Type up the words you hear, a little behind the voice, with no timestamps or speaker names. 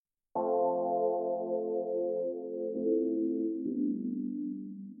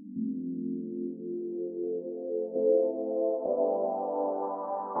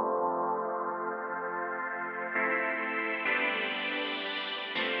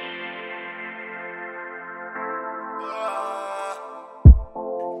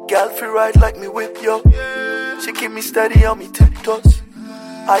girl feel right like me whip, yo. She keep me steady on me tiptoes.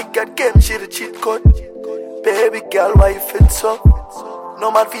 I got game, she the cheat code. Baby girl, why you fit so?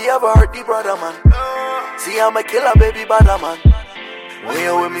 No man fi ever hurt the brother, man. See, I'm a killer, baby, brother, man. When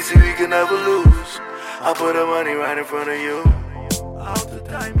you're with me, see, we can never lose. I put the money right in front of you. All the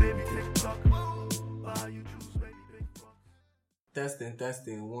time, baby, TikTok.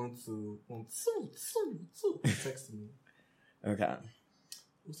 Testing. 1, 2, 1, 2. Text me. Okay.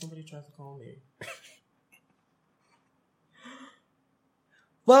 Somebody tried to call me.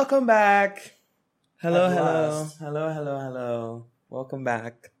 Welcome back. Hello. last. Hello. Welcome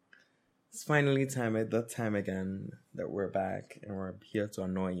back. It's finally that time again that we're back and we're here to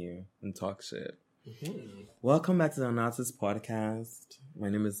annoy you and talk shit. Mm-hmm. Welcome back to the Nazis podcast. My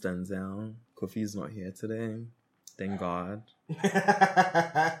name is Denzel. Kofi's not here today. Thank God.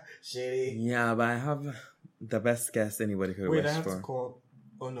 Shitty. Yeah, but I have the best guest anybody could wish Wait, I have for. to call.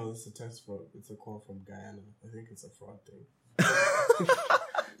 Oh no, it's a call from Guyana. I think it's a fraud thing.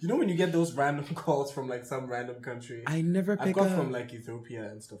 You know when you get those random calls from like some random country? I never pick up. I've got from like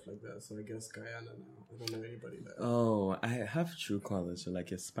Ethiopia and stuff like that, so I guess Guyana now. I don't know anybody there. Oh, I have true callers, so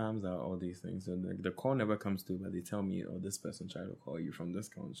like it spams out all these things, and like, the call never comes through, but they tell me, oh, this person tried to call you from this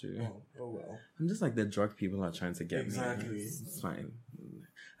country. Oh well. I'm just like the drug people are trying to get exactly. me. It's fine.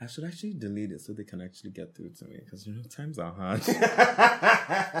 I should actually delete it so they can actually get through to me because times are hard.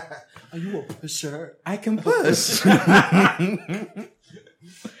 Are you a pusher? I can push.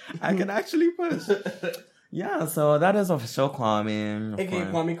 I can actually push. Yeah, so that is official Kwame. AKA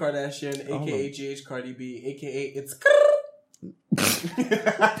Kwame Kardashian, AKA GH Cardi B, AKA it's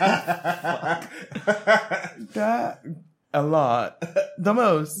that a lot. The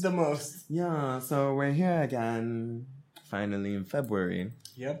most. Yeah, so we're here again, finally in February.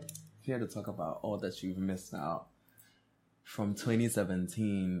 Yep. Here to talk about all that you've missed out from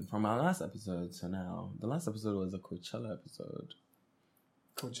 2017, from our last episode to now. The last episode was a Coachella episode.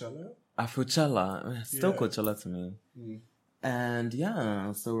 Coachella? Coachella. Still yeah. Coachella to me. And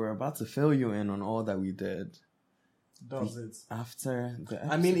yeah, so we're about to fill you in on all that we did. Does it? After the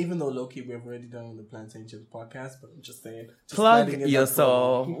episode. I mean, even though low-key we've already done on the Plantain Chips podcast, but I'm just saying. Plug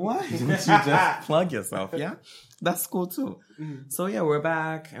yourself. Why didn't you just plug yourself? Yeah? That's cool too. Mm-hmm. So yeah, we're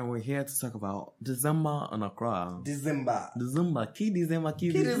back and we're here to talk about Dezemba on Accra. Dezemba. Key Dezemba.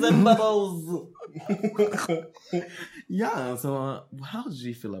 Yeah, so how did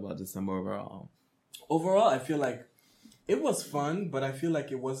you feel about December overall? Overall, I feel like it was fun, but I feel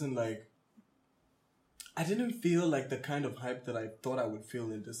like it wasn't like... I didn't feel like the kind of hype that I thought I would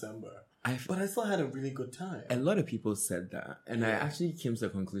feel in December. But I still had a really good time. A lot of people said that. And I actually came to the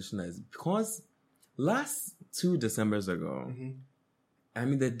conclusion that it's because last 2 Decembers ago, I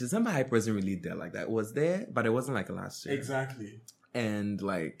mean, the December hype wasn't really there like that. It was there, but it wasn't like last year. Exactly. And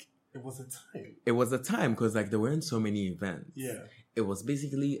like... It was a time. It was a time because like there weren't so many events. Yeah. It was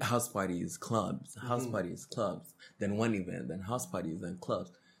basically house parties, clubs, then one event, then house parties, then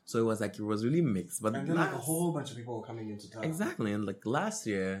clubs. So it was really mixed. But and then like a whole bunch of people were coming into town. Exactly. And like last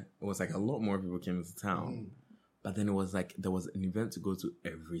year, it was like a lot more people came into town. But then it was like there was an event to go to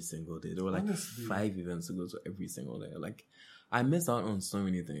every single day. There were like 5 events to go to every single day. Like I missed out on so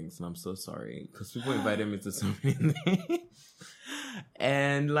many things and I'm so sorry because people invited me to so many things.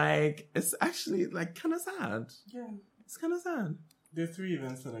 And like it's actually like kind of sad. Yeah. It's kind of sad. There are 3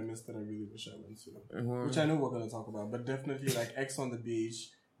 events that I missed that I really wish I went to. Which I know we're going to talk about. But definitely like X on the Beach,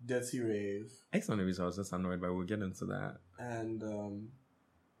 Dead Sea Rave. X on the Beach I was just annoyed, but we'll get into that. And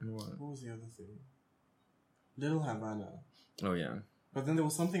what was the other thing? Little Havana. Oh yeah. But then there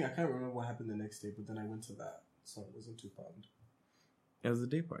was something, I can't remember what happened the next day, but then I went to that. So it wasn't too bad. It was a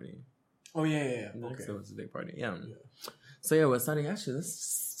day party. Oh yeah. Okay. So it was a day party. Yeah. So yeah, we're starting, actually,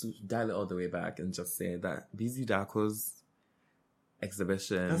 let's dial it all the way back and just say that BZ Darko's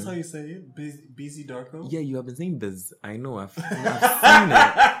exhibition. That's how you say it? BZ Darko? Yeah, you have been saying Biz. I know, I've seen it.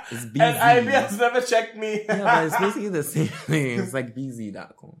 It's BZ. And Ivy has never checked me. Yeah, but it's basically the same thing. It's like BZ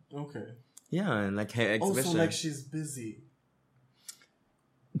Darko. Okay. Yeah, and like her exhibition. Also, like she's busy.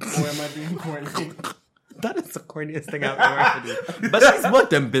 Or am I being corny? That is the corniest thing I've ever heard. But she's more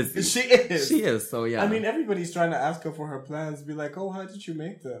than busy. She is. She is, so yeah. I mean, everybody's trying to ask her for her plans. Be like, oh, how did you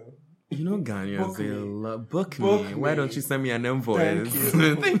make them? You know, Ghanaians, they love book me. Why don't you send me an invoice? Thank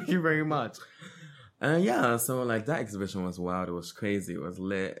you. Thank you very much. Yeah, so like that exhibition was wild. It was crazy. It was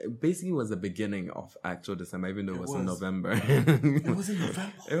lit. It basically was the beginning of actual December, even though it was in November. It was in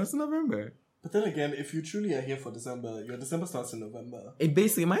November? It was in November. But then again, if you truly are here for December, your December starts in November. It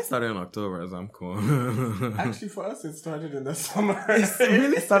might start in October, so I'm cool. Actually, for us, it started in the summer. It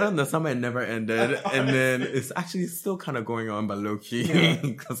really started in the summer and never ended. And then it's actually still kind of going on, but low-key.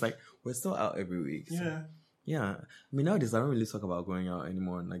 Because, like, we're still out every week. So. Yeah. Yeah. I mean, nowadays, I don't really talk about going out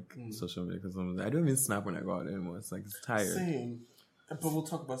anymore on, like, social media. Because I don't even snap when I go out anymore. It's, like, it's tired. Same. But we'll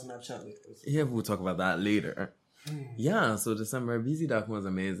talk about Snapchat later. Yeah, we'll talk about that later. Yeah, so December, Busy Dark was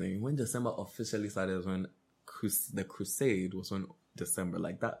amazing. When December officially started was when the Crusade was when December,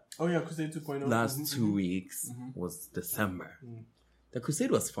 like that. Oh yeah, Crusade 2.0. Last 2 weeks was December. The Crusade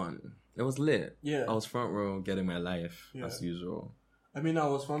was fun. It was lit. Yeah. I was front row getting my life as usual. I mean, I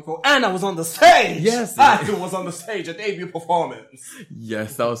was front row and I was on the stage! Yes! I was on the stage, a debut performance.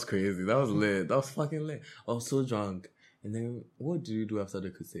 Yes, that was crazy. That was lit. That was fucking lit. I was so drunk. And then, what did we do after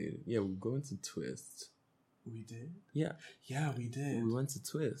the Crusade? Yeah, we were going to Twist. We did? Yeah. Yeah, we did. We went to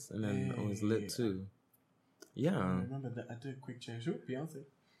Twist, and then I was lit too. Yeah. I remember that. I did a quick change. Ooh, Beyonce.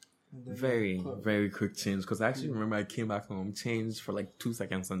 Very, very quick change. Because I actually remember I came back home, changed for like 2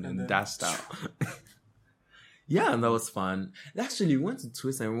 seconds, and then dashed out. Yeah, and that was fun. Actually, we went to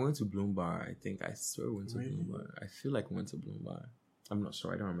Twist and we went to Bloom Bar, I think. I swear we went to Bloom Bar. I feel like we went to Bloom Bar. I'm not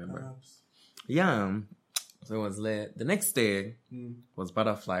sure. I don't remember. Perhaps. Yeah. So it was lit. The next day was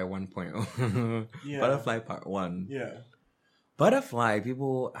Butterfly 1.0. Yeah. Butterfly Part 1. Yeah. Butterfly,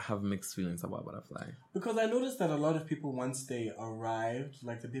 people have mixed feelings about Butterfly. Because I noticed that a lot of people, once they arrived,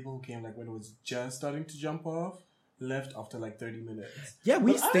 like the people who came like when it was just starting to jump off, left after like 30 minutes. Yeah,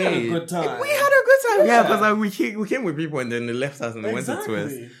 we stayed. I had a good time. We had a good time. Yeah, because like, we came with people and then they left us and they went to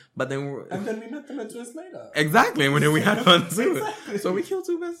Twist. But then and then we met them at Twist later. Exactly, and then we had fun too. Exactly. So we killed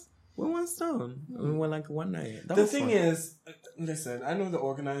 2 birds with 1 stone. We went like one night. The thing is, listen, I know the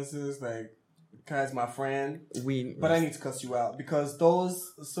organizers, like, Kai's my friend, but I need to cuss you out because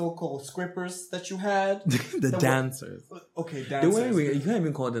those so-called scrippers that you had, the dancers. Okay, dancers. You can't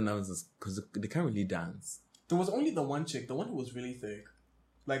even call them dancers because they can't really dance. There was only the one chick, the one who was really thick.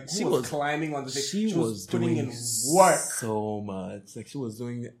 Like, she was climbing on the thing. She was putting in work. So much. Like, she was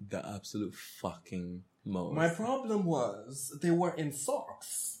doing the absolute fucking most. My problem was, they were in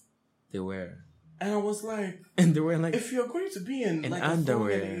socks. They were. And I was like... And they were like... If you're going to be in like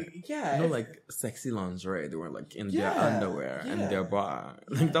underwear. Yeah. No, like, sexy lingerie. They were like in their underwear and their bra.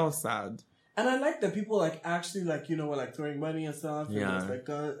 Like, that was sad. And I like that people, like, actually, like, you know, were, like, throwing money and stuff. And like,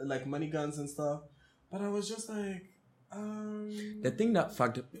 like, money guns and stuff. But I was just like... The thing that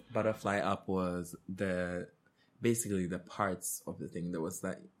fucked Butterfly up was basically the parts of the thing. There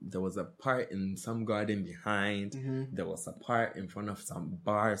was a part in some garden behind. There was a part in front of some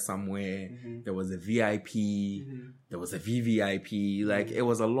bar somewhere. There was a VIP. There was a VVIP. Like, it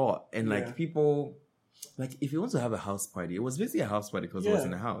was a lot. And like, people, like, if you want to have a house party, it was basically a house party because it was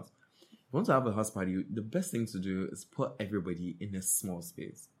in a house. If you want to have a house party, the best thing to do is put everybody in a small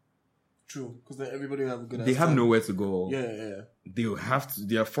space. True, because everybody will have a good time. They have nowhere to go. Yeah.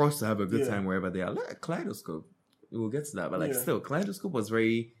 They are forced to have a good time wherever they are. Like Kaleidoscope. We'll get to that. But like still, Kaleidoscope was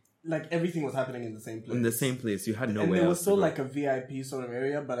very... Like everything was happening in the same place. In the same place. You had nowhere else. And there was still like a VIP sort of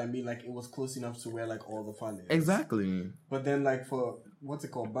area, but I mean like it was close enough to where like all the fun is. Exactly. But then like for, what's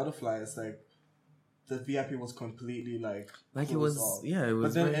it called? Butterfly, it's like the VIP was completely like it was off. Yeah, it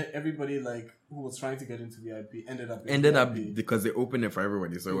was. But then everybody like who was trying to get into VIP ended up because they opened it for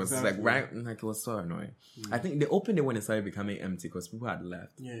everybody, so it was like it was so annoying. I think they opened it when it started becoming empty because people had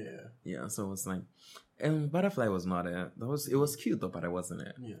left. Yeah. So it was like, and Butterfly was not it. It was cute though, but it wasn't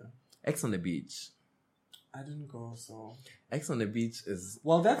it. Yeah. X on the Beach. I didn't go, so X on the Beach is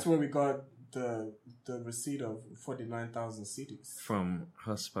that's where we got the receipt of 49,000 CDs from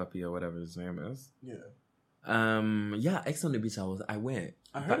Hush Puppy or whatever his name is. Yeah. X on the Beach. I went.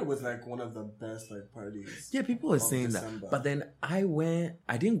 I heard it was like one of the best like parties. Yeah, people were saying December. That. But then I went.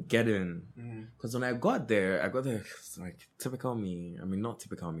 I didn't get in because when I got there, like typical me. I mean, not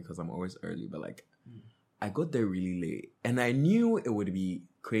typical me because I'm always early, but like I got there really late, and I knew it would be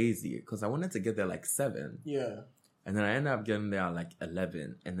crazy because I wanted to get there like 7. Yeah. And then I ended up getting there at like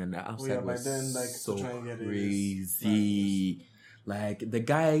 11, and then the outside was so crazy. Like the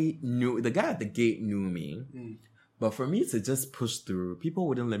guy at the gate knew me, but for me to just push through, people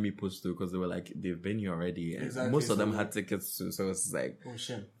wouldn't let me push through because they were like, they've been here already, and most of them had tickets too. So it's like, oh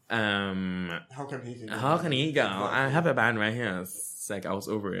shit. How can he go? I have a band right here. It's like I was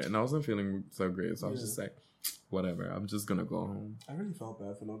over it, and I wasn't feeling so great, so I was just like, whatever, I'm just gonna go home. I really felt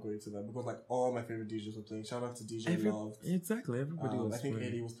bad for not going to that because like all my favorite DJs were playing. Shout out to DJ Love. Exactly, everybody was. I think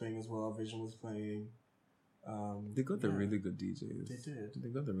Eddie was playing as well. Vision was playing. They got the really good DJs. They did. They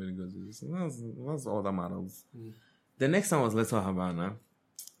got the really good DJs. So that's all that matters. The next time was Little Havana.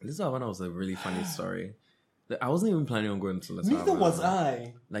 Little Havana was a really funny story. I wasn't even planning on going to Little Havana. Neither was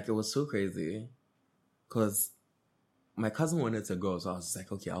I. Like, it was so crazy. Because my cousin wanted to go, so I was just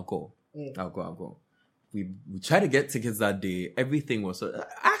like, okay, I'll go. I'll go. We tried to get tickets that day. Everything was so...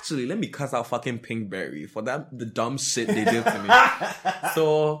 Actually, let me cuss out fucking Pinkberry for the dumb shit they did to me.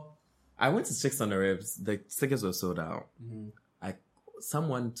 So, I went to Chicks on the Ribs. The tickets were sold out.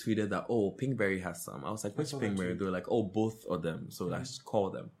 Someone tweeted that, oh, Pinkberry has some. I was like, which Pinkberry? They were like, oh, both of them. So I just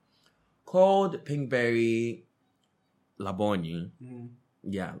called them. Called Pinkberry Laboni.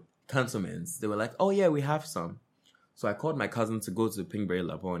 Yeah, Councilmans. They were like, oh yeah, we have some. So I called my cousin to go to Pinkberry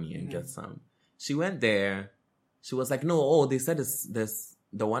Laboni and get some. She went there. She was like, no, they said this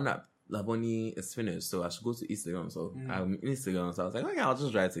the one at Laboni is finished, so I should go to East Legon. So I'm in East Legon. So I was like, okay, I'll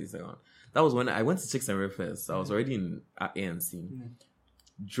just drive to East Legon. That was when I went to Chicks and Rib first. So I was already at ANC.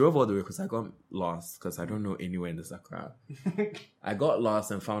 Drove all the way because I got lost because I don't know anywhere in this Accra. I got lost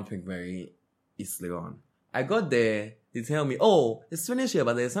and found Pinkberry East Legon. I got there. They tell me, oh, it's finished here,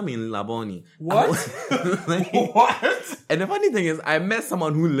 but there's some in Laboni. What? What? And the funny thing is, I met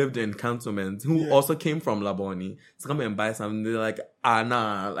someone who lived in Cantonment who also came from Laboni to come and buy something. They're like,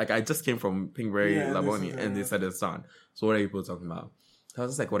 nah, like I just came from Pinkberry Laboni, and they said it's done. So what are you people talking about? So I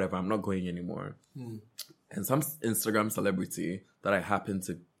was just like, whatever, I'm not going anymore. And some Instagram celebrity that I happened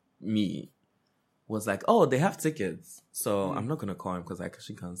to meet was like, oh, they have tickets. So I'm not going to call him because I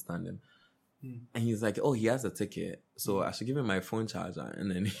actually can't stand him. And he's like, oh, he has a ticket. So I should give him my phone charger. And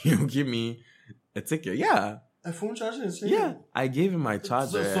then he'll give me a ticket. Yeah. A phone charger? Yeah. I gave him my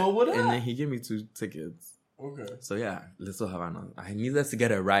charger. So what? And then he gave me 2 tickets. Okay. So yeah, Little Havana. I needed to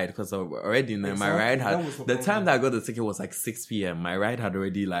get a ride because already my ride had... The time that I got the ticket was like 6 p.m. My ride had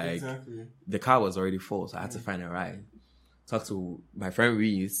already the car was already full. So I had to find a ride. Talked to my friend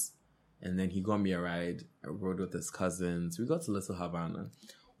Reese. And then he got me a ride. I rode with his cousins. We got to Little Havana.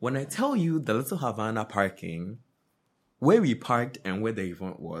 When I tell you the Little Havana parking, where we parked and where the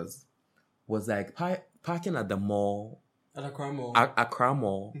event was like parking at the mall. At Accra Mall. Accra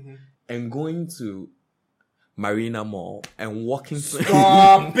Mall. And going to Marina Mall and walking...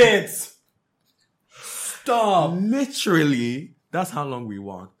 Stop it! Stop! Literally, that's how long we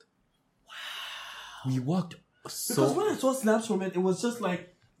walked. Wow. We walked so... Because when I saw snaps from it, it was just like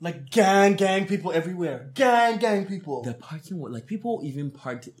gang people everywhere. Gang people. The parking was like people even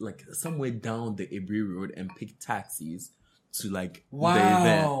parked like somewhere down the Ebri Road and picked taxis to like the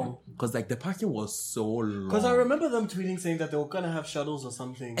event. Because like the parking was so long. Because I remember them tweeting saying that they were gonna have shuttles or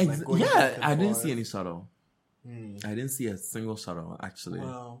something. I didn't see any shuttle. I didn't see a single shuttle actually.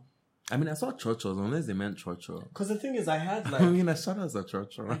 Wow. I mean, I saw churches unless they meant churchill. Because the thing is, I had like... I mean, a shuttle is a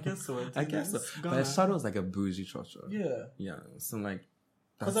churchill. I guess so. I guess so. But a shuttle is like a bougie churchill. Yeah. Yeah. So like...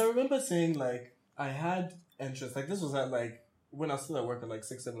 Because I remember saying, like, I had interest. Like, this was at, like, when I was still at work at, like,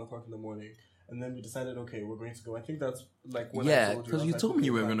 6, 7 o'clock in the morning. And then we decided, okay, we're going to go. I think that's, like, when I told you. Yeah, because you told me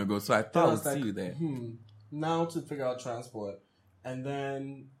you were going to go, so I thought I would see you there. Now to figure out transport. And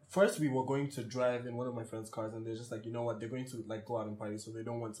then, first we were going to drive in one of my friend's cars. And they're just like, you know what? They're going to, like, go out and party. So they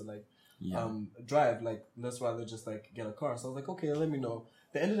don't want to, like, drive. Like, let's rather just, like, get a car. So I was like, okay, let me know.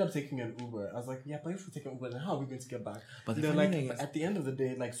 They ended up taking an Uber. I was like, yeah, but if we take an Uber, then how are we going to get back? But they're like, at the end of the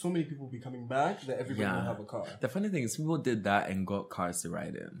day, like, so many people will be coming back that everybody will have a car. The funny thing is, people did that and got cars to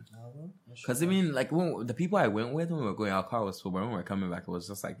ride in. Because, I mean, like, when the people I went with, when we were going, our car was full, but when we were coming back, it was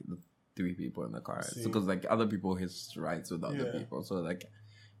just, like, 3 people in the car. Because, like, other people hitched rides with other people. So, like...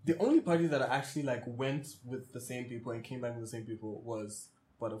 The only party that I actually, like, went with the same people and came back with the same people was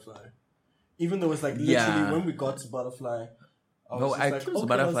Butterfly. Even though it's, like, literally when we got to Butterfly... I came to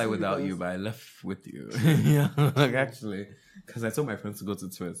Butterfly without you, but I left with you. Yeah, like actually, because I told my friends to go to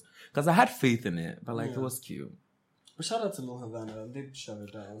Twist because I had faith in it, but like it was cute. But shout out to Little Havana, they shut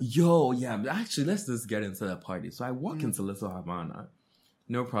it down. Yo, yeah, but actually, let's just get into the party. So I walk into Little Havana,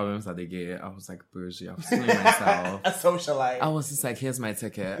 no problems that they gave. I was like bougie, I was feeling myself, a socialite. I was just like, here's my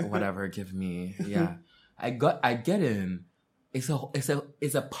ticket, whatever, give me. Yeah, I get in. It's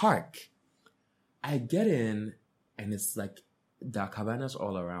a park. I get in, and it's like. There are cabanas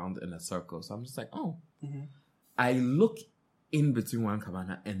all around in a circle. So I'm just like, oh. I look in between one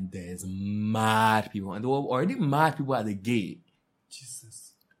cabana and there's mad people. And there were already mad people at the gate.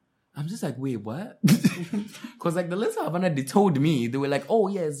 Jesus. I'm just like, wait, what? Because like the Little Havana, they told me, they were like, oh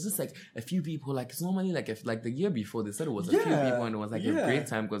yeah, it's just like a few people. Like it's normally like if like the year before, they said it was a few people and it was like a great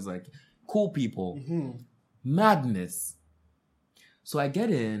time because like cool people. Madness. So I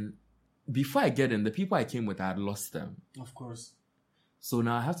get in. Before I get in, the people I came with, I had lost them. Of course. So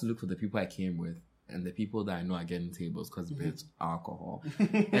now I have to look for the people I came with and the people that I know are getting tables because it's alcohol.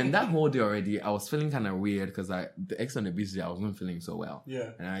 And that whole day already, I was feeling kind of weird because the X on the beach day, I wasn't feeling so well.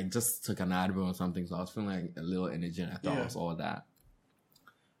 Yeah. And I just took an Advil or something, so I was feeling like a little energy, and I thought it was all that.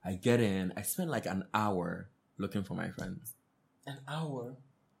 I get in, I spent like an hour looking for my friends. An hour?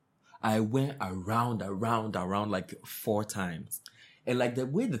 I went around like 4 times. And like the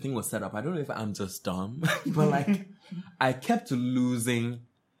way the thing was set up, I don't know if I'm just dumb, but like I kept losing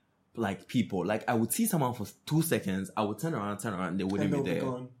like people. Like I would see someone for 2 seconds, I would turn around, and they wouldn't be there.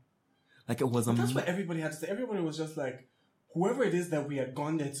 Gone. Like it was that's what everybody had to say. Everybody was just like, whoever it is that we had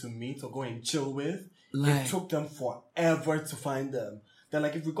gone there to meet or go and chill with, it took them forever to find them. Then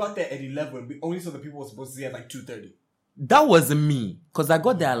like if we got there at 11, we only saw the people we were supposed to see at like 2:30. That wasn't me. Because I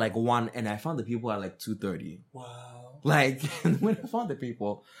got there at like 1 and I found the people at like 2:30. Wow. Like, when I found the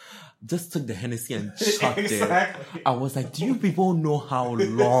people, just took the Hennessy and chucked it. I was like, do you people know how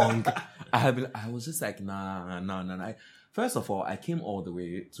long I have been? I was just like, nah. First of all, I came all the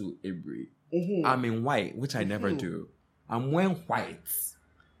way to Ibri. Mm-hmm. I'm in white, which I never do. I'm wearing white.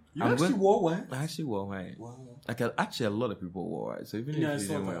 You actually wore white? I actually wore white. Wow. Like, actually, a lot of people wore white. So even if you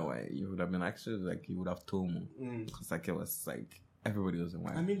didn't wear white, you would have been actually, like, you would have told me. Because, like, it was, like, everybody was in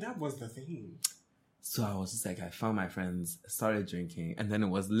white. I mean, that was the thing. So I was just like, I found my friends, started drinking, and then it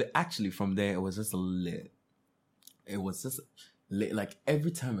was lit. Actually, from there, it was just lit. It was just lit. Like, every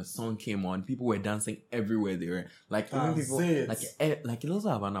time a song came on, people were dancing everywhere they were. Like, even people, like,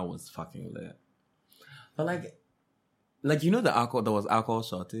 Illosa Havana was fucking lit. But, like, you know there was alcohol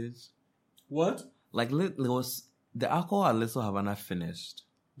shortage? What? Like, the alcohol at Little Havana finished.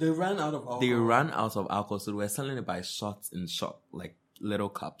 They ran out of alcohol? They ran out of alcohol, so they were selling it by shots in like, little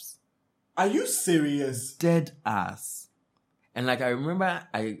cups. Are you serious? Dead ass. And like I remember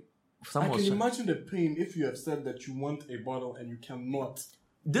I can imagine the pain if you have said that you want a bottle and you cannot.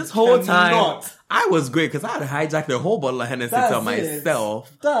 This whole time I was great because I had hijacked the whole bottle of Hennessy to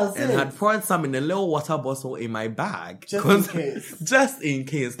myself and had poured some in a little water bottle in my bag. Just in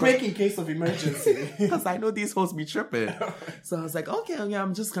case. Break in case of emergency. Because I know these hoes be tripping. So I was like, okay,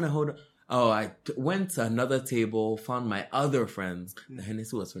 I'm just gonna hold on. Oh, I went to another table, found my other friends. The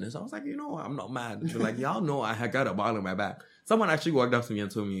Hennessy was finished. I was like, I'm not mad. They're like, y'all know I had got a bottle in my bag. Someone actually walked up to me and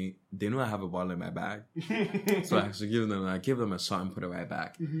told me, they know I have a bottle in my bag. So I actually gave them a shot and put it right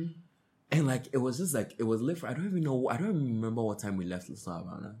back. Mm-hmm. And like, it was just like, it was lit. I don't remember what time we left Little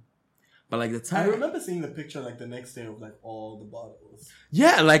Havana. But like the time. I remember seeing the picture like the next day of like all the bottles.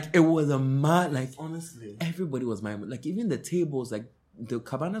 Yeah, like it was a mad, like. Honestly. Everybody was mad. Like even the tables, like. The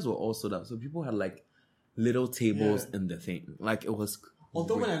cabanas were all sold out, so people had like little tables in the thing. Like it was.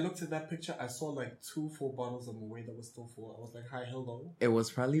 Although when I looked at that picture, I saw like 2 full bottles of Moët that was still full. I was like, "Hi, hello." It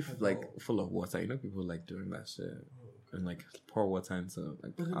was probably like full of water. You know, people like doing that shit and like pour water into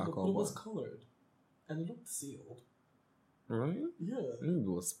like alcohol. But it was colored and it looked sealed. Really? Yeah. Maybe it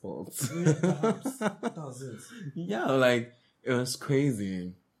was spoiled. Perhaps. That was it. Yeah, like it was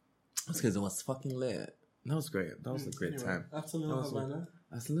crazy. It's because it was fucking lit. That was great. That was a great time. After Little Havana?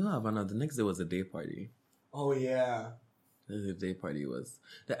 After Little Havana, the next day was a day party. Oh, yeah. The day party was...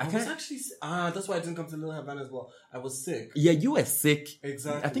 I was actually... that's why I didn't come to Little Havana as well. I was sick. Yeah, you were sick.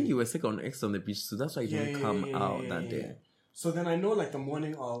 Exactly. I think you were sick on X on the beach, so that's why you didn't come out that day. So then I know, like, the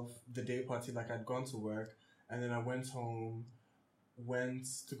morning of the day party, like, I'd gone to work, and then I went home, went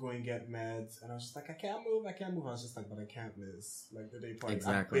to go and get meds, and I was just like, I can't move. I was just like, but I can't miss like the day party.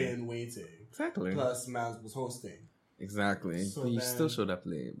 Exactly. I've been waiting. Exactly. Plus, Maz was hosting. Exactly. So but you still showed up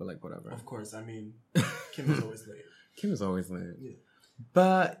late, but like whatever. Of course. I mean, Kim is always late. Kim is always late. Yeah.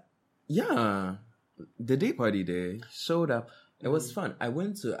 But yeah, the day party day showed up. It was fun. I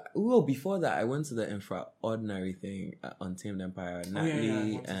went to before that I went to the Infraordinary thing at Untamed Empire.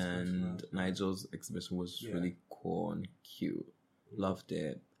 Natalie and Nigel's exhibition was really cool and cute. Loved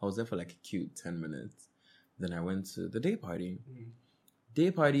it. I was there for like a cute 10 minutes. Then I went to the day party.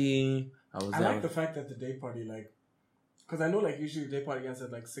 Day party, I like the fact that the day party, like, because I know like usually the day party ends at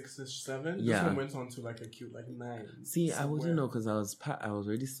like 6-ish, 7. Yeah. This one went on to like a cute like 9. See, I wouldn't know because I was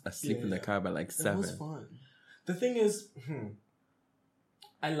already asleep in the car by like 7. It was fun. The thing is,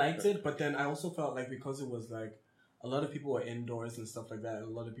 I liked it, but then I also felt like because it was like a lot of people were indoors and stuff like that, and a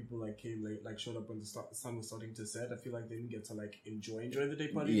lot of people like came late, like showed up when the sun was starting to set. I feel like they didn't get to like enjoy the day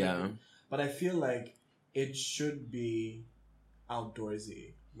party. Yeah. But I feel like it should be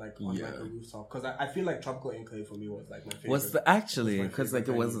outdoorsy, like on like a rooftop, because I feel like Tropical Enclave for me was like my favorite. Because like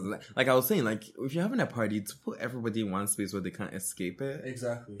it was like I was saying, like if you're having a party, to put everybody in one space where they can't escape it,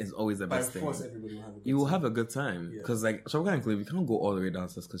 exactly, is always the best thing. Of course, everybody will have a good time. You will have a good time because like Tropical Enclave, you can't go all the way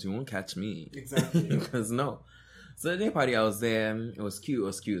downstairs because you won't catch me. Exactly. Because no. So the day party, I was there. It was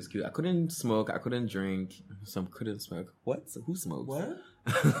cute. I couldn't smoke. I couldn't drink. Some couldn't smoke. What? Who smokes?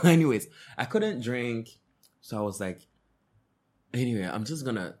 What? Anyways, I couldn't drink. So I was like, anyway, I'm just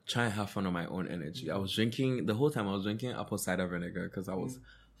gonna try and have fun on my own energy. I was drinking, the whole time I was drinking apple cider vinegar because I was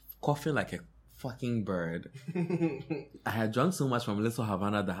coughing like a fucking bird. I had drunk so much from Little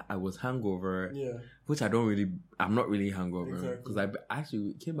Havana that I was hangover. Yeah. Which I'm not really hungover. Because I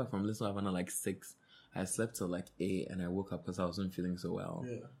actually came back from Little Havana like 6. I slept till like 8 and I woke up because I wasn't feeling so well.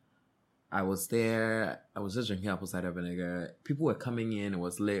 Yeah. I was there. I was just drinking apple cider vinegar. People were coming in. It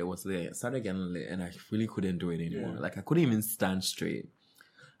was late. It started getting late and I really couldn't do it anymore. Yeah. Like I couldn't even stand straight.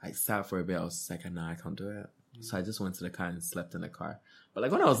 I sat for a bit. I was like, nah, I can't do it. So I just went to the car and slept in the car. But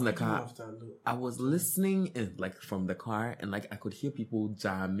like when I was in the car, I was listening in, like from the car and like I could hear people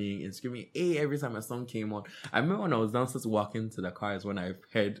jamming and screaming, hey, every time a song came on. I remember when I was downstairs walking to the car is when I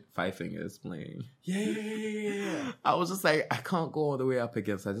heard Five Fingers playing. Yeah. I was just like, I can't go all the way up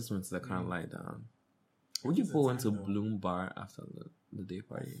again. So I just went to the car and lie down. Would you go into Bloom Bar after the day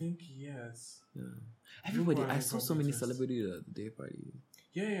party? I think yes. Yeah. Everybody, I saw so many celebrities at the day party.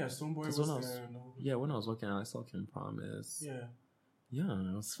 Yeah, Stoneboy was there. Yeah, when I was working, I saw Kim Promise. Yeah,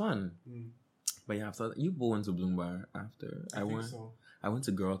 it was fun. But yeah, after you went to Bloom Bar after. I went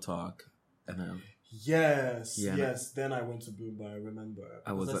to Girl Talk, and yes. Then I went to Bloom Bar. I remember.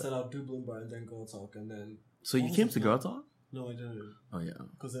 I said I'll do Bloom Bar and then Girl Talk, and then. So you came to Girl Talk? No, I didn't. Oh yeah.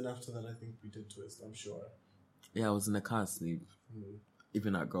 Because then after that, I think we did Twist. I'm sure. Yeah, I was in the car asleep,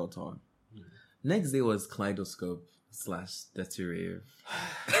 even at Girl Talk. Next day was Kaleidoscope / Dirty Rave.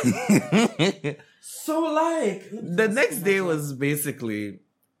 So like the next day was basically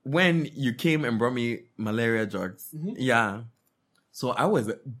when you came and brought me malaria drugs. Yeah. So I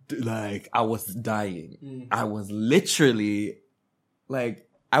was dying. I was literally like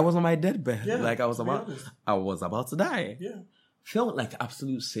I was on my deathbed. Yeah, like I was about to die. Yeah. Felt like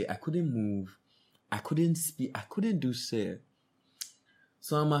absolute shit. I couldn't move. I couldn't speak. I couldn't do shit.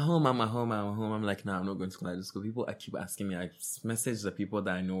 So I'm at home. I'm like, nah, I'm not going to Kaleidoscope. I keep asking me. I message the people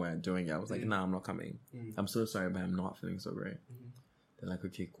that I know are doing it. I was like, nah, I'm not coming. I'm so sorry, but I'm not feeling so great. They're like,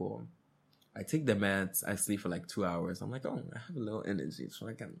 okay, cool. I take the meds. I sleep for like 2 hours. I'm like, oh, I have a little energy. So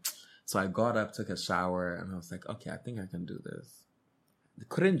I got up, took a shower, and I was like, okay, I think I can do this. I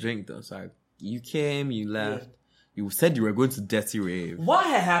couldn't drink though. So you came, you left. Yeah. You said you were going to Dirty Rave. What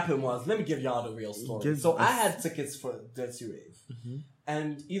had happened was, let me give y'all the real story. So I had tickets for Dirty Rave.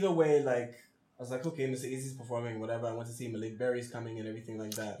 And either way, like, I was like, okay, Mr. Easy's performing, whatever. I went to see Malik Berry's coming and everything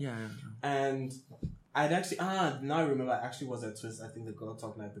like that. Yeah. And I'd actually, now I remember I actually was at Twist, I think the Girl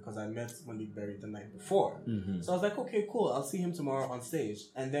Talk night, because I met Malik Berry the night before. So I was like, okay, cool. I'll see him tomorrow on stage.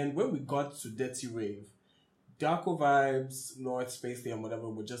 And then when we got to Dirty Rave, Darko Vibes, North, Space Day, and whatever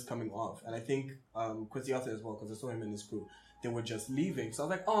were just coming off. And I think Quincy Arthur as well, because I saw him in his crew. They were just leaving. So I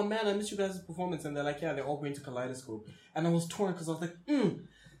was like, oh man, I missed you guys' performance. And they're like, yeah, they're all going to Kaleidoscope. And I was torn because I was like,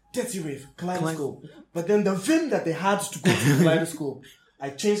 Dirty Rave, Kaleidoscope. But then the vim that they had to go to Kaleidoscope,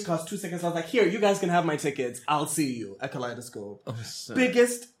 I changed cars 2 seconds. I was like, here, you guys can have my tickets. I'll see you at Kaleidoscope. Oh,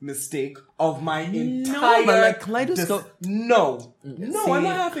 Biggest mistake of my entire... but like Kaleidoscope... No, I'm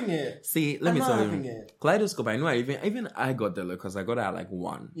not having it. See, let me tell you. Kaleidoscope, I know even I got there because I got there at like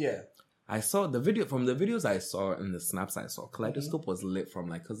 1. Yeah. I saw the video, from the videos I saw and the snaps I saw, Kaleidoscope was lit from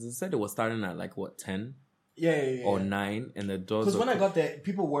like, because it said it was starting at like, what, 10? Yeah. Or 9, and the doors... Because when I got there,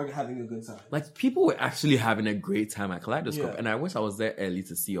 people were having a good time. Like, people were actually having a great time at Kaleidoscope, and I wish I was there early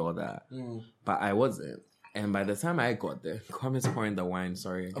to see all that. But I wasn't. And by the time I got there, Kwame's pouring the wine,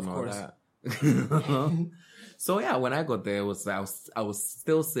 sorry, ignore that. So yeah, when I got there, it was I was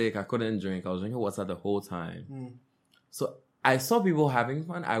still sick, I couldn't drink, I was drinking water the whole time. So I saw people having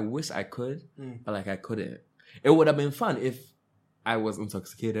fun. I wish I could, but like I couldn't. It would have been fun if I was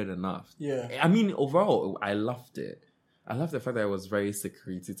intoxicated enough. Yeah. I mean, overall, I loved it. I loved the fact that it was very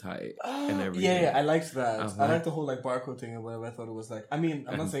security tight and everything. Yeah, I liked that. I liked the whole like barcode thing or whatever. I thought it was like, I mean,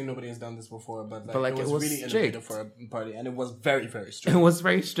 I'm not saying nobody has done this before, but like it was really innovative for a party, and it was very, very strict. It was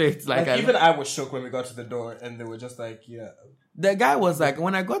very strict. Like even I was shook when we got to the door, and they were just like, yeah. The guy was like,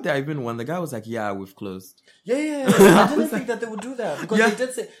 when I got there, the guy was like, yeah, we've closed. Yeah. I didn't think that they would do that because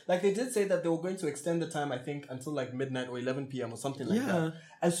they did say that they were going to extend the time, I think, until like midnight or 11 p.m. or something like that.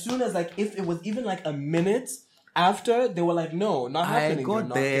 As soon as like, if it was even like a minute after, they were like, no, not happening. I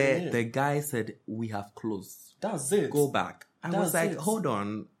got there, the guy said, we have closed. That's it. Go back. I was like, hold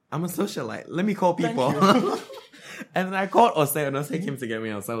on, I'm a socialite. Let me call people. And then I called Osei, and Osei came to get me.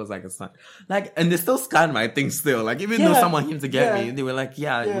 Osei was like, it's fine. Like, and they still scanned my thing still. Like, even though someone came to get me, they were like,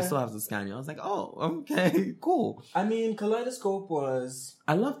 we still have to scan you. I was like, oh, okay, cool. I mean, Kaleidoscope was...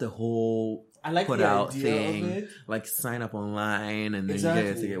 I love the whole put out thing, like sign up online and then you get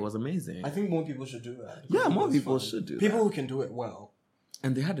a ticket. It was amazing. I think more people should do that. Yeah, more people should do that. People who can do it well.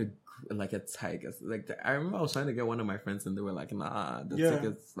 And they had a tiger. Like I remember I was trying to get one of my friends and they were like, nah, the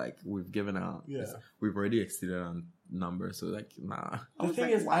tickets like we've given out. Yeah. We've already exceeded our number, so like nah. The thing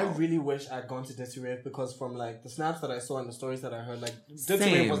is, wow. I really wish I'd gone to Desi Rave because from like the snaps that I saw and the stories that I heard, like Desi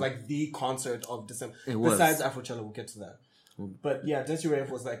Rave was like the concert of December. Besides Afrochella, we'll get to that. But yeah, Desi Rave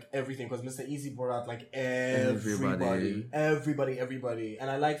was like everything because Mr. Easy brought out like everybody.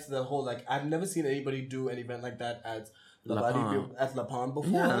 And I liked the whole like I've never seen anybody do an event like that at La Palm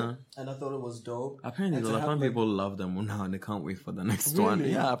before, and I thought it was dope. Apparently, the La Palm people love them now, and they can't wait for the next one.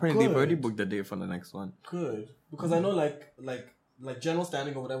 Yeah, apparently they've already booked the date for the next one. Good, because I know like General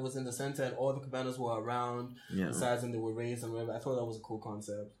Standing or whatever was in the center, and all the cabanas were around the sides, and they were raised and whatever. I thought that was a cool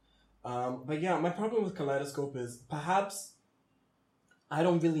concept. But yeah, my problem with Kaleidoscope is perhaps I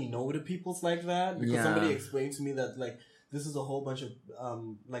don't really know the peoples like that because somebody explained to me that like. This is a whole bunch of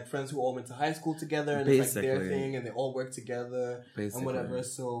like friends who all went to high school together and it's like their thing and they all work together and whatever.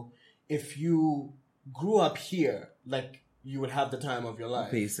 So if you grew up here, like you would have the time of your life.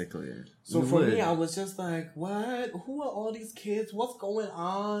 Basically. So for me, I was just like, what? Who are all these kids? What's going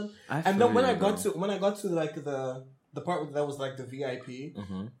on? And then when I got to like the part that was like the VIP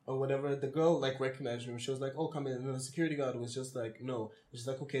or whatever, the girl like recognized me. She was like, "Oh, come in." And the security guard was just like, "No." She's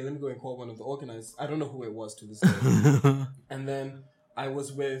like, "Okay, let me go and call one of the organizers." I don't know who it was to this day. And then I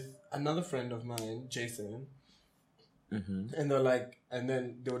was with another friend of mine, Jason, and they're like, and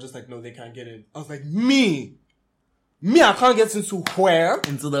then they were just like, "No, they can't get in." I was like, Me, I can't get into where?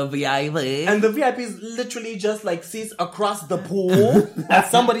 Into the VIP. And the VIP is literally just like seats across the pool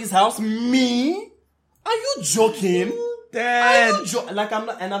at somebody's house. Me? Are you joking? Dad. Like I'm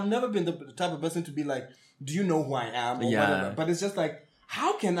not, and I've never been the type of person to be like, do you know who I am or whatever? But it's just like,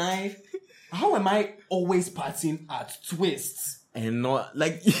 how am I always partying at Twists? And not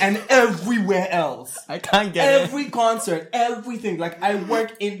like and everywhere else. I can't get every concert, everything. Like I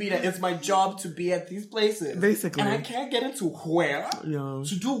work in Beta. It's my job to be at these places. Basically. And I can't get into where? Yeah.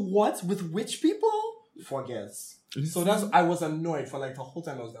 To do what with which people? Forget. So I was annoyed for like the whole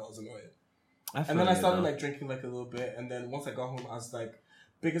time I was annoyed. And then I started like drinking like a little bit, and then once I got home, I was like,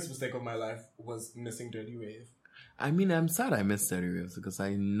 biggest mistake of my life was missing Dirty Rave. I mean, I'm sad I missed Dirty Rave because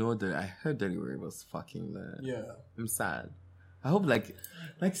I know that I heard Dirty Rave was fucking lit. Yeah. I'm sad. I hope like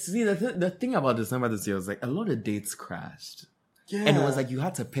see the thing about December this year was like a lot of dates crashed. Yeah. And it was like you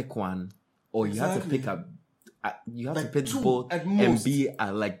had to pick one, or you had to pick up. You have like to pick both and be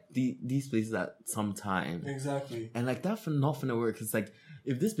at like these places at some time. Exactly. And like that's not gonna work. It's like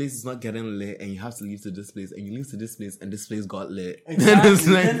if this place is not getting lit and you have to leave to this place and you leave to this place and this place got lit.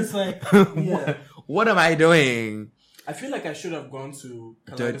 Exactly. Then it's like yeah. What am I doing? I feel like I should have gone to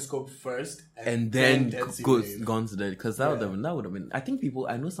Kaleidoscope first and then gone to that because that would have been. I think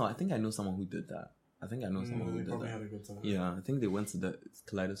I know someone who did that. I think I know someone who did that. Had a good time. Yeah, I think they went to the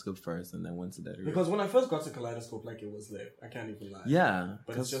Kaleidoscope first and then went to that. Because when I first got to Kaleidoscope, like it was lit. I can't even lie. Yeah.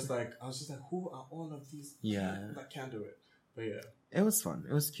 But it's just like, I was just like, who are all of these people that can't do it? But yeah. It was fun.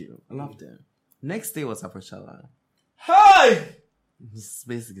 It was cute. I loved it. Next day was Afrochella. Hi! It's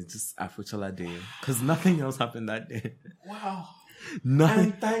basically just Afrochella day. Because nothing else happened that day. Wow. Nothing.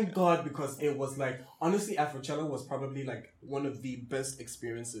 And thank God because it was like, honestly, Afrochella was probably like one of the best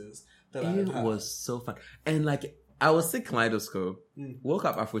experiences that I had. It was so fun. And like, I was sick Kaleidoscope. Woke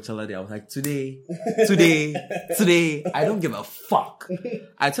up Afrochella day. I was like, today, I don't give a fuck.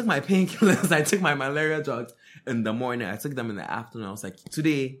 I took my painkillers. I took my malaria drugs in the morning. I took them in the afternoon. I was like,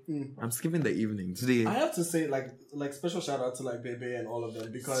 today, I'm skipping the evening. Today. I have to say, like special shout out to like Bebe and all of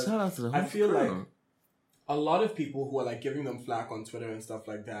them because I feel like a lot of people who are like giving them flack on Twitter and stuff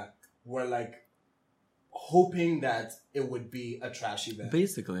like that were like hoping that it would be a trash event.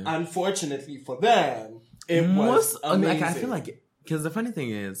 Basically. Unfortunately for them, it was amazing. Like, I feel like, because the funny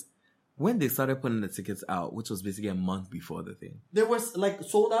thing is, when they started putting the tickets out, which was basically a month before the thing. They were like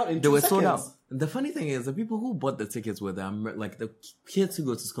sold out in 2 seconds. Sold out. The funny thing is, the people who bought the tickets were like the kids who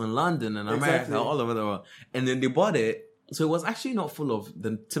go to school in London and America, all over the world. And then they bought it. So it was actually not full of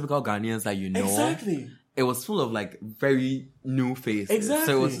the typical Ghanaians that you know. Exactly. It was full of like very new faces. Exactly.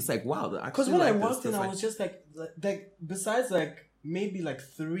 So it was just like, wow. Because when I walked in, I was just like, besides like maybe like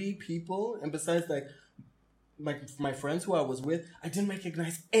 3 people, and besides like my friends who I was with, I didn't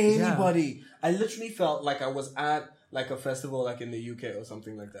recognize anybody. Yeah. I literally felt like I was at like a festival like in the UK or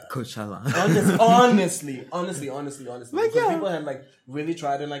something like that. Coachella. Honestly. Like, because people had like really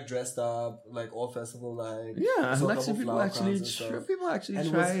tried and like dressed up, like all festival like. Yeah, saw a like couple people flower actually, crowns and stuff. people actually And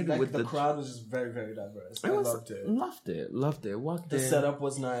it tried was, like, with the crowd was just very, very diverse. I loved it. Loved it. Walked the in. setup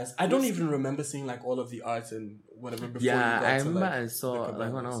was nice. I don't even remember seeing like all of the art and whatever before. Yeah, you got I to, remember like, I saw the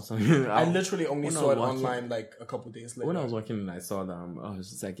like when I was I literally only saw it online like a couple days later. When I was working and I saw them, I was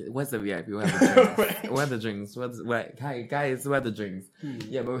just like, "Where's the VIP? Where are the drinks? Where are the drinks? Hi guys, where are the drinks?"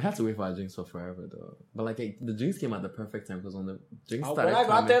 Yeah, but we had to wait for our drinks for forever though. But like the drinks came at the perfect time because when the drinks started when I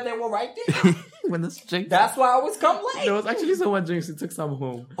got there, they were right there. When the drinks, that's why I was come late. There was actually so much drinks. We took some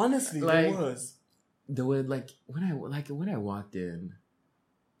home. Honestly, like, there was. They were like when I walked in.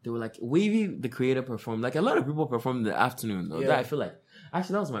 They were like, Wavy, the creator, performed. Like, a lot of people performed in the afternoon, though. Yeah. That I feel like,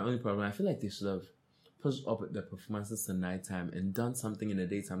 actually, that was my only problem. I feel like they should have pushed up the performances to nighttime and done something in the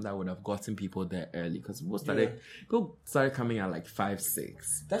daytime that would have gotten people there early. Because people started coming at like 5,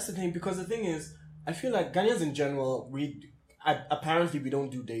 6. That's the thing, because the thing is, I feel like Ghanaians in general, apparently we don't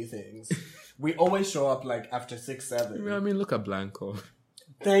do day things. We always show up like after 6, 7. I mean, look at Blanco.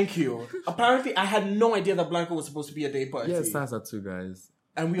 Thank you. Apparently, I had no idea that Blanco was supposed to be a day party. Yeah, it starts at 2, guys.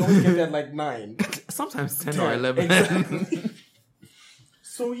 And we always get there at like 9. Sometimes 10 or 11. Exactly.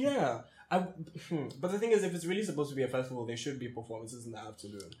 So yeah. But the thing is, if it's really supposed to be a festival, there should be performances in the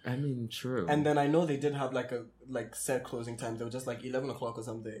afternoon. I mean, true. And then I know they did have like a set closing time. They were just like 11 o'clock or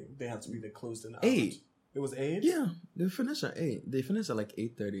something. They had to be there closed and out. 8. It was 8? Yeah. They finished at 8. They finished at like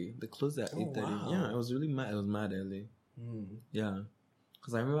 8:30. They closed at 8:30. Wow. Yeah, it was really mad. It was mad early. Yeah.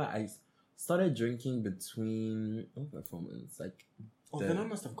 Because I remember I started drinking between performance, like then I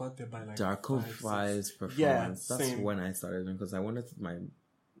must have got there by like Darko Fry's performance. Yeah, that's same. when I started drinking because I wanted my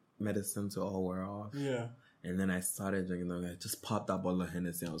medicine to all wear off. Yeah. And then I started drinking. I just popped that bottle of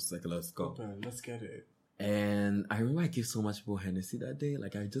Hennessy. I was like, let's go. Okay, let's get it. And I remember I gave so much people Hennessy that day.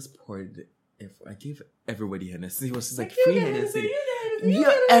 Like I just poured it. I gave everybody Hennessy. It was just like free Hennessy.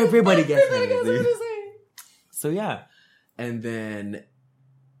 Everybody gets Hennessy. So yeah. And then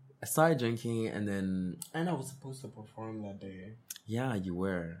I started drinking and I was supposed to perform that day. Yeah, you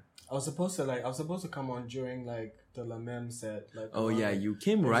were. I was supposed to come on during like the La Mem set. Like, oh yeah, you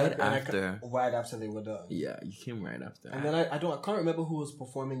came right after. Right after they were done. Yeah, you came right after. And then I can't remember who was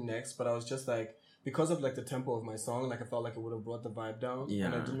performing next, but I was just like, because of like the tempo of my song, like I felt like it would have brought the vibe down. Yeah.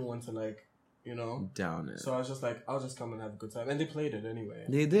 And I didn't want to like, down it. So I was just like, I'll just come and have a good time. And they played it anyway.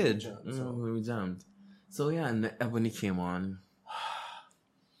 They did. We jammed. So yeah, and Ebony came on.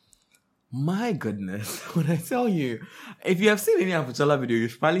 My goodness, when I tell you, if you have seen any Afuchola video,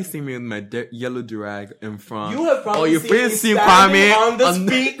 you've probably seen me with my yellow durag in front. You have probably seen me standing on the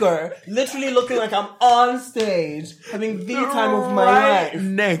speaker, literally looking like I'm on stage, having the time of my life.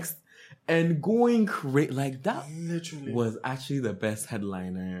 Next, and going crazy, like that literally was actually the best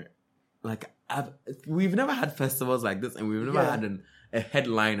headliner. Like, we've never had festivals like this, and we've never had a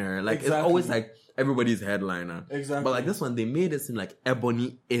headliner. Like, It's always like, everybody's headliner. Exactly. But like this one, they made it seem like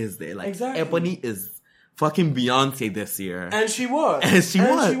Ebony is there. Like Ebony is fucking Beyonce this year. And she was. She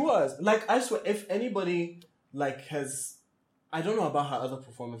was. Like, I swear, if anybody like has, I don't know about her other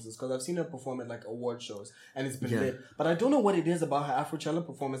performances because I've seen her perform at like award shows and it's been lit. But I don't know what it is about her Afrochella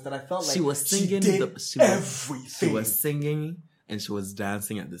performance that I felt like she was singing. Everything. She was singing and she was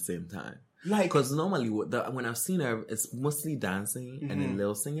dancing at the same time. Like, because normally when I've seen her, it's mostly dancing and then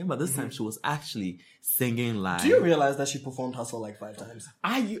little singing, but this time she was actually singing live. Do you realize that she performed Hustle like 5 times?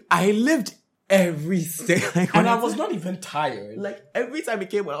 I lived every stage, like, and I was not even tired. Like every time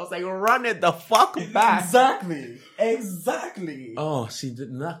it came on, I was like, run it the fuck back. Exactly. Oh, she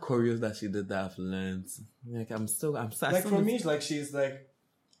did that choreo that she did that learned. Like I'm like for me, like she's like.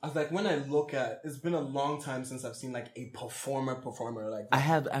 I was like, when I look at, it's been a long time since I've seen like a performer like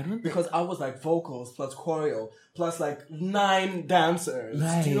that. Because I was like vocals plus choreo plus like 9 dancers.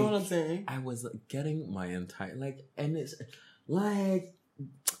 Like, do you know what I'm saying? I was getting my entire, like, and it's like,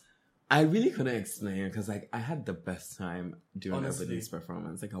 I really couldn't explain it because like I had the best time during everybody's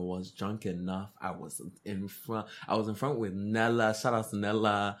performance. Like I was drunk enough. I was in front with Nella. Shout out to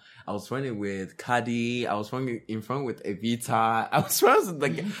Nella. I was running with Kadi. I was running in front with Evita. I was running with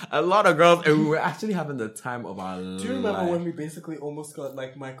like a lot of girls, and we were actually having the time of our life. Do you remember when we basically almost got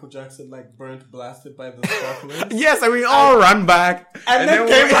like Michael Jackson like blasted by the sparklers? Yes, and we all ran back, and then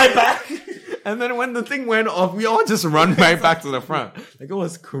came right back. And then when the thing went off, we all just run right back to the front. Like, it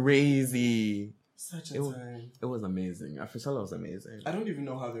was crazy. Such a time. It was amazing. Afrochella was amazing. I don't even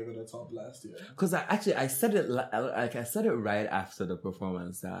know how they're going to top last year. Because I said it right after the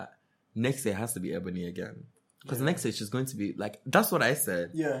performance that next year has to be Ebony again. Because next year she's going to be like, that's what I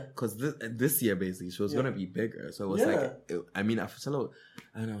said. Yeah. Because this year basically she was going to be bigger. So it was Afrochella,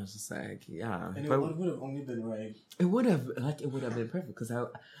 and I was just like, yeah. And it would have only been right. It would have been perfect because I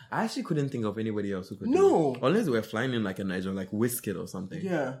actually couldn't think of anybody else who could. No. Do it. Unless we were flying in like a Niger, like Wizkid or something.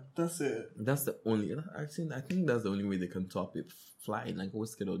 Yeah, that's it. That's the only. Actually, I think that's the only way they can top it. Flying like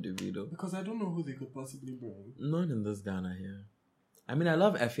Wizkid or Davido. Because I don't know who they could possibly bring. Not in this Ghana here. I mean, I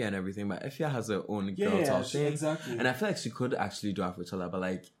love Effia and everything, but Effia has her own girl talk thing. Exactly. And I feel like she could actually do Afrochella, but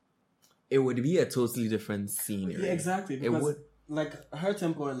like, it would be a totally different scenery. Yeah, exactly. Because it would, like, her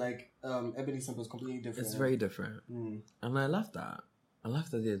tempo and like Ebony's tempo is completely different. It's very different. And I love that. I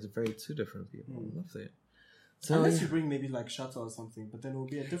love that they're two different people. I love it. So, unless you bring maybe like Shatta or something, but then it will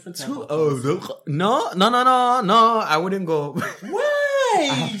be a different type no, I wouldn't go. Why?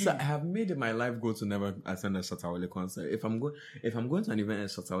 I have made it my life goal to never attend a Shatta Wale concert. If I'm going to an event and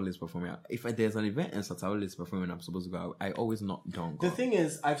Shatta Wale is performing, if there's an event and Shatta Wale is performing, I'm supposed to go. I always don't go. The thing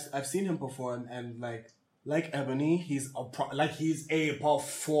is, I've seen him perform, and like Ebony, he's a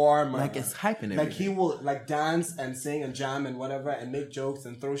performer. Like it's hyping everything. Like he will like dance and sing and jam and whatever and make jokes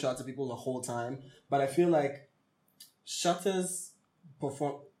and throw shots at people the whole time. But I feel like Shatta's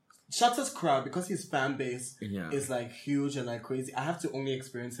crowd, because his fan base is like huge and like crazy. I have to only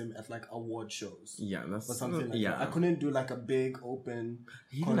experience him at like award shows. Yeah, that's or something like that. I couldn't do like a big open.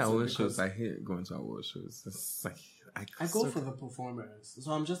 Even award shows, I hate going to award shows. It's like I go for the performers.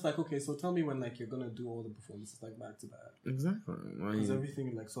 So I'm just like, okay, so tell me when like you're gonna do all the performances like back to back. Exactly. Because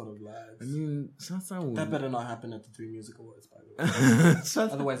everything like sort of lags. I mean, that better not happen at the 3 Music Awards, by the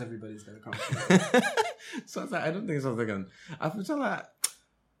way. Otherwise, everybody's gonna come. I don't think Shatta can. Afrochella,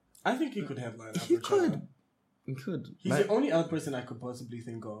 I think he could headline. He could. He's the only other person I could possibly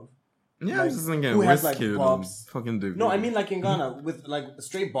think of. Yeah, like, I'm just thinking who has like bops. Fucking David. No, I mean like in Ghana with like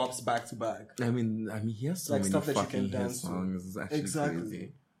straight bops back to back. I mean he has so like many stuff fucking hit songs. It's actually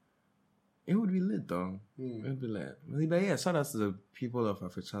crazy. It would be lit though. It would be lit. But yeah, shout out to the people of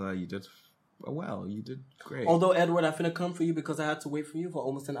Afrochella. You did well. You did great. Although Edward, I finna come for you because I had to wait for you for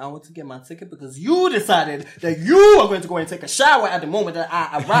almost an hour to get my ticket because you decided that you are going to go and take a shower at the moment that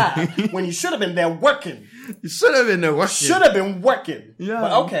I arrived when you should have been there working. You should have been there working. Should have been working. Yeah.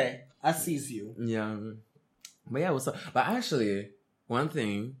 But okay. I sees you. Yeah. But yeah, what's up? But actually, one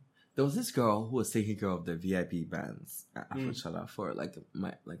thing, there was this girl who was taking care of the VIP bands at Afrochella for like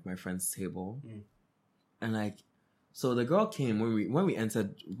my friend's table. And like, so the girl came when we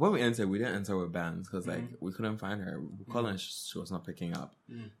entered, we didn't enter with bands because like we couldn't find her. We called her and she was not picking up.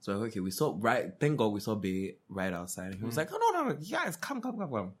 So okay, we saw thank God we saw Bay right outside. And he was like, oh no, guys, come.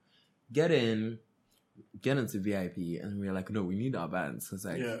 Get into VIP, and we were like, no, we need our bands because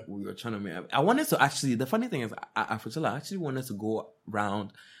like we were trying to make. I wanted to actually. The funny thing is, Afrochella, I actually wanted to go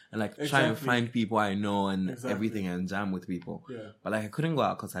around and like try and find people I know and everything and jam with people. Yeah. But like I couldn't go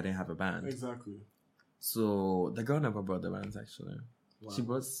out because I didn't have a band. Exactly. So the girl never brought the bands actually. Wow. She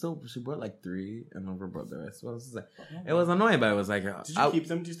brought like 3 and never brought the rest. So it was like, it was annoying, but it was like, did you keep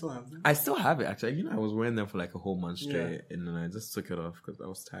them? Do you still have them? I still have it actually. You know, I was wearing them for like a whole month straight, and then I just took it off because I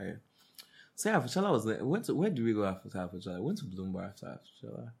was tired. So yeah, Afrochella was there. Where did we go after Afrochella? I went to Bloomberg after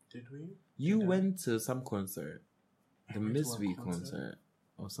Afrochella. Did we? You went to some concert. The Miss V concert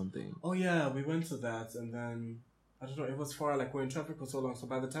or something. Oh yeah, we went to that and then, I don't know, it was far, like we're in traffic for so long. So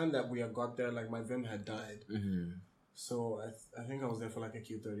by the time that we had got there, like my Vim had died. Mm-hmm. So I think I was there for like a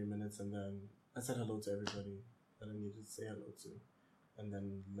cute 30 minutes and then I said hello to everybody that I needed to say hello to. And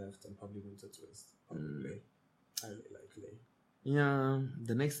then left and probably went to Twist. Probably. Highly likely. Yeah,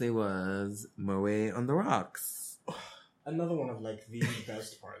 the next day was Moe on the Rocks. Another one of like the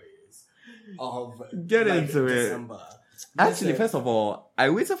best parties of Get like, into December. Actually, first of all, I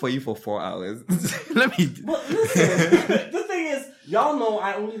waited for you for 4 hours. Let me. But listen, the thing is, y'all know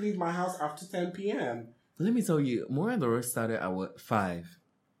I only leave my house after 10 p.m. Let me tell you, Moe on the Rocks started at 5.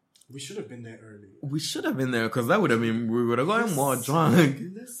 We should have been there early. We should have been there because that would have been, we would have gotten more drunk.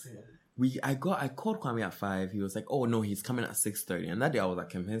 Listen. I called Kwame at 5. He was like, oh no, he's coming at 6:30. And that day I was at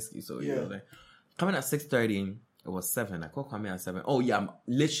Kempinski, so he was like, coming at 6:30. It was 7. I called Kwame at 7. Oh yeah, I'm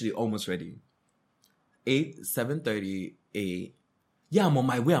literally almost ready. 7:30, 8. Yeah, I'm on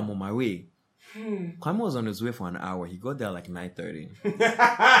my way. Kwame was on his way for an hour. He got there like 9:30.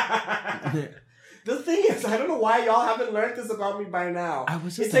 The thing is, I don't know why y'all haven't learned this about me by now.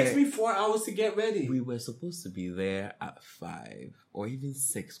 It takes me 4 hours to get ready. We were supposed to be there at 5 or even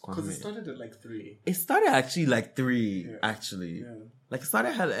 6. Because it started at like 3. It started actually like 3, actually. Yeah. Like, it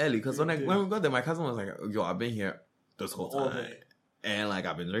started hella early. Because when we got there, my cousin was like, yo, I've been here this whole time. And like,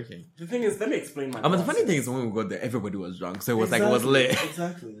 I've been lurking. The thing is, let me explain my the funny thing is, when we got there, everybody was drunk. So it was like, it was lit.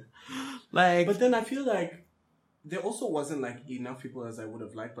 Exactly. Like. But then I feel like there also wasn't like enough people as I would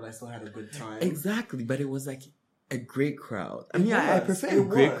have liked, but I still had a good time. Exactly, but it was like a great crowd. I mean, I prefer a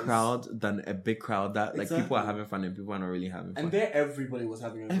great crowd than a big crowd that like people are having fun and people are not really having fun. And there, everybody was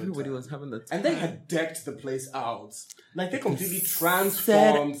having a good time. Everybody was having the time. And they had decked the place out. Like, they completely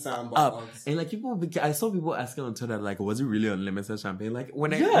transformed Sandbox. And like I saw people asking on Twitter, like, was it really unlimited champagne? Like,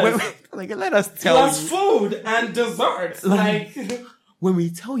 when let us tell plus food and desserts. Like when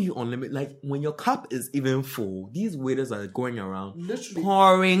we tell you unlimited, like when your cup is even full, these waiters are going around literally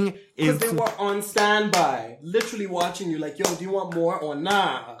pouring because they were on standby, literally watching you. Like, yo, do you want more or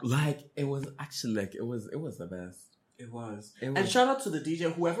nah? Like, it was actually like it was the best. It was. And shout out to the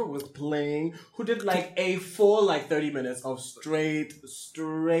DJ, whoever was playing, who did like a full like 30 minutes of straight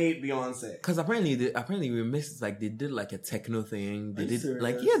Beyonce. Because apparently we missed, like, they did like a techno thing. They did serious?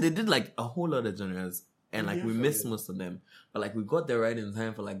 like they did like a whole lot of genres. And like we missed most of them, but like we got there right in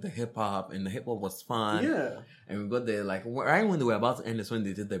time for like the hip hop, and the hip hop was fun. Yeah, and we got there like right when they were about to end. Is when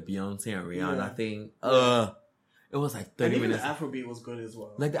they did the Beyonce and Rihanna thing. It was like 30 and minutes. The Afrobeat was good as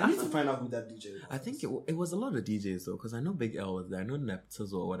well. Like I need to find out who that DJ was. I think it was a lot of DJs though, because I know Big L was there. I know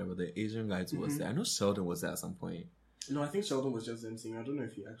Neptunes or whatever, the Asian guy too was there. I know Sheldon was there at some point. No, I think Sheldon was just emceeing. I don't know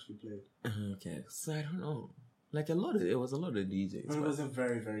if he actually played. Okay, so I don't know. Like it was a lot of DJs. But it was a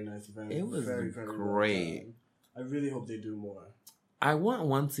very, very nice event. It was very, very great. I really hope they do more. I want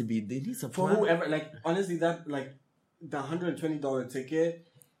one to be. They need some for whoever. Like, honestly, that like the $120 ticket.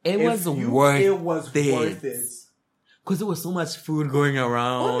 It was worth it. Because there was so much food going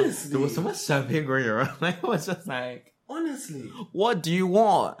around. Honestly. There was so much champagne going around. Like, it was just like, honestly, what do you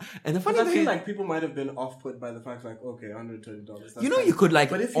want? And the funny thing, I feel like people might have been off-put by the fact, like, okay, $120. You know, you could like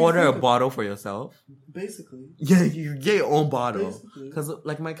order a bottle for yourself. Basically, yeah, you get your own bottle. Because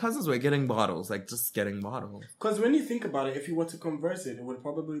like my cousins were getting bottles, like just getting bottles. Because when you think about it, if you were to convert it, it would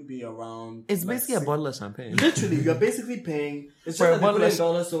probably be around. It's like basically a bottle of champagne. Literally, you're basically paying. It's for just a bottle of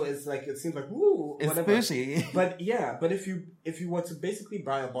 $1, so it's like it seems like woo, it's fishy. But yeah, but if you were to basically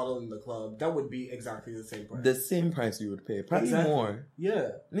buy a bottle in the club, that would be exactly the same price. The same price you would pay, probably more.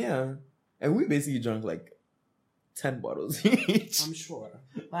 Yeah, yeah, and we basically drank like 10 bottles each. I'm sure.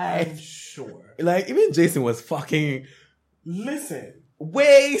 I'm sure. Like, even Jason was fucking... Listen.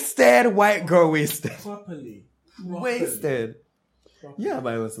 Wasted. White girl wasted. Properly. Wasted. Yeah,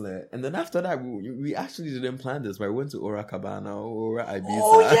 but it was lit. And then after that, we actually didn't plan this, but we went to Ora Cabana or Ibiza.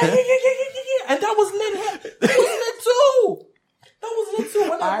 Oh, yeah. And that was lit. That was lit too. That was lit too.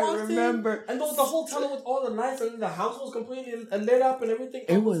 When I remember. And there was the whole tunnel with all the lights, and the house was completely lit up and everything.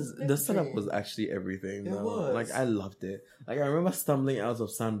 It was the setup was actually everything. It was. Like, I loved it. Like, I remember stumbling out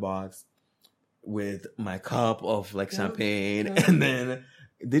of Sandbox with my cup of like champagne, and then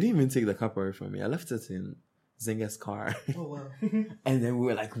they didn't even take the cup away from me. I left it in Zinga's car. Oh wow. And then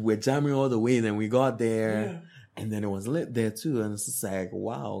we're jamming all the way, and then we got there. And then it was lit there too, and it's just like,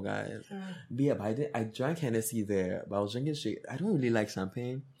 wow, guys. But yeah, but I drank Hennessy there, but I was drinking straight. I don't really like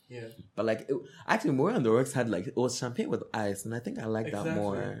champagne. Yeah. But like, actually, More on the Works had like, it was champagne with ice, and I think I like that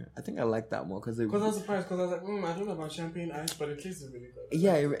more. I think I like that more because I was surprised because I was like, I don't know about champagne ice, but it tastes really good.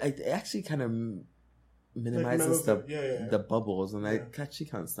 Yeah, it actually kind of minimizes the bubbles, and I actually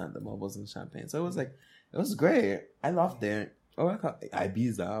can't stand the bubbles in champagne. So it was like, it was great. I loved it. Or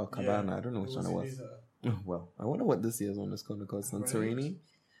Ibiza or Cabana, I don't know which one it was. Oh, well, I wonder what this year's one is going to call Santorini.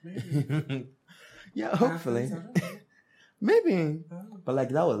 Maybe. Yeah, hopefully. Maybe. But like,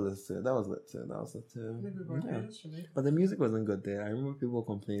 that was lit too. That was lit too. Maybe. But the music wasn't good there. I remember people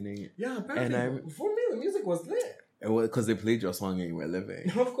complaining. Yeah, apparently. For me, the music was lit. It was because they played your song and you were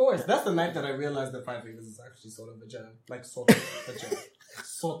living. Of course. That's the night that I realized that 5 Fingers is actually sort of a jam. Like, sort of a jam.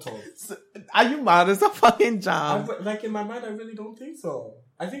 Sort of. Are you mad? It's a fucking jam. Like, in my mind, I really don't think so.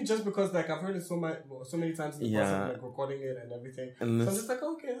 I think just because, like, I've heard it so many times in the process of, like, recording it and everything. And so I'm just like,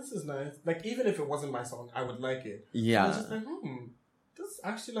 okay, this is nice. Like, even if it wasn't my song, I would like it. Yeah. I was just like, this is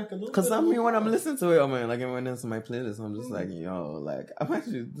actually, like, a little bit. Because, I mean, when I'm listening to it, like, I went into my playlist, I'm just like, yo, like, I'm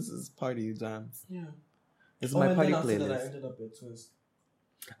actually, this is party jams. Yeah. It's my party playlist. That I ended up at Twist.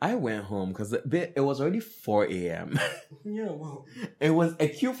 I went home because it was already 4 a.m. Yeah, well. It was a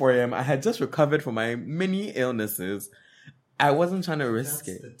cute 4 a.m. I had just recovered from my many illnesses. I wasn't trying to risk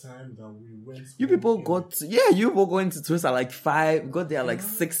it. That's the time that we went. You people you people going to Twist at like 5, got there at like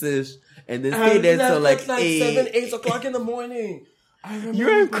 6ish, and then stayed there till like 8. 8 o'clock in the morning. I remember.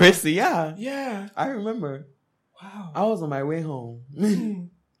 You and Chrissy, yeah. Yeah. I remember. Wow. I was on my way home.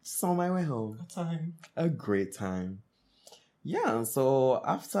 Just on my way home. A time. A great time. Yeah, so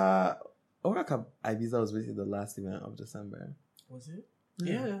after Ora Ibiza was basically the last event of December. Was it?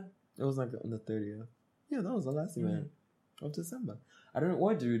 Yeah. It was like on the 30th. Yeah, that was the last event of December. I don't know,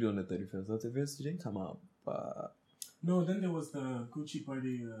 what did we do on the 31st? The 31st, you didn't come out. But no, then there was the Gucci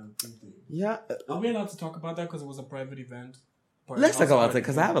party thing. Yeah. Are we allowed to talk about that because it was a private event? Let's talk about it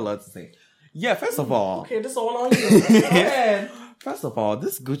because I have a lot to say. Yeah, first of all. Okay, this is all on you. Go ahead. First of all,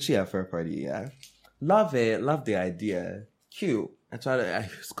 this Gucci affair party, yeah. Love it. Love the idea. Cute. I try to,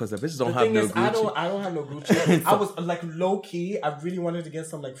 because the bitches don't have no Gucci. I don't have no Gucci. I was like low key. I really wanted to get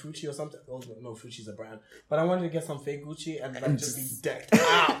some like Frucci or something. Oh no, Frucci's a brand, but I wanted to get some fake Gucci and like just be decked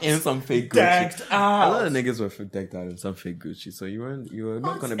out in some fake Gucci. Decked out. A lot of niggas were decked out in some fake Gucci, so you were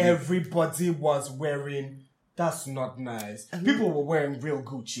not gonna be. Everybody was wearing. That's not nice. People were wearing real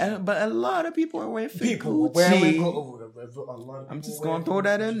Gucci, but a lot of people were wearing fake Gucci. Were wearing a lot of I'm just gonna throw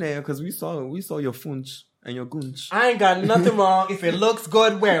that in there because we saw your funch. And your gunch. I ain't got nothing wrong. If it looks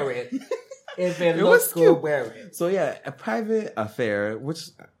good, wear it. If it looks good, wear it. So yeah, a private affair, which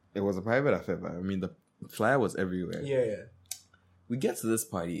it was a private affair, but I mean the flyer was everywhere. Yeah. We get to this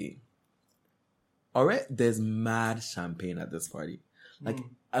party. Alright, there's mad champagne at this party. Like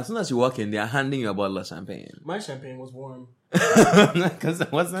as soon as you walk in, they're handing you a bottle of champagne. My champagne was warm. Because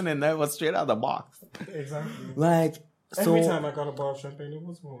it wasn't in there, it was straight out of the box. Exactly. Like every time I got a bottle of champagne, it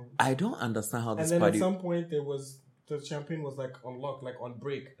was warm. I don't understand how this party... party... And then at some point, the champagne was like on lock, like on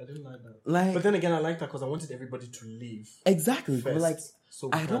break. I didn't like that. But then again, I liked that because I wanted everybody to leave. Exactly. But like,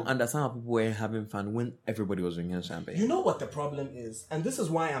 I don't understand how people were having fun when everybody was drinking champagne. You know what the problem is? And this is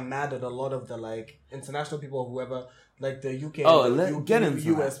why I'm mad at a lot of the like international people or whoever, like the UK, get into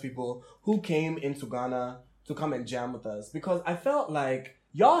US people who came into Ghana to come and jam with us. Because I felt like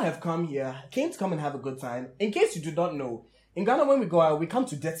y'all have came to come and have a good time. In case you do not know, in Ghana, when we go out, we come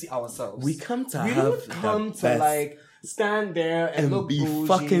to dirty ourselves. We come to we don't come to like stand there and look be bougie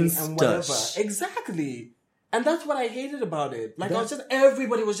fucking and whatever. stush. Exactly. And that's what I hated about it. Like,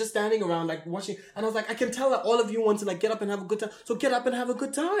 everybody was just standing around, like, watching. And I was like, I can tell that all of you want to, like, get up and have a good time. So get up and have a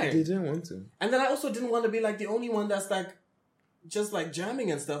good time. They didn't want to. And then I also didn't want to be, like, the only one that's, like, just, like,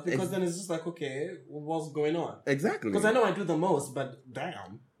 jamming and stuff. Because then it's just like, okay, what's going on? Exactly. Because I know I do the most, but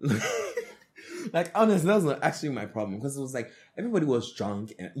damn. Like, honestly, that was not actually my problem. Because it was like, everybody was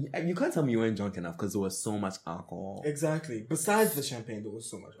drunk. And you can't tell me you weren't drunk enough because there was so much alcohol. Exactly. Besides the champagne, there was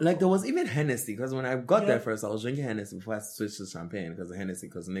so much alcohol. Like, there was even Hennessy. Because when I got there first, I was drinking Hennessy before I switched to champagne. Because of Hennessy.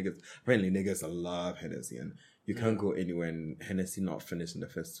 Because apparently niggas love Hennessy. And you can't go anywhere and Hennessy not finish in the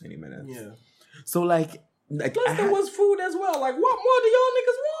first 20 minutes. Yeah. So, like plus there was food as well. Like, what more do y'all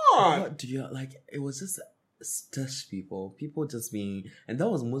niggas want? What do you, like, it was just... stush people just being, and that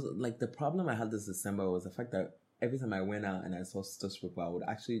was most like the problem I had this December was the fact that every time I went out and I saw stush people, I would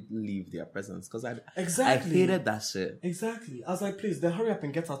actually leave their presence because I hated that shit. Exactly. I was like, please, then hurry up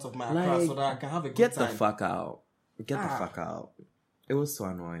and get out of my class so that I can have a good get time. The fuck out. Get the fuck out. It was so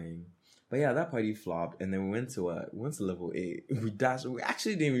annoying. But yeah, that party flopped, and then we went to level 8. We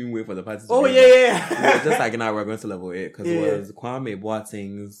actually didn't even wait for the party to yeah. We were just like, now we're going to level 8 because it was Kwame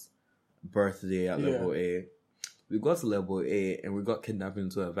Boateng's birthday at level 8. We got to level 8 and we got kidnapped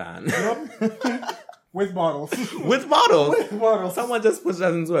into a van. Yep. With bottles. With bottles. Someone just pushed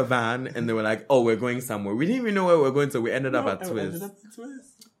us into a van and they were like, oh, we're going somewhere. We didn't even know where we were going to. We ended up at Twist.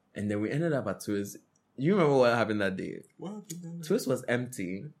 And then we ended up at Twist. You remember what happened that day? What happened then? Twist was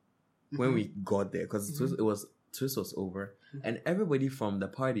empty when we got there because Twist was over. And everybody from the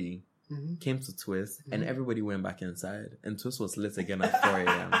party came to Twist and everybody went back inside. And Twist was lit again at 4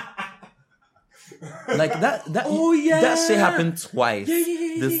 a.m. Like that that shit happened twice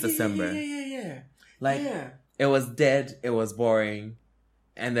this December. Yeah. Like it was dead, it was boring,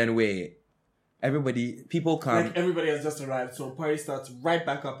 and then people come. Like everybody has just arrived, so party starts right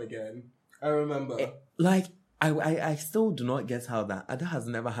back up again. I remember. I still do not get how that has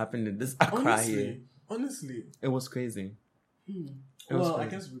never happened in this Accra here. Honestly. It was crazy. Well, I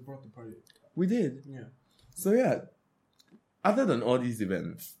guess we brought the party. We did. Yeah. So yeah, other than all these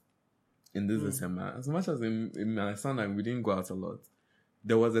events in this December, as much as in my son we didn't go out a lot,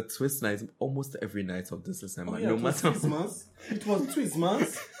 there was a Twist night almost every night of this December. It was Christmas. It was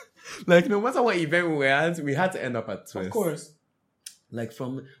Christmas. Like no matter what event we were at, we had to end up at Twist. Of course. Like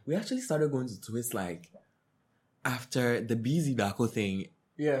we actually started going to Twist like after the Busy Dako thing.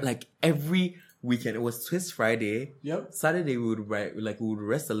 Yeah. Like every weekend, it was Twist Friday. Yep. Saturday we would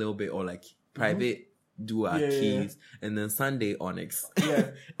rest a little bit or like private. Do our keys and then Sunday Onyx. Yeah.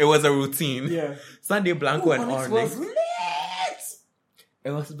 It was a routine. Yeah. Sunday Blanco and Onyx Onyx. Was lit.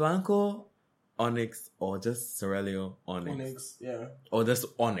 It was Blanco, Onyx, or just Cerelio Onyx. Onyx, yeah. Or just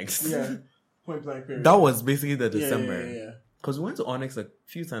Onyx. Yeah. Point blank period. That was basically the December. Yeah. Because we went to Onyx a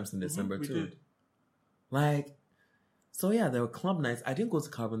few times in December too. We did. Like, so yeah, there were club nights. I didn't go to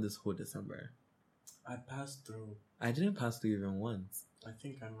Carbon this whole December. I passed through. I didn't pass through even once. I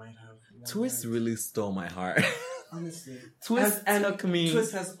think I might have. Twist really stole my heart. Honestly. Twist took me.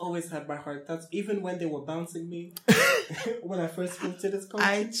 Twist has always had my heart. That's even when they were bouncing me. When I first moved to this country.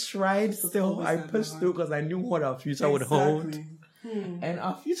 I tried still. I pushed through because I knew what our future would hold. And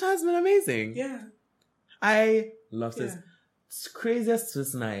our future has been amazing. Yeah. I love this. Craziest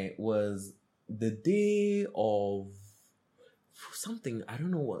Twist night was the day of something. I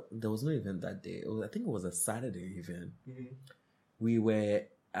don't know what. There was no event that day. I think it was a Saturday event. Mm-hmm. We were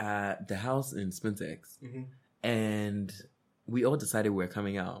at the house in Spintex. Mm-hmm. And we all decided we were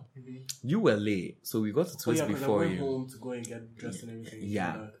coming out. Mm-hmm. You were late, so we got to Twist before you. I went home to go and get dressed and everything.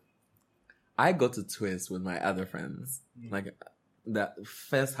 Yeah. I got to Twist with my other friends. Mm-hmm. Like, the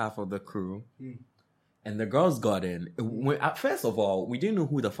first half of the crew. Mm-hmm. And the girls got in. First of all, we didn't know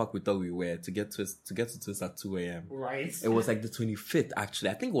who the fuck we thought we were to get to Twist at 2 a.m. Right. It was like the 25th,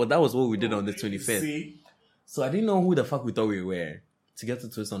 actually. I think that was what we did on the 25th. See? So I didn't know who the fuck we thought we were to get to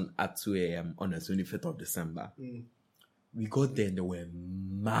Twist at 2 a.m. on the 25th of December. Mm. We got there and there were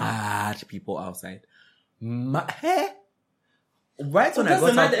mad people outside. Hey? Right when I got that's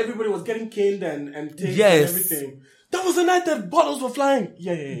the night that everybody was getting caned and tased and everything. That was the night that bottles were flying.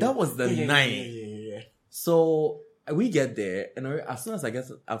 Yeah. That was the night. Yeah. So we get there, and as soon as I get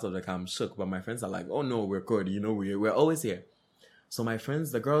out of the car, I'm shook. But my friends are like, "Oh no, we're good. You know, we're always here." So my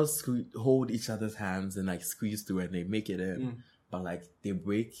friends, the girls hold each other's hands and like squeeze through, and they make it in. Mm. But like we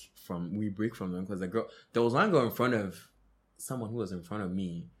break from them because there was one girl in front of someone who was in front of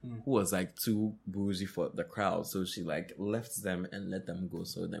me, who was like too bougie for the crowd. So she like left them and let them go.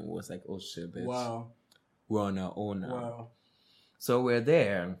 So then we was like, "Oh shit, bitch. Wow. We're on our own now." Wow. So we're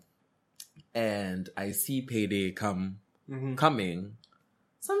there, and I see Payday coming.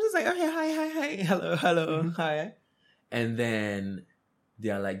 So I'm just like, "Okay, hi, hello, hi." And then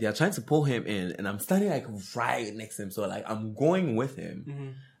they're trying to pull him in, and I'm standing like right next to him. So like I'm going with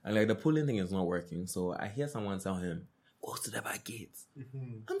him, and like the pulling thing is not working. So I hear someone tell him, "Go to the back gate."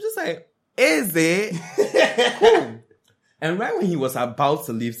 I'm just like, "Is it?" Cool. And right when he was about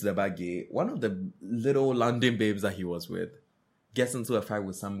to leave to the back gate, one of the little London babes that he was with gets into a fight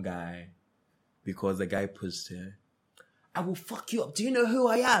with some guy because the guy pushed her. "I will fuck you up. Do you know who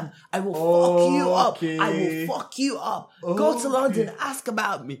I am? I will fuck you up. I will fuck you up. Go to London, ask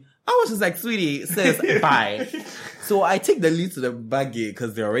about me." I was just like, "Sweetie, sis, bye." So I take the lead to the back gate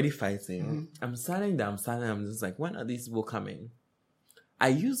because they're already fighting. I'm standing there, I'm just like, when are these people coming? I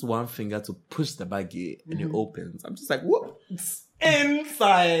use one finger to push the back gate and it opens. I'm just like, whoop.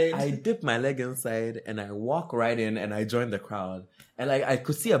 Inside. I dip my leg inside and I walk right in and I join the crowd. And like I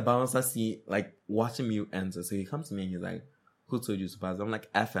could see a bouncer like watching me enter. So he comes to me and he's like, "Who told you to pass?" I'm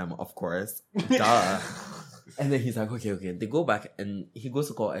like, "FM, of course." Duh. And then he's like, okay. They go back and he goes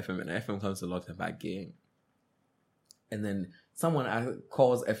to call FM and FM comes to lock the back gate. And then someone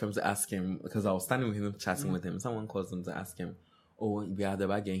calls FM to ask him, because I was standing with him chatting with him. Someone calls him to ask him, "Oh, we are the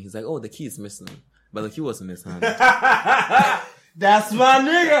back gate." He's like, "Oh, the key is missing." But the key wasn't missing. That's my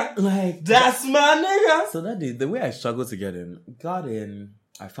nigga. That's my nigga. So that day, the way I struggled to got in,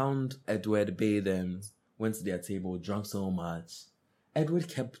 I found Edward, bathed them, went to their table, drank so much. Edward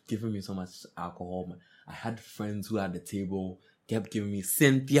kept giving me so much alcohol. I had friends who had the table, kept giving me,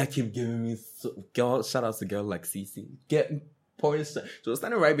 Cynthia kept giving me, shout out to girl like Cece, pouring, she was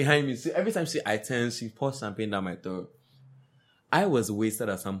standing right behind me. So every time I turned, she poured champagne down my throat. I was wasted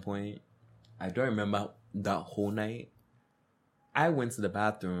at some point. I don't remember that whole night. I went to the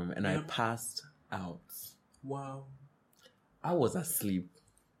bathroom and I passed out. Wow. I was asleep.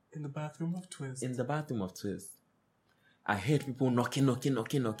 In the bathroom of Twist. I heard people knocking.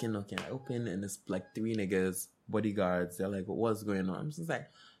 I open and it's like 3 niggas, bodyguards. They're like, "What's going on?" I'm just like,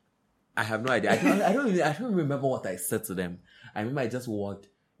 I have no idea. I don't remember what I said to them. I remember I just walked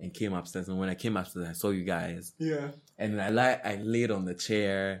and came upstairs. And when I came upstairs, I saw you guys. Yeah. And I laid on the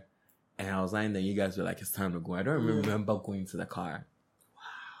chair. And I was lying there, you guys were like, "It's time to go." I don't remember going to the car. Wow.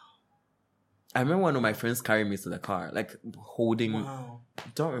 I remember one of my friends carried me to the car, like holding. Wow.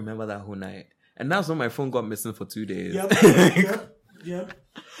 Don't remember that whole night. And that's when my phone got missing for 2 days. Yep.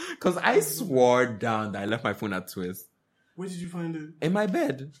 Because I swore down that I left my phone at Twist. Where did you find it? In my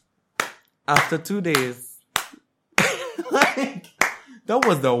bed. After 2 days. That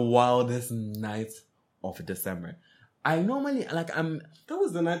was the wildest night of December. I normally, That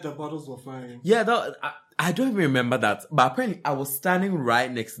was the night the bottles were flying. Yeah, I don't even remember that. But apparently, I was standing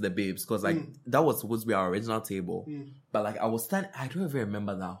right next to the babes because, that was supposed to be our original table. But, I was standing, I don't even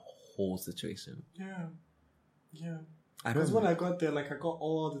remember that whole situation. Yeah. Because when I got there, I got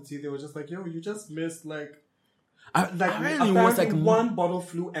all the tea. They were just like, "Yo, you just missed, Apparently one bottle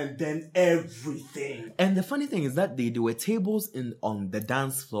flew and then everything. And the funny thing is that there were tables on the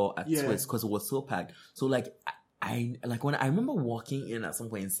dance floor at Twist because it was so packed. So like I when I remember walking in at some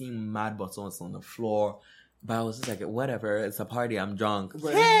point and seeing mad bottles on the floor, but I was just like, whatever, it's a party, I'm drunk.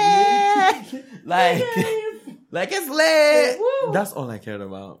 Right. Hey! like it's lit. Woo! That's all I cared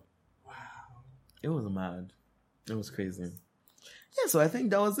about. Wow. It was mad. It was crazy. Yeah, so I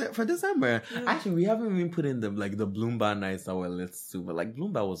think that was it for December. Yeah. Actually, we haven't even put in the Bloom Bar nights that were lit too, but like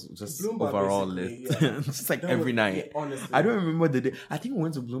Bloom Bar was just overall lit. Yeah. Just like every night. Yeah, honestly. I don't remember the day. I think we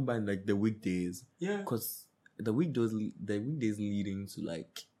went to Bloom Bar in like the weekdays. Yeah. Because the weekdays leading to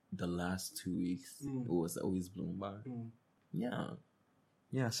like the last 2 weeks, it was always Bloom Bar. Yeah.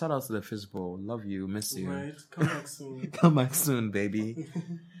 Yeah, shout out to the Fishbowl. Love you, miss you. Right, come back soon. Come back soon, baby.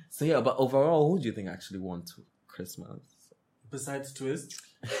 So yeah, but overall, who do you think actually won Christmas? Besides Twist?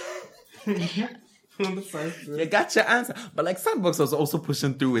 You got your answer. But like Sandbox was also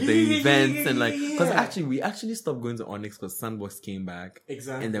pushing through with the events and like, because actually we actually stopped going to Onyx because Sandbox came back.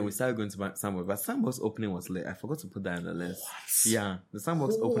 Exactly. And then we started going to Sandbox. But Sandbox opening was lit. I forgot to put that in the list. What? Yeah. The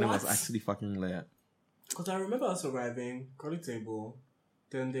Sandbox opening was actually fucking lit. Because I remember us arriving, got a table.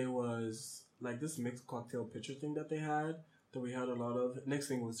 Then there was like this mixed cocktail pitcher thing that they had. That we had a lot of. Next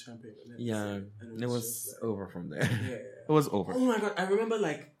thing was champagne. And it was over from there. Yeah. It was over. Oh my god! I remember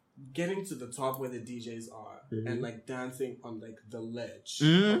like getting to the top where the DJs are and like dancing on like the ledge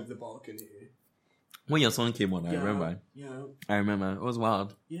of the balcony. When your song came on, I remember. Yeah. I remember. It was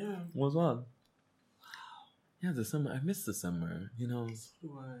wild. Yeah. It was wild. Wow. Yeah, December. I missed December. You know,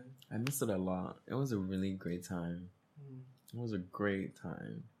 I missed it a lot. It was a really great time. It was a great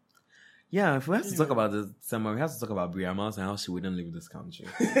time. Yeah, if we have to talk about this summer, we have to talk about Bria Miles and how she wouldn't leave this country.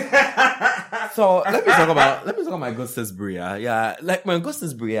 So let me talk about my good sis Bria. Yeah, like my good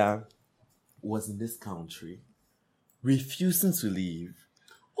sis Bria was in this country, refusing to leave.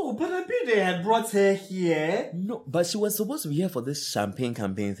 Oh, but I bet they had brought her here. No, but she was supposed to be here for this champagne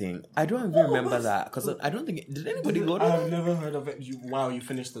campaign thing. I don't even remember that because I don't think did anybody go to I've never heard of it. Wow, you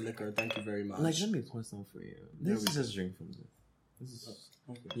finished the liquor. Thank you very much. Like, let me pour some for you. This is just drink from this. This is.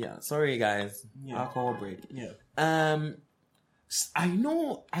 Okay. Yeah, sorry guys. Yeah. Alcohol break. Yeah. I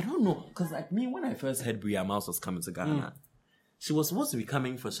don't know, because like me, when I first heard Bria Miles was coming to Ghana, she was supposed to be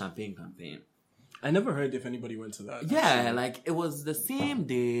coming for champagne campaign. I never heard if anybody went to that. Yeah, actually. Like it was the same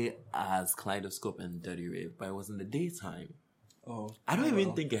day as Kaleidoscope and Dirty Rave, but it was in the daytime. Oh. I don't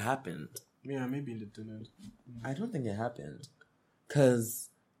even think it happened. Yeah, maybe it didn't. I don't think it happened. Cause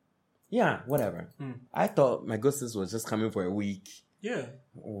yeah, whatever. I thought my good sis was just coming for a week. Yeah.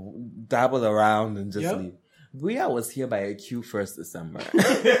 Dabble around and just leave. Bria was here by a cute 1st December.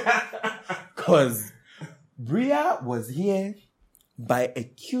 Because Bria was here by a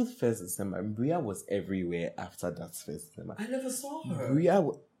cute 1st December. Bria was everywhere after that 1st December. I never saw her.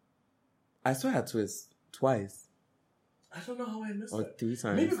 I saw her twice. I don't know how I missed or it. 3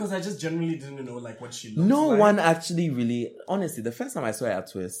 times. Maybe because I just generally didn't know like what she looked like. No like. one actually really... Honestly, the first time I saw her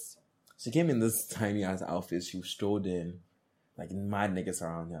at Twist, she came in this tiny ass outfit. She strolled in. Like, mad niggas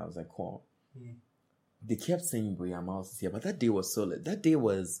around here. I was like, cool. They kept saying Bria Miles is here, but that day was so lit. That day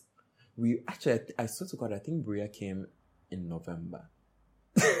was... I swear to God, I think Bria came in November.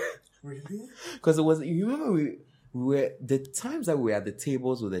 Really? Because it was... You remember we were... The times that we were at the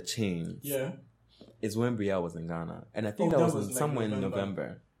tables with the chains... Yeah. Is when Bria was in Ghana. And I think that was like somewhere in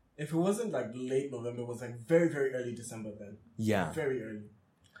November. If it wasn't like late November, it was like very, very early December then. Yeah. Very early.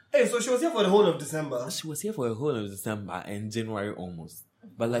 Hey, so she was here for the whole of December? She was here for the whole of December and January almost.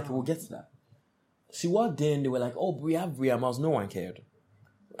 But like, we'll get to that. She walked in, they were like, oh, Bria Miles. No one cared.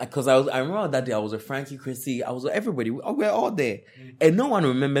 Because I remember that day I was with Frankie, Chrissy, I was with everybody. We're all there. And no one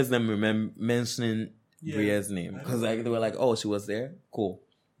remembers them mentioning Bria's name. Because like, they were like, oh, she was there? Cool.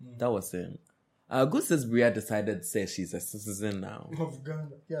 That was it. Good sis Bria decided to say she's a citizen now. Of Ghana.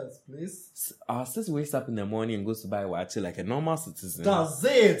 Yes, please. Our sis wakes up in the morning and goes to buy wachi like a normal citizen. Does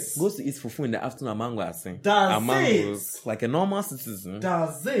it? Goes to eat fufu in the afternoon, a mango asing. Does it? Like a normal citizen.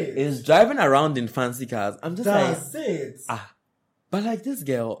 Does it? Is driving around in fancy cars. I'm just Does it? But like this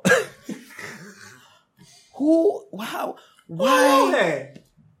girl. Who? Wow. Why?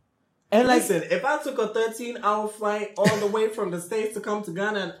 And like, listen, if I took a 13-hour flight all the way from the States to come to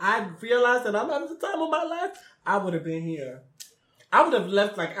Ghana and I realized that I'm having the time of my life, I would have been here. I would have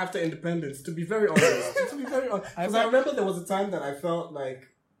left like after independence, to be very honest. Because I remember there was a time that I felt like,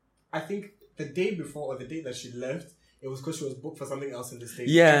 I think the day before or the day that she left, it was because she was booked for something else in the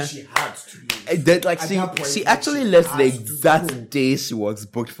States. Yeah. And she had to leave. She actually left the exact day she was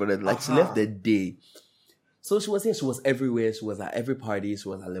booked for it. Like she left the day. So she was here. She was everywhere. She was at every party. She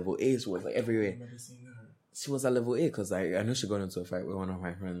was at level A. She was like everywhere. I've never seen her. she was at level 8 because I know she got into a fight with one of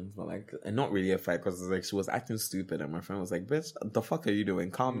my friends, but like, and not really a fight because like she was acting stupid, and my friend was like, "Bitch, the fuck are you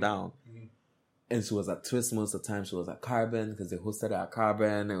doing? Calm down." And she was at Twist most of the time. She was at Carbon because they hosted her at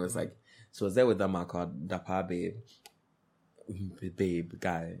Carbon. It was like she was there with that man called Dapa Babe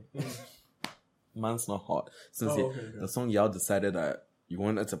guy. Man's not hot since the song y'all decided that you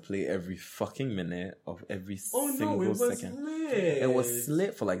wanted to play every fucking minute of every single second. Lit. It was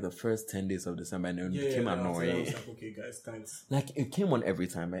lit for like the first 10 days of December, and then it became annoying. I was like, okay, guys, thanks. Like it came on every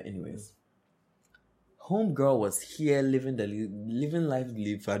time, but anyways, Homegirl was here living life,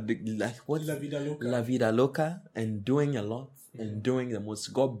 like what? La vida loca, and doing a lot, and doing the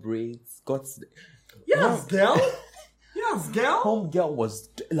most. Got braids, yes, girl. Yes, girl. Homegirl was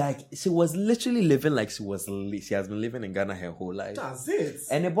like, she was literally living like she has been living in Ghana her whole life. That's it.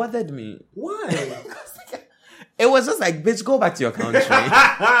 And it bothered me. Why? It was just like, bitch, go back to your country.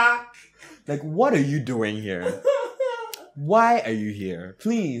 Like, what are you doing here? Why are you here?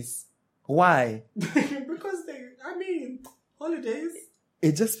 Please. Why? Because holidays.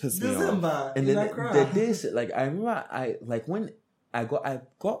 It just pissed me off. December. And then the days, like, I remember when I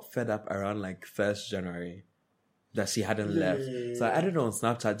got fed up around like 1st January. That she hadn't left. So I added her on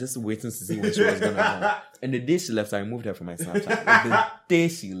Snapchat just waiting to see when she was going to go. And the day she left, I removed her from my Snapchat. Like, the day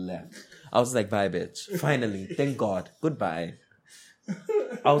she left, I was like, bye, bitch. Finally. Thank God. Goodbye.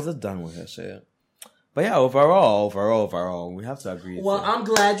 I was just done with her shit. But yeah, overall, we have to agree. Well, I'm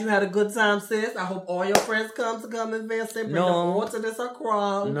glad you had a good time, sis. I hope all your friends come and visit. Bring them all to this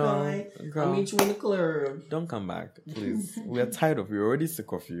Accra, okay? No, I'll meet you in the club. Don't come back, please. We're tired of you. We're already sick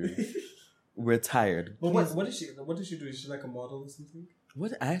of you. We're tired. But what did she do? Is she like a model or something?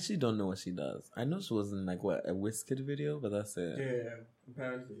 What? I actually don't know what she does. I know she was in like a Wizkid video, but that's it. Yeah,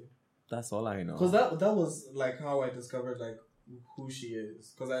 apparently. That's all I know. Because that was like how I discovered like who she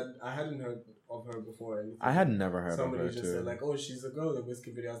is. Because I hadn't heard of her before. I had never heard of her. Somebody just said like, "Oh, she's a girl in the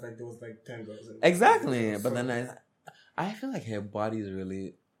Wizkid video." I was like, there was like 10 girls. Exactly, but then I feel like her body is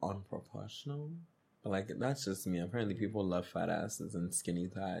really unproportional. But like, that's just me. Apparently people love fat asses and skinny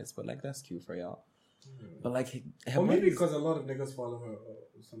thighs, but like, that's cute for y'all. But like, or maybe because a lot of niggas follow her or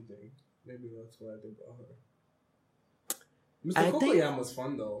something. Maybe that's why they brought her. Mr. Cocoyam was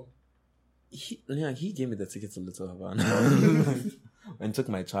fun though. He gave me the ticket to Little Havana and took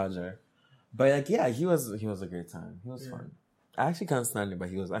my charger. But like, yeah, he was a great time. He was fun. I actually can't stand him, but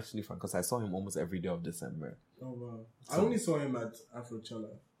he was actually fun because I saw him almost every day of December. Oh wow! So, I only saw him at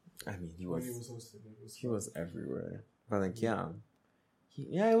Afrochella. I mean, he was everywhere. But like, it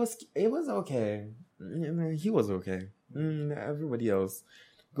was okay. He was okay. Everybody else,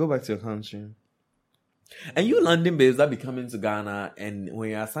 go back to your country. And you London babes that be coming to Ghana, and when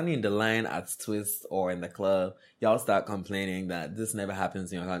you're standing in the line at Twist or in the club, y'all start complaining that this never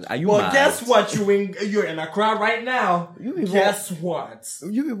happens in your country. Are you mad? Guess what? You're in Accra right now. You people, guess what?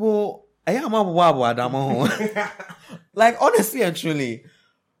 You people, like honestly and truly.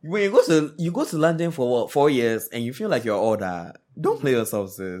 When you go to London for what, 4 years and you feel like you're all that, don't play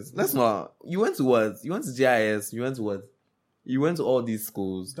yourself, sis. Let's not. You went to what? You went to GIS. You went to what? You went to all these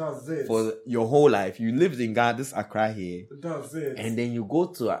schools. That's it. For your whole life. You lived in Ghana, this Accra here. That's it. And then you go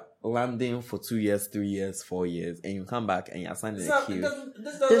to London for 2 years, 3 years, 4 years, and you come back and you're standing in a queue.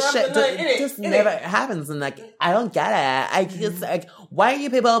 This never happens, and like, I don't get it. It's like, why are you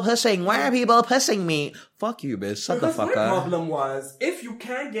people pushing? Why are people pushing me? Fuck you, bitch. Shut the fuck up. My problem was, if you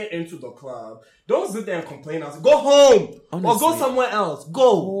can't get into the club, don't sit there and complain. Go home. Honestly. Or go somewhere else.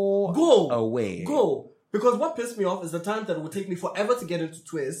 Go away. Go. Because what pissed me off is the time that it would take me forever to get into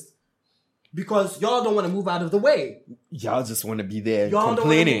Twist. Because y'all don't want to move out of the way. Y'all just want to be there y'all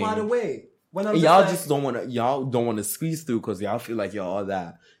complaining. Y'all don't want to move out of the way. Y'all don't want to squeeze through because y'all feel like you're all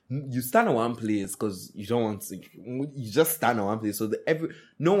that. You stand in one place because you don't want to. You just stand in one place. So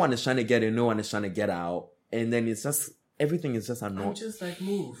no one is trying to get in, no one is trying to get out. And then it's just, everything is just annoying. I'm just like,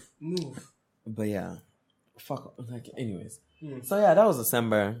 move. But yeah. Fuck. Like, anyways. So yeah, that was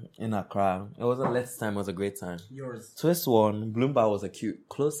December in Accra. It was a lit time. It was a great time. Yours. Twist won. Bloomba was a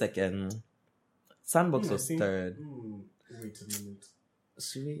close second. Sandbox was third. Wait a minute.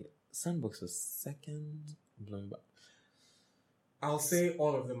 Sandbox was second. Bloomba. I'll say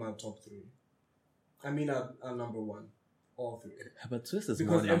all of them are top 3. I mean, are number 1. All 3. But Twist is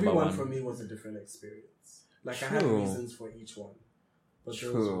because everyone for me was a different experience. Like, true. I had reasons for each one. But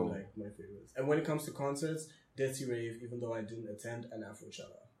those were like my favorites. And when it comes to concerts, Dirty Rave, even though I didn't attend, and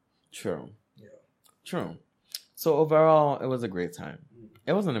Afrochella. True. Yeah. True. So overall, it was a great time.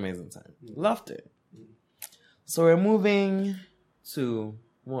 It was an amazing time. Loved it. So we're moving to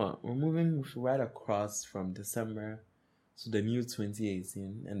what? We're moving right across from December to the new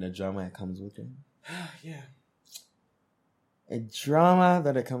 2018 and the drama that comes with it. Yeah. A drama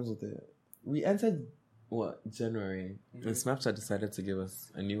that comes with it. We entered, January. And Snapchat decided to give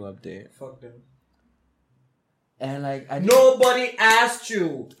us a new update. Fuck them. And nobody asked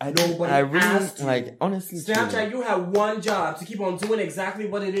you. Nobody asked you. Honestly, Snapchat, you have one job to keep on doing exactly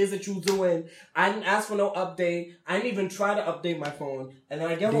what it is that you're doing. I didn't ask for no update. I didn't even try to update my phone. And then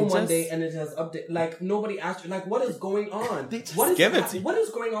I get home one day and it has update. Nobody asked you. What is going on? What is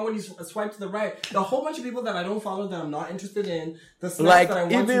going on when you swipe to the right? The whole bunch of people that I don't follow that I'm not interested in. The snaps that I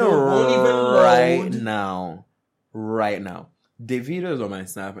want to know won't even load. Right now. Davido is on my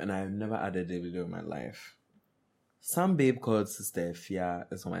Snap and I've never added Davido in my life. Some babe called Sister Fia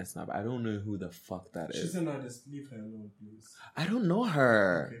is on my Snap. I don't know who the fuck that is. She's an artist. Leave her alone, please. I don't know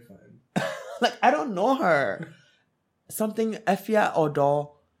her. Okay, fine. I don't know her. Something Efia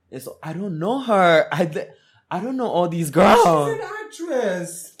Odo is. I don't know her. I don't know all these girls. She's an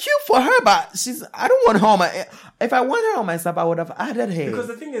actress. Cute for her, but I don't want her on my. If I want her on my Snap, I would have added her. Because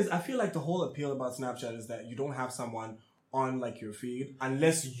the thing is, I feel like the whole appeal about Snapchat is that you don't have someone on your feed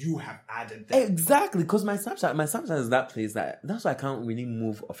unless you have added them. Exactly, because my Snapchat is that place that's why I can't really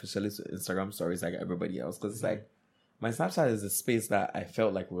move officially to Instagram stories like everybody else, because it's like my Snapchat is a space that I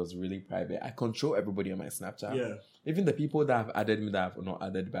felt like was really private. I control everybody on my Snapchat. Yeah. Even the people that have added me that have not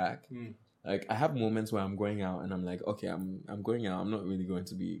added back. I have moments where I'm going out and I'm like, okay, I'm going out. I'm not really going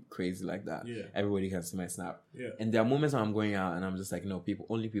to be crazy like that. Yeah. Everybody can see my Snap. Yeah. And there are moments where I'm going out and I'm just like, no,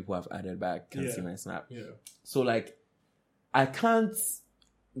 only people I've added back can see my Snap. Yeah. So I can't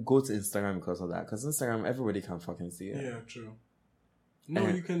go to Instagram because of that. Because Instagram, everybody can fucking see it. Yeah, true. No,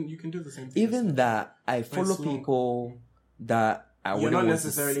 you can do the same thing. Even that, I follow people that I wouldn't You're not want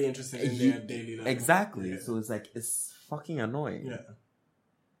necessarily interested in their daily life. Exactly. Yeah. So it's fucking annoying. Yeah.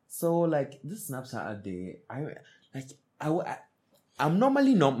 So this Snapchat update, I'm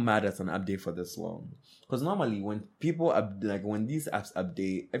normally not mad at an update for this long. Because normally when people when these apps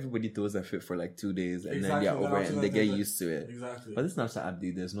update, everybody throws a fit for 2 days and then they're over it and they get used to it. Exactly. But this Snapchat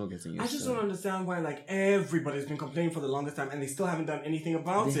update, there's no getting used to it. I just don't understand why everybody's been complaining for the longest time and they still haven't done anything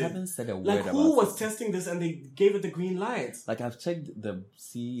about it. They haven't said a word about it. Who was testing this and they gave it the green light? I've checked the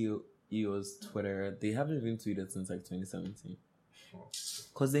CEO's Twitter. They haven't even tweeted since 2017.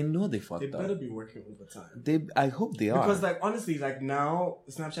 Because they know they fucked up. They better be working overtime. I hope they are. Because honestly, now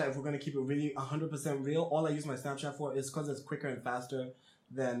Snapchat, if we're gonna keep it really 100% real, all I use my Snapchat for is because it's quicker and faster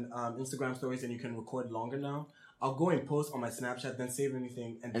than Instagram stories, and you can record longer now. I'll go and post on my Snapchat, then save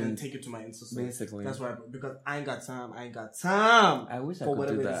anything, and then take it to my Insta story. Basically, that's why, because I ain't got time. I wish I could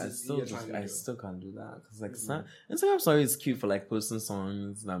do that. I still can't do that because Instagram story is cute for posting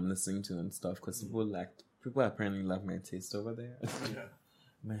songs that I'm listening to and stuff. Because people apparently love my taste over there. Yeah.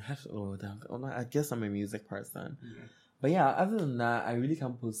 I guess I'm a music person. Yeah. But yeah, other than that, I really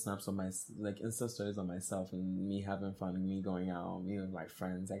can't post snaps on my Insta stories on myself and me having fun, me going out, me with my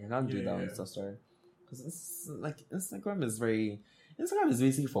friends. I can't do that on Insta story because it's Instagram is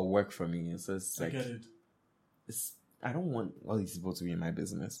basically for work for me. So it's I get it. I don't want all these people to be in my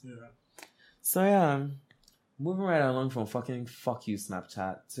business. Yeah. So yeah. Moving right along from fucking fuck you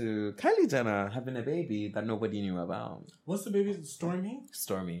Snapchat to Kylie Jenner having a baby that nobody knew about. What's the baby? Stormy?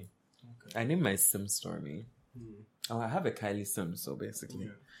 Stormy. Okay. I named my sim Stormy. Oh, I have a Kylie sim, so basically.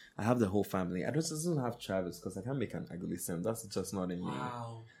 Yeah. I have the whole family. I just don't have Travis because I can't make an ugly sim. That's just not in me.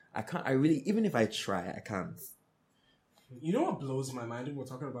 Wow. Even if I try, I can't. You know what blows my mind? We were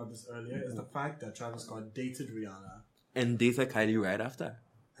talking about this earlier, is the fact that Travis Scott dated Rihanna. And dated Kylie right after.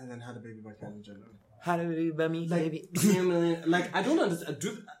 And then had a baby by Kylie Jenner. Had a baby by me, baby. I don't understand.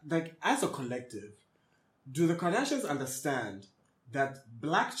 As a collective, do the Kardashians understand that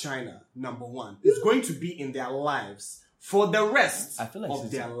Black China, number one, is going to be in their lives for the rest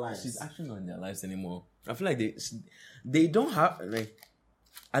of their lives? She's actually not in their lives anymore. I feel like they don't have,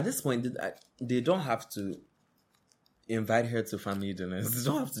 at this point, they don't have to invite her to family dinners. They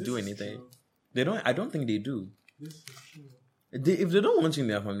don't have to do anything. They don't. I don't think they do. This is true. If they don't want you in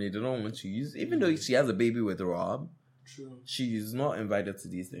their family, they don't want you. Even though she has a baby with Rob, she's not invited to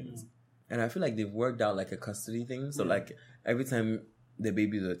these things. And I feel like they've worked out a custody thing. So every time the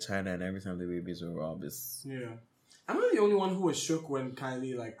baby's with China and every time the baby's with Rob is... Yeah. I'm not the only one who was shook when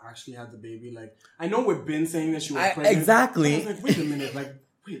Kylie actually had the baby. I know we've been saying that she was pregnant. Exactly. I was wait a minute, wait,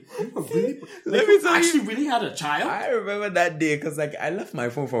 you were really... Let me tell you, actually really had a child? I remember that day because I left my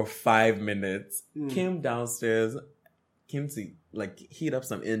phone for 5 minutes, came downstairs, came to heat up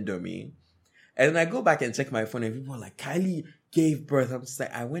some Indomie, and then I go back and check my phone and people are like, Kylie gave birth. I'm just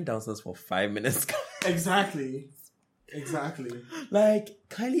I went downstairs for 5 minutes. Exactly.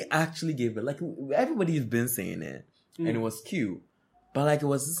 Kylie actually gave birth. Everybody's been saying it and it was cute, but it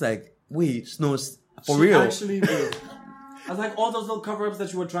was just wait, no, For real. Actually did. I was like, all those little cover-ups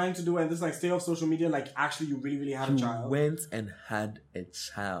that you were trying to do and this like stay off social media, like actually you really, really had a child. Went and had a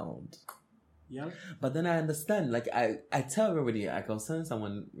child. Yeah. But then I understand. Like I tell everybody, like I was telling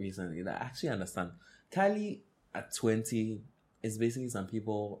someone recently that I actually understand. Kylie at 20 is basically some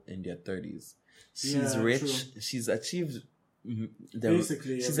people in their 30s. She's rich. True. She's achieved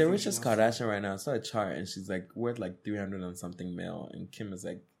basically she's the richest Kardashian right now. I saw a chart and she's like worth like 300 and something mil, and Kim is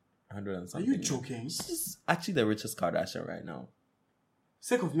like 100 and something. Are you joking? She's actually the richest Kardashian right now.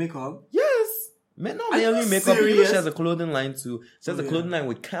 Sake of makeup? Yes. Not only makeup, because she has a clothing line too. She has a clothing line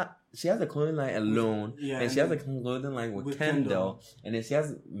with she has a clothing line alone, and she has a clothing line with Kendall, and then she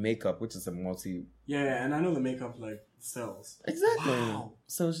has makeup, which is a multi. Yeah, and I know the makeup like sells. Exactly. Wow.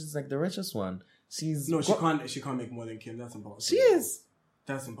 So she's like the richest one. She can't make more than Kim. That's impossible. She is.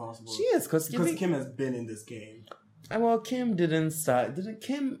 That's impossible. She is because Kim has been in this game. Well, Kim didn't start.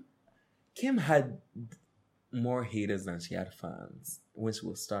 Kim had more haters than she had fans when she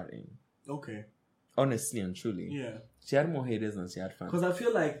was starting. Okay. Honestly and truly. Yeah. She had more haters than she had fans. Because I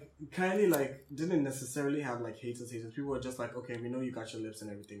feel like Kylie like didn't necessarily have like haters. People were just like, okay, we know you got your lips and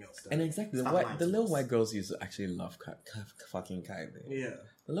everything else. And exactly, the little white girls used to actually love fucking Kylie. Yeah.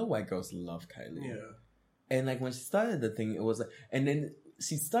 The little white girls love Kylie. Yeah. And like when she started the thing, it was like, and then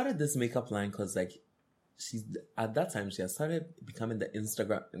she started this makeup line because like she's at that time she had started becoming the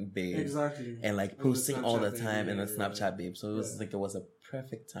Instagram babe. Exactly. And like posting all the time and the Snapchat babe. So it was like it was a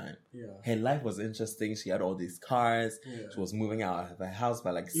perfect time. Yeah. Her life was interesting. She had all these cars. Yeah. She was moving out of her house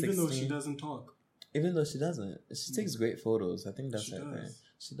by like 16. Even though she doesn't talk. Even though she doesn't. She takes great photos. I think that's her thing.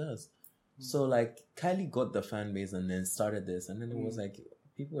 She does. So like Kylie got the fan base and then started this, and then it was like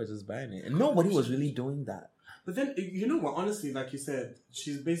people were just buying it. And nobody was really doing that. But then you know what, honestly, like you said,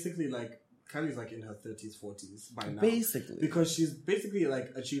 she's basically like Kylie's like in her 30s, 40s by now. Basically. Because she's basically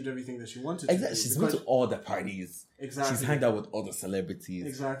like achieved everything that she wanted to do. She's been to all the parties. Exactly. She's hanged out with all the celebrities.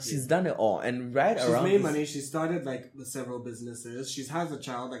 Exactly. She's done it all. And she's made money. She started like several businesses. She's has a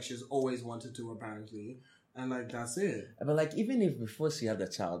child like she's always wanted to, apparently. And like that's it. But like even if before she had the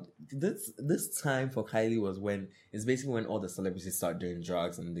child, this time for Kylie was when it's basically when all the celebrities start doing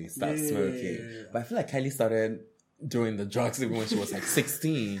drugs and they start smoking. Yeah. But I feel like Kylie started doing the drugs even when she was like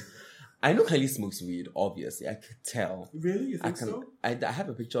 16. I know Kylie smokes weed, obviously. I could tell. Really? You think so? I have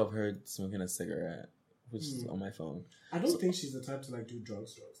a picture of her smoking a cigarette, which is on my phone. I don't think she's the type to like do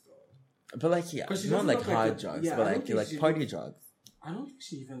drugs though. But like, yeah, not like hard drugs, but like party drugs. I don't think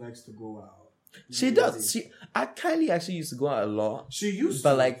she even likes to go out. She does. Kylie actually used to go out a lot. She used to.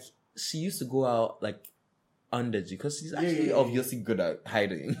 But like, she used to go out like under G, because she's actually obviously good at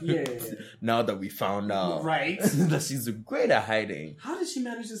hiding. Yeah. Now that we found out, right, that she's great at hiding. How did she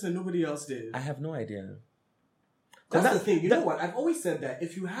manage this and nobody else did? I have no idea. That's the thing. You know what? I've always said that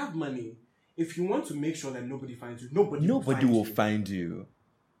if you have money, if you want to make sure that nobody finds you, nobody will find you.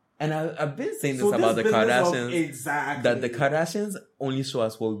 And I've been saying this about the Kardashians. Exactly. That the Kardashians only show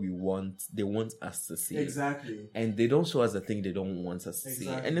us what we want. They want us to see. Exactly. And they don't show us the thing they don't want us to see.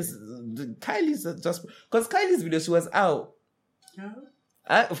 And it's Kylie's just... Because Kylie's video, she was out. Yeah.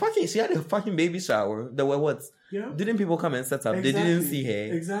 She had a fucking baby shower. There were what? Yeah. Didn't people come and set up? Exactly. They didn't see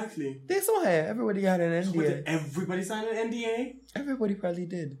her. Exactly. They saw her. Everybody had an NDA. Did everybody sign an NDA? Everybody probably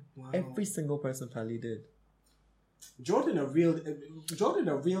did. Wow. Every single person probably did. Jordan a real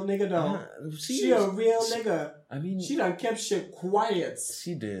nigga though. She a real nigga. I mean, she done kept shit quiet.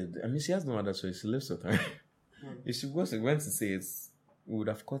 She did. I mean, she has no other choice. She lives with her. If she went to say it, we would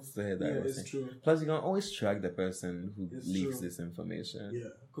have cut to her that. Yeah, it's true. Plus, you can always track the person who leaks this information. Yeah,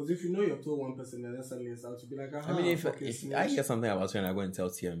 because if you know you've told one person and then suddenly it's out to be like, I mean, if I hear something about you and I go and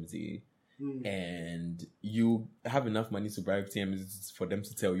tell TMZ. And you have enough money to bribe TMZ for them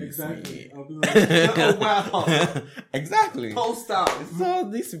to tell you. Exactly. I'll be like, oh wow. Exactly. Post out. So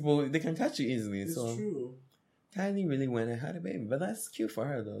these people, they can catch you easily. It's true. Kylie really went and had a baby. But that's cute for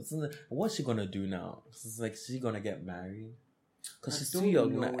her though. So what's she gonna do now? It's like, she's gonna get married? Because she's too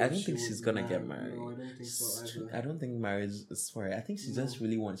young. I don't think she's gonna get married. No, I don't think so either. I don't think marriage is for her. I think she just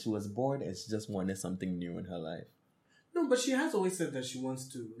really she was bored and she just wanted something new in her life. No, but she has always said that she wants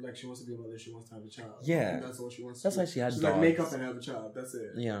to be a mother, she wants to have a child. Yeah. That's what she wants to do. That's why she had dogs. Like make up and have a child, that's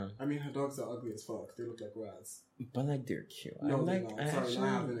it. Yeah. I mean, her dogs are ugly as fuck. They look like rats. But like, they're cute. No, they're not. Sorry, not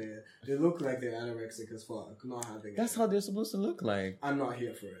having it. They look like they're anorexic as fuck. Not having it. That's how they're supposed to look like. I'm not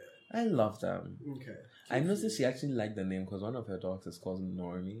here for it. I love them. Okay. I noticed she actually liked the name because one of her dogs is called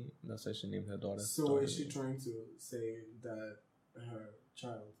Normie. That's why she named her daughter. So Normie. Is she trying to say that her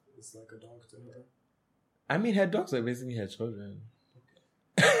child is like a dog to her? I mean, her dogs are basically her children.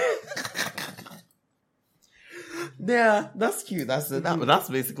 Okay. Yeah, that's cute. That's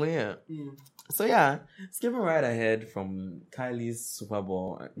basically it. So yeah, skipping right ahead from Kylie's Super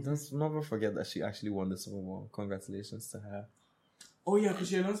Bowl. Let's never forget that she actually won the Super Bowl. Congratulations to her. Oh yeah, because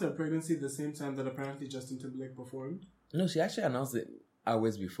she announced her pregnancy at the same time that apparently Justin Timberlake performed. No, she actually announced it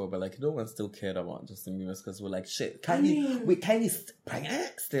hours before, but like no one still cared about Justin Bieber because we're like, shit, Kylie's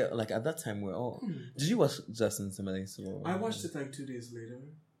pregnant still. Like at that time, we're all. Did you watch Justin Timberlake's Super Bowl? I watched it like 2 days later,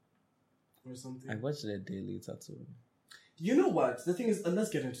 or something. I watched it a day later too. You know what? The thing is, let's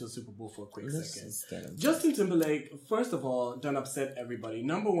get into the Super Bowl for a quick second. Justin Timberlake, first of all, done upset everybody.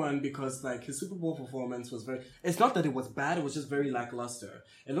 Number one, because like his Super Bowl performance was it's not that it was bad, it was just very lackluster.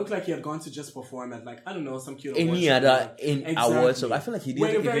 It looked like he had gone to just perform at like, I don't know, some cute any other award show. I feel like he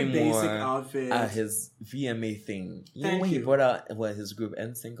did even more outfit. At his VMA thing. You know when he brought out his group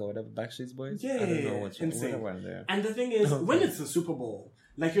NSYNC or whatever, Backstreet Boys? Yeah, I don't know which one there. And the thing is, when it's the Super Bowl,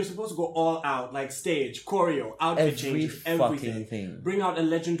 like you're supposed to go all out, like stage, choreo, outfit changes, everything. Bring out a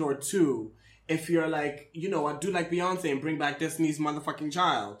legend or two. If you're like, you know, I do like Beyonce and bring back Destiny's motherfucking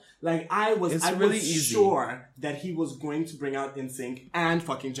Child. Like I was sure that he was going to bring out NSYNC and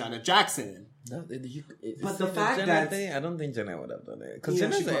fucking Janet Jackson. No, but the fact that I don't think Janet would have done it because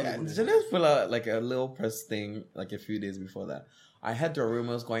Janet put out like a little press thing like a few days before that. I had the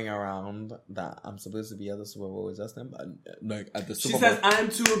rumors going around that I'm supposed to be at the Super Bowl with Justin, but like at the Super Bowl. She says, I'm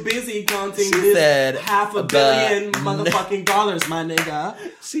too busy counting $500 million motherfucking dollars, my nigga.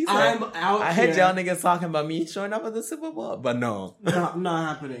 She said, I'm out I heard y'all niggas talking about me showing up at the Super Bowl, but no.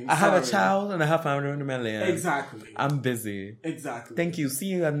 Not happening. I have a child and I have $500 million. Exactly. I'm busy. Exactly. Thank you. See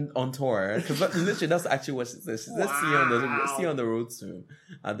you on tour. Because literally, that's actually what she said. She said, see you on the road soon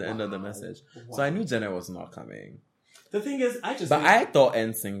at the end of the message. Wow. So I knew Janet was not coming. The thing is, I thought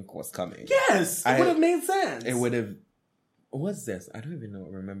NSYNC was coming. Yes! It would have made sense. It would have... What's this? I don't even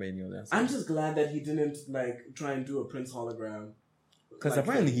remember any of that. I'm just glad that he didn't, like, try and do a Prince hologram. Because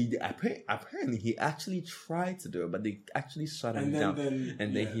apparently he actually tried to do it, but they actually shut him down.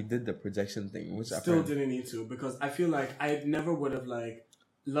 Then he did the projection thing, which still didn't need to, because I feel like I never would have, like,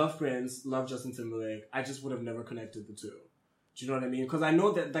 loved Prince, loved Justin Timberlake. I just would have never connected the two. Do you know what I mean? Because I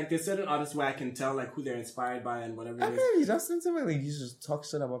know that like there's certain artists where I can tell like who they're inspired by and whatever. Apparently, Justin Timberlake used to talk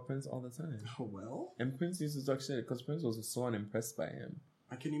shit about Prince all the time. Oh well. And Prince used to talk shit because Prince was so unimpressed by him.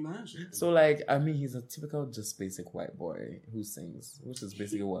 I can imagine. So like, I mean, he's a typical just basic white boy who sings, which is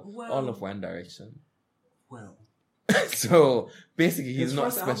basically all of One Direction. Well. So basically, he's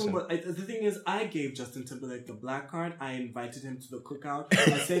not special. The thing is, I gave Justin Timberlake the black card. I invited him to the cookout.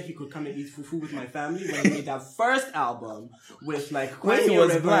 I said he could come and eat fufu with my family when he made that first album with like when he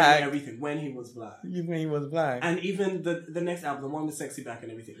was black and everything. When he was black, when he was black, and even the next album, the one with Sexy Back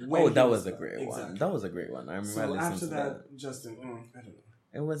and everything. That was a great one. That was a great one. I remember. So after that, Justin, I don't know.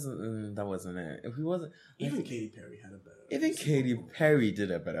 It wasn't. That wasn't it. If he wasn't, even Katy Perry had a better. Even Katy Perry did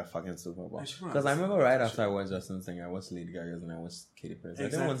a better fucking Super Bowl. Because I remember right after I watched Justin sing, I watched Lady Gaga's and I watched Katy Perry. So I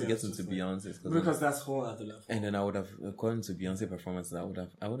didn't want to get into Beyonce's because that's whole other level. And then I would have, according to Beyonce performances, I would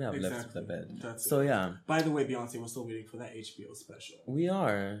have left the bed. That's so yeah. By the way, Beyonce, we're still waiting for that HBO special. We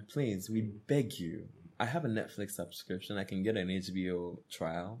are. Please, we beg you. I have a Netflix subscription. I can get an HBO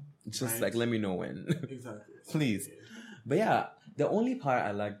trial. Just like let me know when. Exactly. Please. But yeah, the only part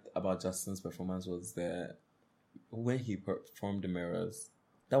I liked about Justin's performance was when he performed the Mirrors.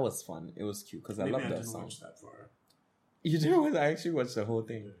 That was fun. It was cute because I love that song. Watch that far. You didn't I actually watched the whole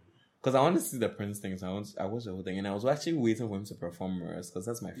thing. Because I want to see the Prince thing, so I watched the whole thing. And I was actually waiting for him to perform Mirrors because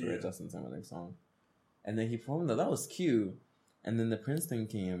that's my favorite Justin Timberlake song. And then he performed that. That was cute. And then the Prince thing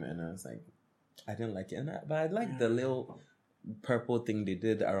came and I was like, I didn't like it. But I liked the little purple thing they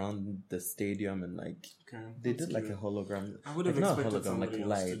did around the stadium and like they did like a hologram. I would have expected somebody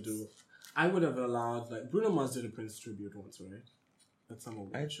else to do. I would have allowed like Bruno Mars did a Prince tribute once, right? At some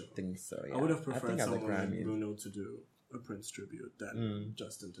award show. I think so. Yeah. I would have preferred someone like Bruno to do a Prince tribute than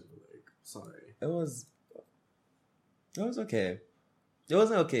Justin Timberlake. Sorry. It was okay. It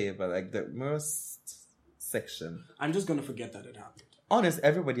wasn't okay, but like the most section. I'm just gonna forget that it happened. Honest,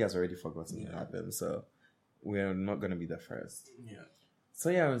 everybody has already forgotten it happened, so we're not going to be the first. Yeah. So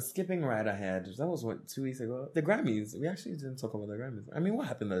yeah, I'm skipping right ahead. That was 2 weeks ago. The Grammys. We actually didn't talk about the Grammys. I mean, what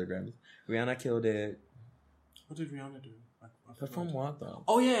happened at the Grammys? Rihanna killed it. What did Rihanna do? Perform what though?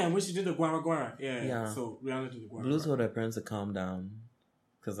 Oh yeah, when she did the Guara Guara. Yeah. So Rihanna did the Guara. Blues told her parents to calm down.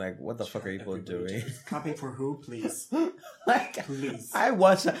 Because like, what the fuck are people doing? Clapping for who, please? Like, please. I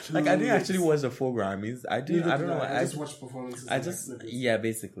watched. Like, I didn't actually watch the full Grammys. I don't know. I just watched performances.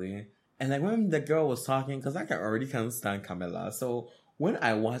 Basically. And like when the girl was talking, because I can't stand Camilla. So when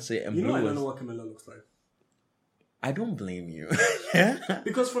I watched it, and I don't know what Camilla looks like. I don't blame you.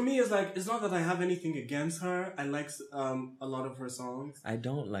 Because for me, it's like, it's not that I have anything against her. I like a lot of her songs. I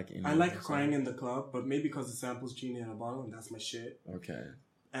don't like any. I like Crying in the Club, but maybe because it samples Genie in a Bottle, and that's my shit. Okay.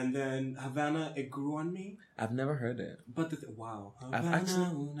 And then Havana, It Grew on Me. I've never heard it. But wow.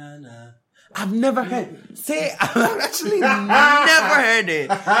 Havana, I've never heard. Say, I've actually never heard it.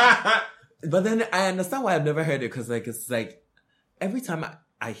 But then I understand why I've never heard it, because like it's like every time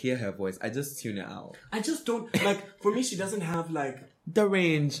I hear her voice, I just tune it out. I just don't like. For me, she doesn't have like the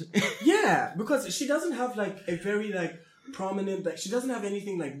range. Yeah, because she doesn't have like a very like prominent, like she doesn't have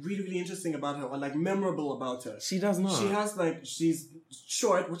anything like really really interesting about her or like memorable about her. She does not. She has like, she's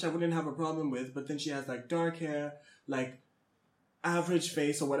short, which I wouldn't have a problem with, but then she has like dark hair, like average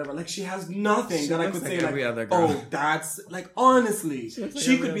face or whatever. Like she has nothing that I could say every like, other girl. oh, that's like, honestly,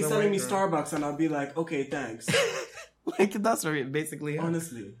 she could be selling me girl. Starbucks and I'll be like, okay, thanks. Like that's basically her.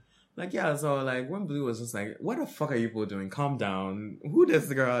 Honestly. Like, yeah, so like when Blue was just like, what the fuck are you people doing? Calm down. Who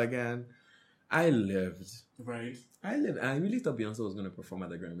this girl again? I lived. Right. I really thought Beyonce was going to perform at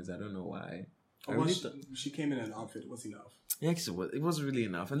the Grammys. I don't know why. She came in an outfit. It was enough. Yeah, it was really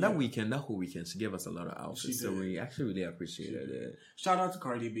enough. And that whole weekend, she gave us a lot of outfits. So we actually really appreciated it. Shout out to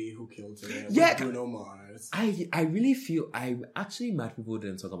Cardi B who killed it. Yeah. Bruno Mars. I really feel, I actually mad people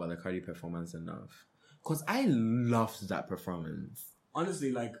didn't talk about the Cardi performance enough. Because I loved that performance.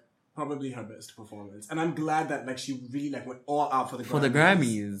 Honestly, like, probably her best performance. And I'm glad that like she really like went all out for the Grammys. For the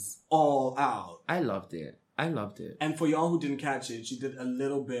Grammys. All out. I loved it. And for y'all who didn't catch it, she did a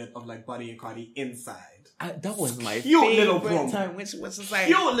little bit of like Buddy and Cardi inside. That was my cute favorite little promo. time, which was just like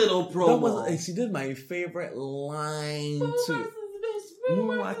cute little promo. She did my favorite line too.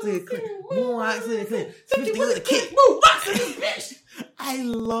 Moonwalk to the clip. Moonwalk to the clip. Swifty with a kick. Moonwalk to this bitch. I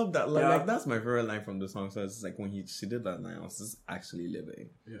love that line. Yeah. Like that's my favorite line from the song. So it's like when she did that line, I was just actually living.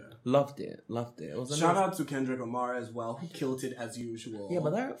 Yeah. Loved it. It was Shout out to Kendrick Lamar as well, who killed it as usual. Yeah,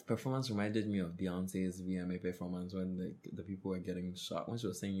 but that performance reminded me of Beyonce's VMA performance when the people were getting shot. When she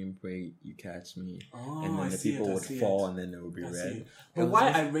was singing "Pray You Catch Me," and then the people would fall and then it would be red. But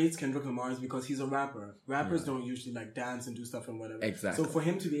why I rate Kendrick Lamar is because he's a rapper. Rappers don't usually like dance and do stuff and whatever. Exactly. So for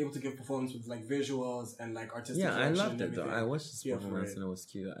him to be able to give performance with like visuals and like artistic, I loved it though. I watched his performance and it was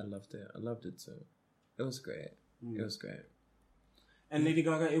cute. I loved it too. It was great. It was great. And Lady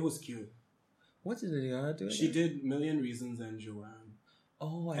Gaga, it was cute. What did Lady Gaga do? She did Million Reasons and Joanne.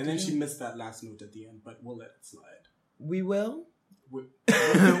 Oh, and then she missed that last note at the end, but we'll let it slide. We will? We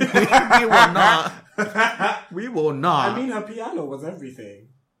will not. We will not. I mean, her piano was everything.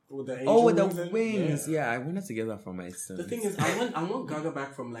 With the with the wings. Yeah, I wanted to get that from my son. The thing is, I want Gaga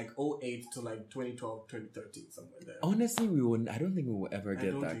back from like 2008 to like 2012, 2013, somewhere there. Honestly, I don't think we will ever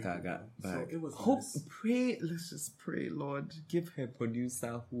get that Gaga back. So it was let's just pray, Lord. Give her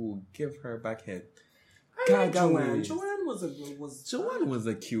producer who will give her back her Gaga. Joanne was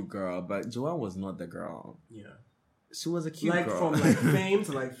a cute girl, but Joanne was not the girl. Yeah. She was a cute girl. From like Fame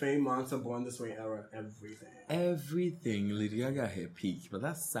to like Fame, Monster, Born This Way era, everything. Lady Gaga her peak, but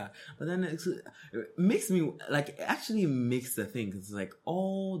that's sad. But then it makes me like, it actually makes the thing. It's like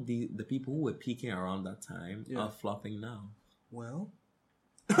all the people who were peaking around that time are flopping now. Well,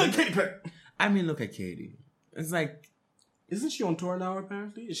 Katy Perry. I mean, look at Katy. It's like, isn't she on tour now?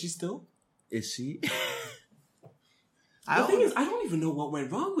 Apparently, is she still? Is she? The thing is, I don't even know what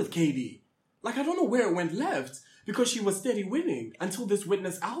went wrong with Katy. Like, I don't know where it went left. Because she was steady winning until this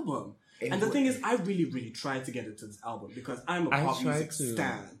Witness album. And the thing is, I really, really tried to get into this album because I'm a pop music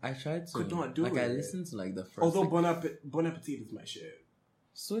stan. I tried to. Could not do it. I listened to like the first... Although Bon Appetit is my shit.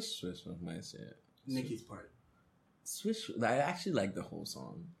 Swish was my shit. Nicki's part. Swish, I actually like the whole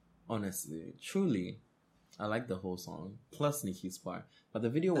song. Honestly. Truly. I like the whole song. Plus Nicki's part. But the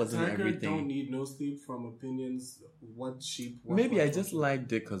video wasn't everything. Don't need no sleep from opinions. Maybe I just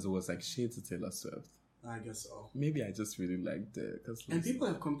liked it because it was like shade to Taylor Swift. I guess so. Maybe I just really liked it. And people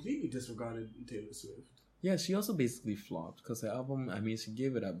have completely disregarded Taylor Swift. Yeah, she also basically flopped because her album, I mean, she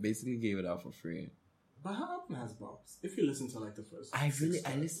basically gave it out for free. But her album has bops. If you listen to like the first... I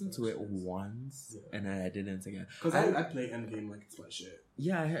listened to it once and then I didn't again. Because I play Endgame like it's my shit.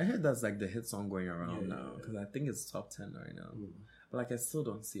 Yeah, I heard that's like the hit song going around now. Because I think it's top 10 right now. But like I still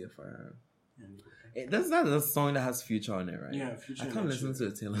don't see it for her. That's not a song that has Future on it, right? Yeah, Future. I can't listen to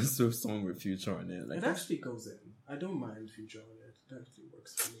a Taylor Swift song with Future on it. Like, it actually goes in. I don't mind Future on it. It actually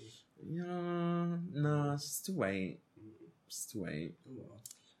works for me. Yeah, no, it's just too white. It's too white. Oh.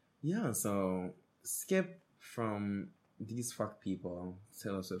 Yeah, so skip from these fuck people.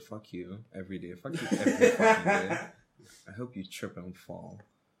 Taylor Swift, fuck you every day. Fuck you every fucking day. I hope you trip and fall.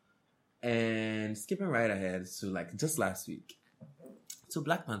 And skipping right ahead to like just last week. to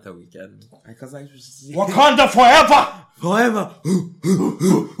Black Panther weekend. Because I was Wakanda forever! Forever!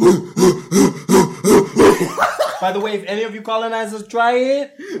 By the way, if any of you colonizers try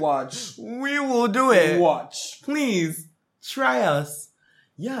it, watch. We will do it. Watch. Please, try us.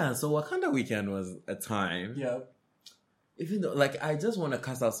 Yeah, so Wakanda weekend was a time. Yeah. Even though, like, I just want to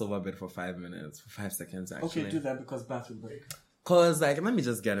cast out Silverbird for 5 minutes, for 5 seconds, actually. Okay, do that because bathroom break. Because, like, let me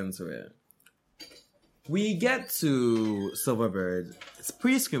just get into it. We get to Silverbird. It's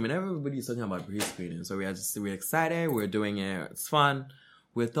pre-screening. Everybody's talking about pre-screening. So we're excited. We're doing it. It's fun.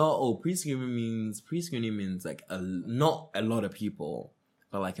 We thought, pre-screening means like not a lot of people,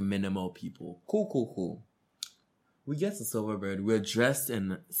 but like minimal people. Cool. We get to Silverbird. We're dressed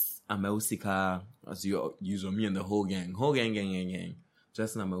in Amausika, as usual, me and the whole gang.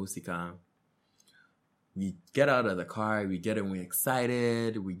 Dressed in Amausika. We get out of the car, we get in, we're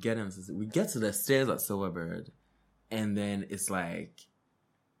excited, we get to the stairs at Silverbird, and then it's like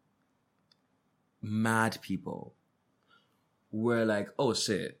mad people. We're like, oh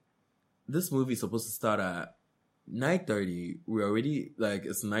shit, this movie's supposed to start at 9:30. We're already, like,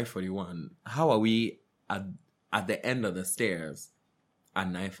 it's 9:41. How are we at the end of the stairs at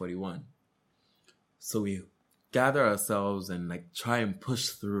 9:41? So we gather ourselves and like try and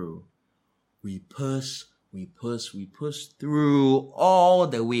push through. We push through all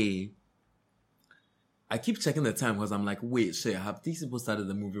the way. I keep checking the time because I'm like, wait, shit, have these people started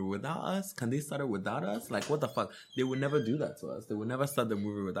the movie without us? Can they start it without us? Like, what the fuck? They would never do that to us. They would never start the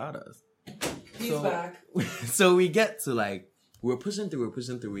movie without us. He's back. So we get to like, we're pushing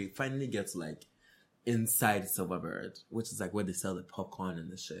through. We finally get to like inside Silverbird, which is like where they sell the popcorn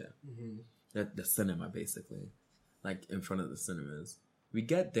and the shit. Mm-hmm. The cinema, basically. Like in front of the cinemas. We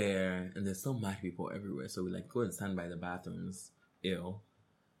get there and there's still mad people everywhere. So we like go and stand by the bathrooms.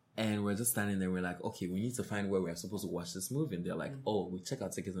 And we're just standing there. We're like, okay, we need to find where we're supposed to watch this movie. And they're like, we check our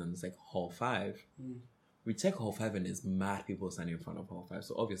tickets and it's like Hall 5. We check Hall 5 and there's mad people standing in front of Hall 5.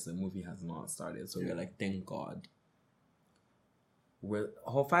 So obviously the movie has not started. So we're like, thank God.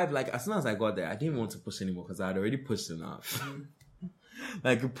 Hall 5, like as soon as I got there, I didn't want to push anymore because I had already pushed enough.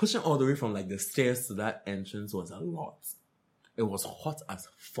 Like pushing all the way from like the stairs to that entrance was a lot. It was hot as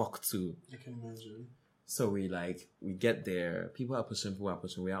fuck too. I can imagine. So we get there. People are pushing.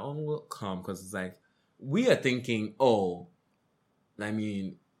 We are all calm because it's like, we are thinking,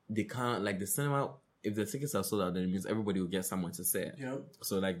 they can't, like the cinema, if the tickets are sold out, then it means everybody will get somewhere to sit. Yep.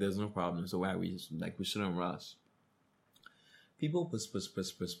 So like, there's no problem. So why we shouldn't rush. People push.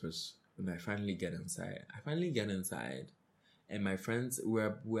 And I finally get inside. And my friends,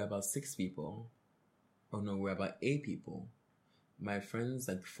 we're about 6 people. Oh no, we're about 8 people. My friends,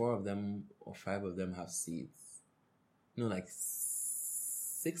 like 4 of them or 5 of them have seats. No, like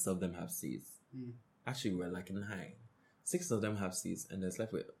 6 of them have seats. Actually, we're like 9. 6 of them have seats and there's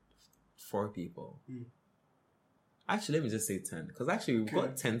left with 4 people. Actually, let me just say 10. Because actually, we've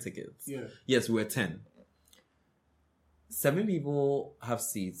got 10 tickets. Yeah. Yes, we're 10. 7 people have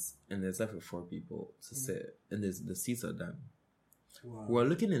seats and there's left with 4 people to sit. And the seats are done. Wow. We're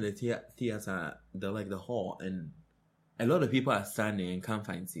looking in the theater, the hall, and a lot of people are standing and can't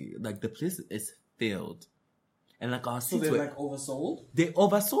find seats. Like, the place is filled. And, like, our seats So they're, like, oversold? They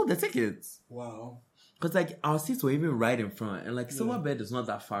oversold the tickets. Wow. Because, like, our seats were even right in front. And, like, Silverbird is not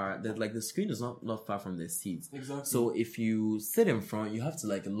that far. The screen is not far from the seats. Exactly. So, if you sit in front, you have to,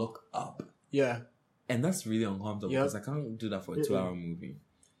 like, look up. Yeah. And that's really uncomfortable because I can't do that for a 2-hour movie.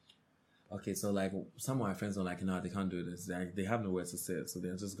 Okay, so, like, some of my friends are like, no, they can't do this. They have nowhere to sit, so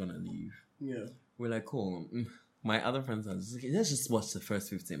they're just gonna leave. Yeah. We're like, cool. My other friends are just like, let's just watch the first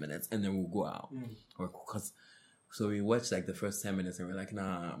 15 minutes and then we'll go out. So we watched, like, the first 10 minutes and we're like,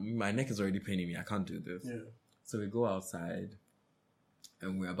 nah, my neck is already paining me. I can't do this. Yeah. So we go outside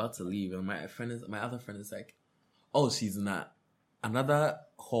and we're about to leave. And my other friend is like, she's in another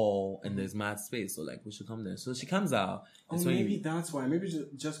hall and there's mad space. So, like, we should come there. So she comes out. Maybe that's why. Maybe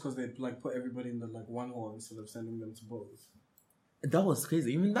just because they, like, put everybody in the, like, one hall instead of sending them to both. That was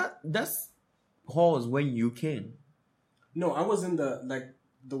crazy. Even that's hall is when you came. No, I was in the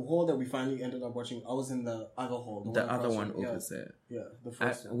hall that we finally ended up watching. I was in the other hall. The other one opposite. Yeah, the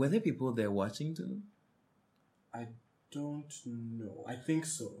first one. Were there people there watching too? I don't know. I think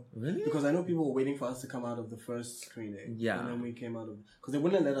so. Really? Because I know people were waiting for us to come out of the first screening. Yeah. And then we came out of... Because they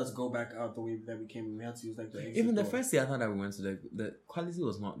wouldn't let us go back out the way that we came. We had to use, like, the exit Even the door. first theater that we went to, the quality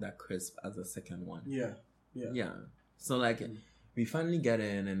was not that crisp as the second one. Yeah. So, like... We finally get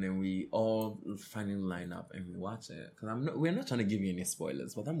in and then we all finally line up and we watch it. Because we're not trying to give you any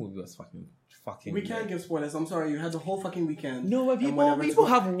spoilers, but that movie was fucking fucking. We can't give spoilers. I'm sorry. You had the whole fucking weekend. No, but people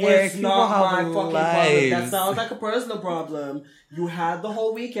have work. It's people not have my fucking lives. problem. That sounds like a personal problem. You had the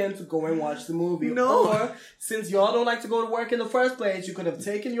whole weekend to go and watch the movie. No. Or, since y'all don't like to go to work in the first place, you could have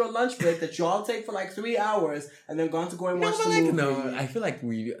taken your lunch break that y'all take for like 3 hours and then gone to go and watch the movie. No, I feel like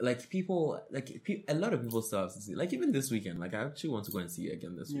people, a lot of people still have to see. Like, even this weekend, like, I actually want to go and see it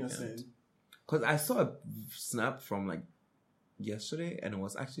again this weekend. Because I saw a snap from, like, yesterday, and it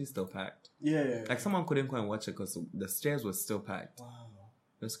was actually still packed. Yeah. Like, someone couldn't go and watch it because the stairs were still packed. Wow.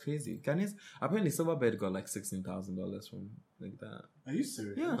 It was crazy. Ghanaians, apparently Silverbed got like $16,000 from like that. Are you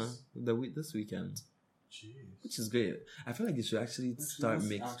serious? Yeah, this weekend. Jeez. Which is great. I feel like you should actually start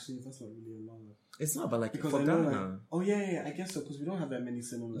making. Actually, that's not really a lot. It's not, but like because for Ghana. Like, oh yeah, I guess so, because we don't have that many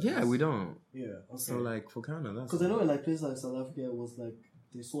cinemas. Yeah, we don't. Yeah, okay. So like for Ghana, that's because I know in like places like South Africa, it was like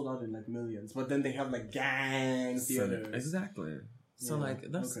they sold out in like millions, but then they have like gang theaters. Exactly. So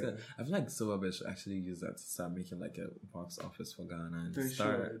like that's good. I feel like Silverbed should actually use that to start making like a box office for Ghana and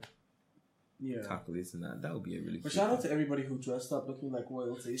start calculating that. That would be a really. But shout out to everybody who dressed up looking like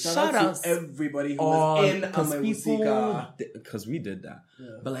royalty. Shout out to everybody who was in Amewusika. Because we did that.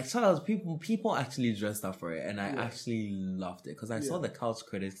 Yeah. But like shout out to people actually dressed up for it, and I actually loved it because I saw the couch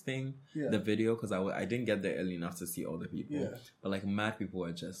critics thing, the video, because I didn't get there early enough to see all the people. Yeah. But like mad people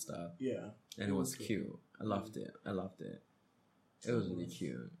were dressed up. Yeah. And it was cute. I loved it. It was really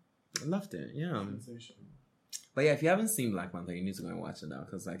cute. I loved it. Yeah. But yeah, if you haven't seen Black Panther, you need to go and watch it now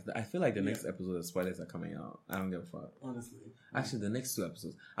because like I feel like the next episode of spoilers are coming out. I don't give a fuck. Honestly. Actually, the next 2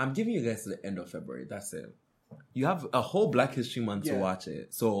 episodes. I'm giving you guys to the end of February. That's it. You have a whole Black History Month to watch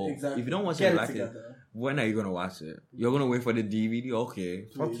it. So if you don't watch it Black History, when are you gonna watch it? You're gonna wait for the DVD? Okay,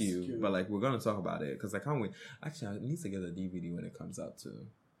 fuck you. Cute. But like we're gonna talk about it because I can't wait. Actually, I need to get the DVD when it comes out too.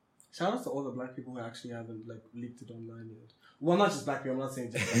 Shout out to all the Black people who actually haven't like leaked it online yet. Well, not just Black people. I'm not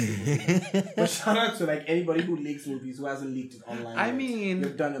saying just Black people, but shout out to like anybody who leaks movies who hasn't leaked it online. I mean,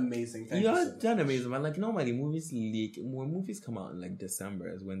 you've done amazing. Thank you. You've done amazing, man. Like normally, movies leak when movies come out in like December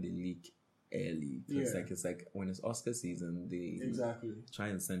is when they leak early. It's like when it's Oscar season, they try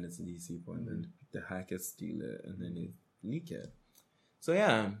and send it to these people, and then the hackers steal it, and then they leak it. So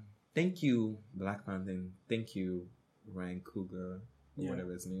yeah, thank you, Black Panther. Thank you, Ryan Coogler, or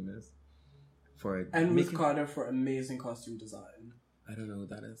whatever his name is. And Ruth Carter for amazing costume design. I don't know who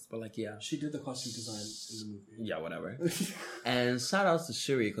that is, but like, yeah. She did the costume design in the movie. Yeah, whatever. And shout out to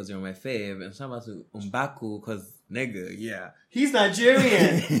Shuri because you're my fave, and shout out to M'Baku because nigga, yeah. He's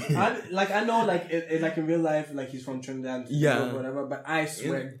Nigerian. I know, like in real life, like he's from Trinidad, or whatever. But I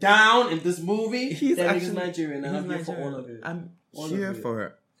swear, down in this movie, he's Nigerian, and I'm here for all of it. I'm here for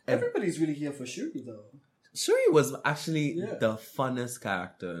her. Everybody's really here for Shuri, though. Shuri was actually the funnest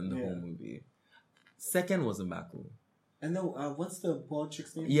character in the whole movie. Second was M'Baku. And then, what's the bald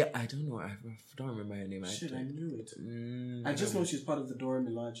chick's name? Yeah, I don't know. I don't remember her name. Shit, I knew it. I just know she's part of the Dora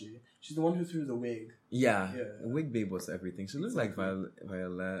Milaje. She's the one who threw the wig. Yeah. Wig babe was everything. She looks like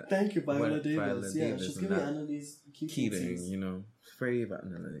Viola. Thank you, Viola Davis. She's giving Annalise Keating, you know. Very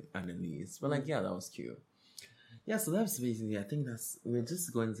Annalise. But like, yeah, that was cute. Yeah, so that's basically, I think we're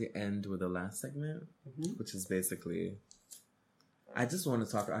just going to end with the last segment, which is basically... I just want to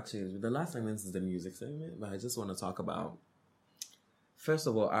talk, actually, the last segment is the music segment, but I just want to talk about, first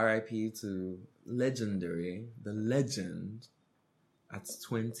of all, RIP to the legend at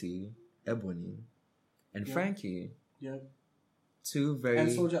 20, Ebony, and Frankie. Yeah. Two very...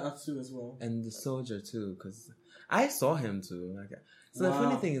 And Soldier Atsu as well. And the Soldier too, because I saw him too. So the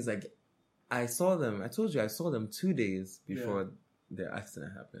funny thing is, like, I told you I saw them 2 days before their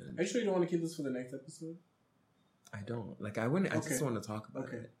accident happened. Are you sure you don't want to keep this for the next episode? I don't. Like, I just want to talk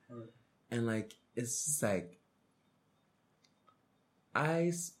about it. All right. And, like, it's just, like,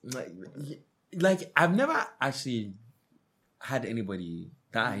 I've never actually had anybody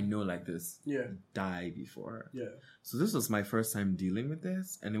that I know like this die before. Yeah. So this was my first time dealing with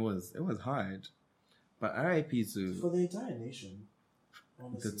this, and it was hard. But RIP to... For the entire nation.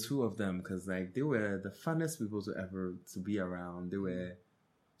 Honestly. The two of them, because, like, they were the funnest people to be around. They were...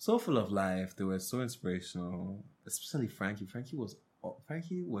 so full of life. They were so inspirational, especially Frankie. Frankie was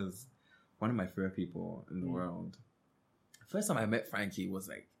one of my favorite people in the world. First time I met Frankie was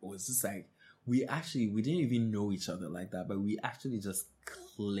just like we didn't even know each other like that, but we actually just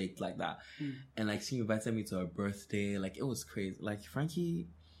clicked like that. And like she invited me to her birthday. Like it was crazy. Like Frankie,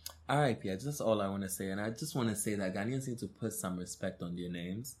 RIP. That's all I want to say. And I just want to say that Ghanaians need to put some respect on their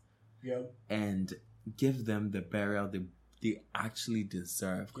names. Yeah. And give them the burial they actually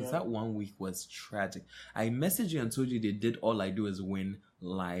deserve, because that 1 week was tragic. I messaged you and told you they did All I Do Is Win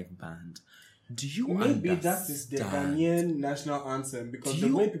live band. Do you maybe understand? that is the Ghanaian national anthem because the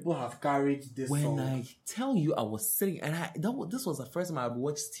way people have carried this song. When I tell you, I was sitting and this was the first time I've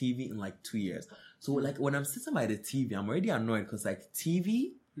watched TV in like 2 years. So like when I'm sitting by the TV, I'm already annoyed because like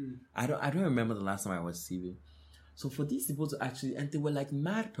TV, I don't remember the last time I watched TV. So for these people to actually, and they were like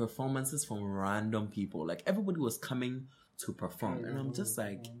mad performances from random people. Like everybody was coming to perform, and I'm just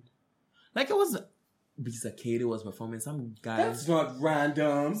like it was. Bisa Katie was performing. Some guy. That's not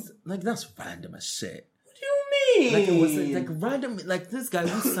random. Like that's random as shit. What do you mean? Like it was like random. Like this guy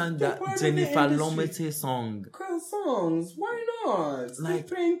who sang that Jennifer Lomete song. Girl songs. Why not? Like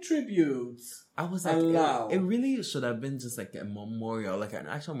they're paying tributes. I was like, it really should have been just like a memorial, like an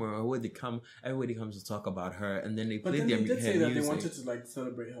actual memorial where everybody comes to talk about her, and then they play their music. But they did say that they wanted to like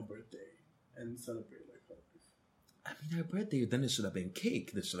celebrate her birthday and celebrate. I mean, her birthday, then it should have been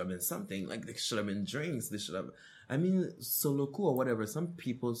cake. There should have been something. Like, there should have been drinks. There should have... I mean, Soloku or whatever, some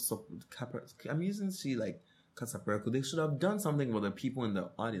people... I'm using she, like, Kasaperko. They should have done something with the people in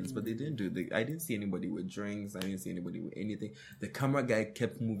the audience, but they didn't do it. I didn't see anybody with drinks. I didn't see anybody with anything. The camera guy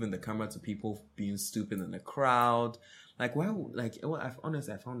kept moving the camera to people being stupid in the crowd. Like, why... Like,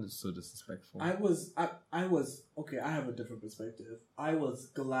 honestly, I found it so disrespectful. I was... Okay, I have a different perspective. I was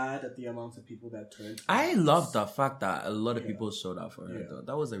glad at the amount of people that turned. I love the fact that a lot of people showed up for her, though.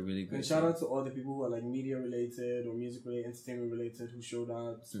 That was a really good And shout out to all the people who are, like, media-related or music-related, entertainment-related, who showed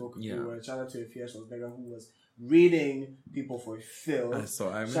up, spoke a few words. Shout out to Afia Schwarzenegger, who was reading people for filth.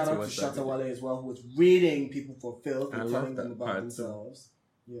 Shout out to Shatawale as well, who was reading people for filth and telling them about themselves.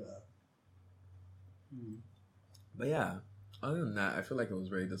 Yeah. But yeah, other than that, I feel like it was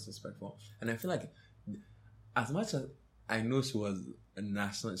very disrespectful. And I feel like, as much as I know she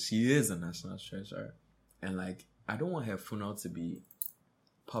is a national treasure. And like, I don't want her funeral to be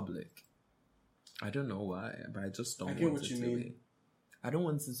public. I don't know why, but I just don't want it to be. I don't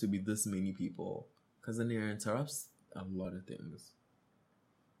want it to be this many people, because then it interrupts a lot of things.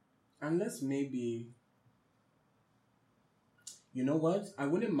 Unless maybe, you know what? I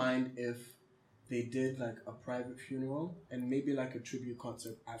wouldn't mind if they did like a private funeral and maybe like a tribute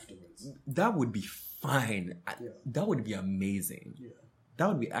concert afterwards. That would be fine. Yeah. That would be amazing. Yeah. That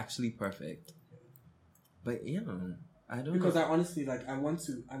would be actually perfect. Yeah. But yeah, I don't know. Because I honestly like I want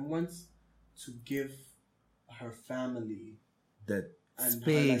to give her family the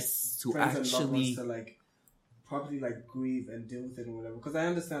space her, like, to actually to like properly like grieve and deal with it and whatever. Because I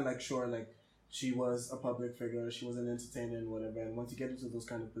understand, like, sure, like she was a public figure, she was an entertainer and whatever, and once you get into those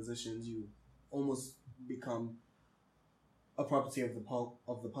kind of positions, you almost become a property of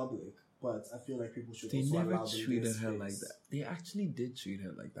the public. But I feel like people should also allow them their space. They never treated her like that. They actually did treat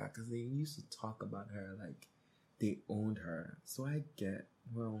her like that, because they used to talk about her like they owned her. So I get,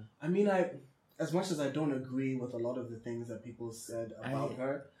 well, I mean, as much as I don't agree with a lot of the things that people said about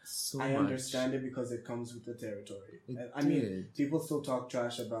her, I understand it because it comes with the territory. I mean, people still talk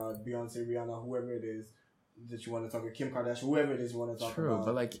trash about Beyonce, Rihanna, whoever it is that you want to talk about, Kim Kardashian, whoever it is you want to talk about.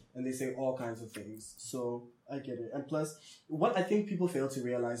 But like, and they say all kinds of things. So I get it. And plus, what I think people fail to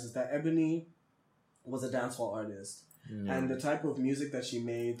realize is that Ebony was a dancehall artist. Yeah. And the type of music that she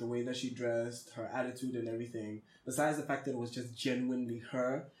made, the way that she dressed, her attitude and everything, besides the fact that it was just genuinely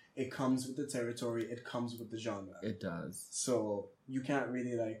her, it comes with the territory, it comes with the genre. It does. So you can't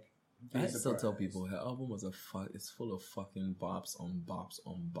really like... I still tell people her album was it's full of fucking bops on bops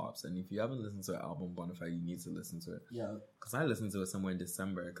on bops. And if you haven't listened to her album Bonafide, you need to listen to it. Yeah. Because I listened to it somewhere in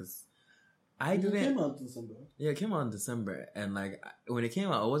December, because it came out in December. Yeah, it came out in December. And like, when it came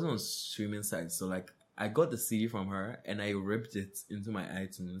out, I wasn't on streaming sites. So like, I got the CD from her and I ripped it into my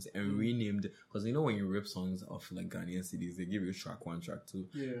iTunes and renamed, because you know when you rip songs off like Ghanaian CDs, they give you track 1, track 2.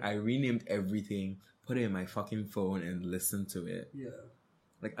 Yeah. I renamed everything, put it in my fucking phone and listened to it. Yeah.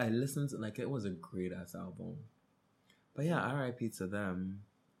 Like, I listened to, like, it was a great ass album. But yeah, R.I.P. to them.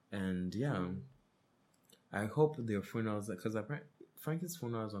 And yeah, I hope their funerals, because Frankie's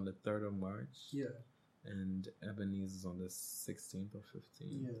funeral is on the 3rd of March. Yeah. And Ebony's is on the 16th or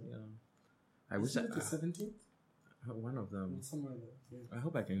 15th. Yeah. I wish the 17th? One of them. Somewhere there. Yeah. I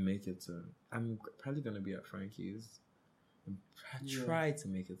hope I can make it to. I'm probably going to be at Frankie's. And try to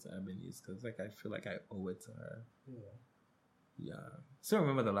make it to Ebony's, because like I feel like I owe it to her. Yeah. Yeah. Still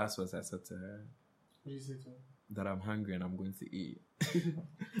remember the last words I said to her. What did you say to her? That I'm hungry and I'm going to eat.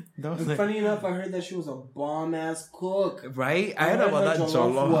 Funny enough, I heard that she was a bomb ass cook. Right? I heard about that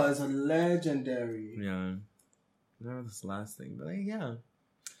jollof. Was legendary. Yeah. That was this last thing. But like, yeah.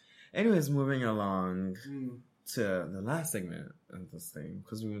 Anyways, moving along to the last segment of this thing,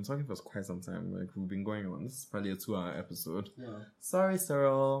 because we've been talking for quite some time. Like, we've been going on. This is probably a 2-hour episode. Yeah. Sorry,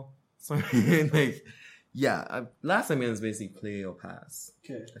 Cyril. Sorry. Like, Yeah, last time it was basically play or pass.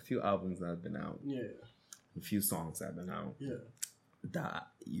 Okay. A few albums that have been out. Yeah. A few songs that have been out. Yeah. That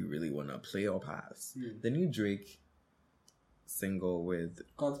you really want to play or pass. Yeah. The new Drake single with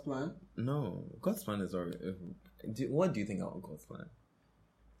God's Plan? No. God's Plan is already... What do you think about God's Plan?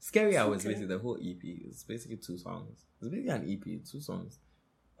 Scary Hour is basically the whole EP. It's basically 2 songs. It's basically an EP, 2 songs.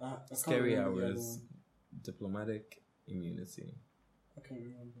 Scary Hours, Diplomatic Immunity. I can't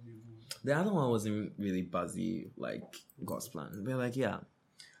remember the other one. The other one wasn't really buzzy like God's Plan. They're like, yeah.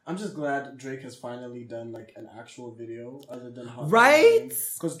 I'm just glad Drake has finally done like an actual video other than right?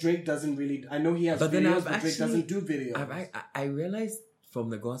 Because Drake doesn't really. I know he has videos, but Drake doesn't do videos. I realized from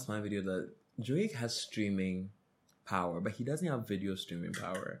the God's Plan video that Drake has streaming power, but he doesn't have video streaming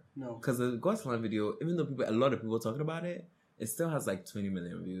power. No, because the God's Plan video, even though a lot of people talking about it, it still has like 20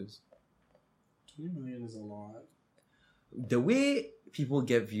 million views. 20 million is a lot. The way people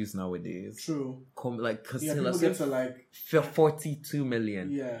get views nowadays, true. Because people get to like 42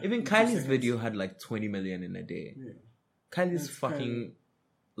 million. Yeah, even Kylie's video had like 20 million in a day. Yeah. Kylie's fucking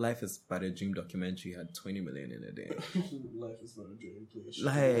Life is But a Dream documentary had 20 million in a day. Life is not a dream, please.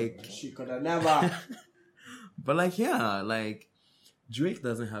 Like she could have never. But like, yeah, like Drake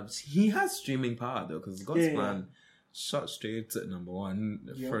doesn't have. He has streaming power though, because God's Plan shot straight to number 1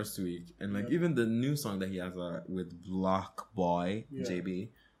 the first week, and like even the new song that he has with Black Boy JB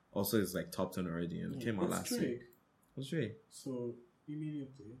also is like top 10 already and came out last week. What's Drake? So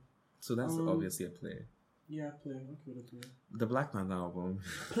immediately. So that's obviously a play. Yeah, play. Okay, play. The Black Panther album.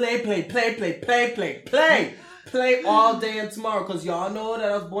 Play all day and tomorrow, because y'all know that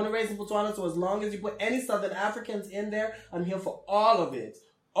I was born and raised in Botswana, so as long as you put any Southern Africans in there, I'm here for all of it.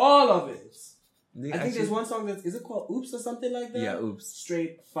 All of it. I think there's one song is it called Oops or something like that? Yeah, Oops.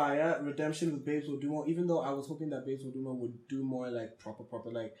 Straight fire. Redemption with Babes Will Do More, even though I was hoping that Babes Will Do More would do more like proper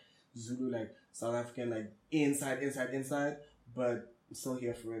like Zulu, like South African, like inside, but I'm still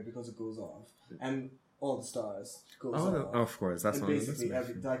here for it because it goes off. And All the Stars goes off. Of course, that's and one. Basically,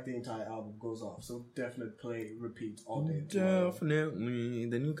 the entire album goes off. So definitely play, repeat all day. Definitely.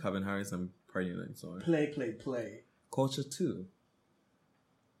 The new Calvin Harris and Party Night song. Play. Culture 2.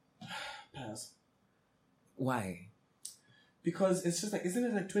 Pass. Why? Because it's just like, isn't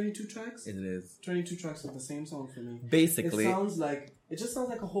it like 22 tracks? It is. 22 tracks of the same song for me. Basically. It just sounds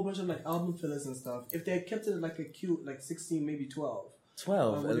like a whole bunch of like album fillers and stuff. If they had kept it like a cute, like 16, maybe 12.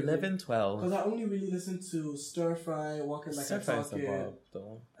 11, 12. Because I only really listened to Stir Fry, Walking Like I Talk It,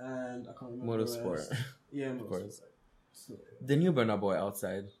 and I can't remember Motorsport. Yeah, of course. The new Burna Boy,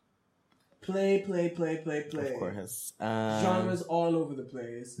 Outside. Play. Of course. Genres all over the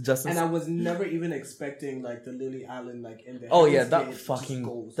place. And I was never even expecting like the Lily Allen like in there. Oh yeah, that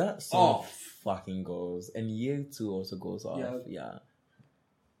song fucking goes. And Year 2 also goes off. Yeah.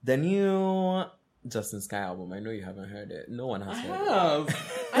 The new Justin Sky album. I know you haven't heard it. No one has heard it.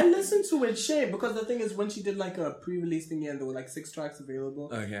 I listened to it, shame, because the thing is, when she did like a pre-release thing and there were like 6 tracks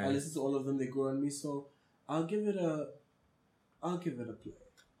available. Okay. I listened to all of them. They grew on me, so I'll give it a play.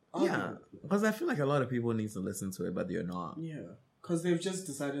 Because I feel like a lot of people need to listen to it, but they're not. Yeah, because they've just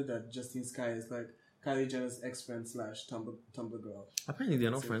decided that Justine Sky is like Kylie Jenner's ex-friend / Tumblr girl. Apparently,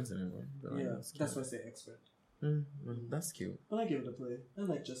 they're not friends anymore. That's why I say ex-friend. That's cute. But I give it a play. I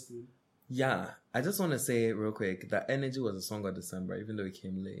like Justine. Yeah, I just want to say real quick that Energy was a song of December, even though it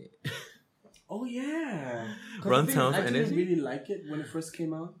came late. Oh yeah, Runtown's Energy. I didn't really like it when it first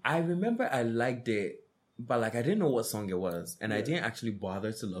came out. I remember I liked it. But like I didn't know what song it was, and I didn't actually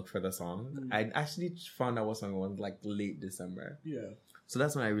bother to look for the song. I actually found out what song it was like late December. Yeah. So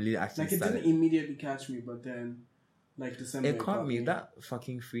that's when I really actually started. It didn't immediately catch me, but then like December it caught me. That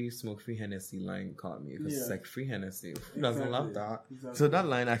fucking free Hennessy line caught me because it's like free Hennessy. Who doesn't love that? Exactly. So that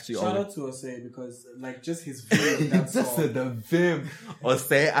line actually. Shout out to Osei because like just his vim. That's just the vim.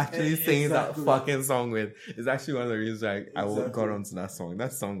 Osei actually sings that fucking song with is actually one of the reasons I got onto that song.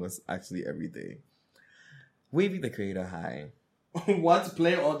 That song was actually every day. Wavy the Creator high. What?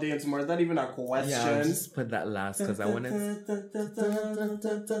 Play all day and tomorrow? Is that even a question? Yeah, I'll just put that last because I wanted.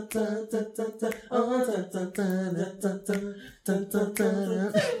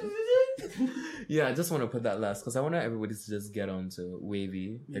 Yeah, I just want to put that last because I want everybody to just get on to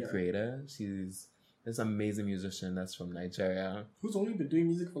Wavy the Creator. She's this amazing musician that's from Nigeria. Who's only been doing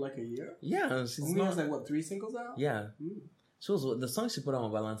music for like a year? Yeah, she's only has like what 3 singles out? Yeah. She was the song she put out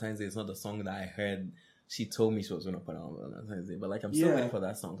on Valentine's Day is not the song that I heard. She told me she was going to put on Valentine's Day. But like, I'm still ready for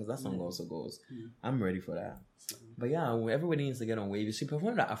that song because that song also goes. I'm ready for that. But yeah, everybody needs to get on Wavy. She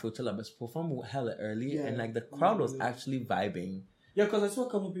performed at Afrochilla, but she performed hella early. And like, the crowd was actually vibing. Yeah, because I saw a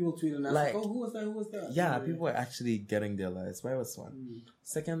couple of people tweet and I was like, oh, who was that? Who was that? Yeah, people were actually getting their lives. But it was fun.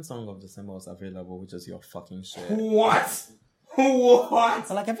 Second song of December was Available, which is your fucking shit. What? But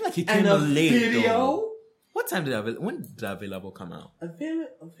like, I feel like it came late. Video? Though. What time when did Available come out?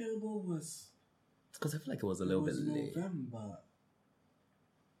 Available was... Because I feel like it was a little bit late. November.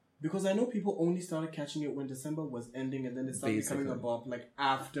 Because I know people only started catching it when December was ending and then it started becoming a bop like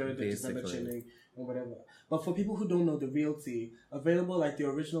after the December chilling or whatever. But for people who don't know the real tea, Available, like the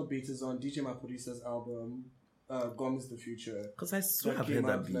original beat is on DJ Mapurisa's album, Gone is the Future. Because I swear I've heard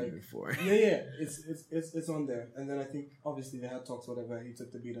that beat before. Yeah. It's on there. And then I think obviously they had talks, whatever. He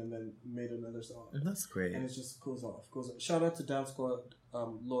took the beat and then made another song. That's great. And it just goes off. Shout out to Dance Squad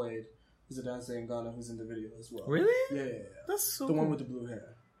Lloyd, who's a dancer in Ghana who's in the video as well. Really? Yeah. That's so the one with the blue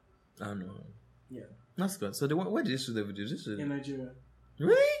hair. I don't know. Yeah. That's good. So where did you shoot the video? In Nigeria.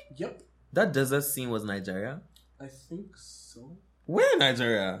 Really? Yep. That desert scene was Nigeria? I think so. Where in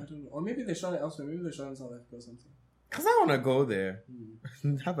Nigeria? I don't know. Or maybe they shot it elsewhere. Maybe they shot it in South Africa or something. Because I want to go there.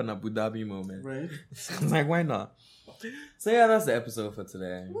 Have an Abu Dhabi moment. Right? Like, why not? So yeah, that's the episode for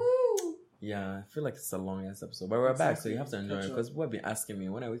today. Woo! Yeah, I feel like it's a long ass episode. But we're back, so you have to enjoy it. Because people have been asking me,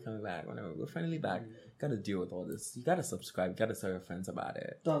 when are we coming back? We're finally back. Gotta deal with all this. You gotta subscribe. You gotta tell your friends about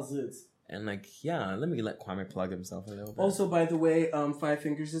it. That's it. And like, yeah, let me let Kwame plug himself a little bit. Also, by the way, Five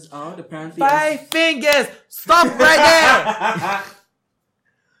Fingers is out. Apparently, Five Fingers! Stop right there!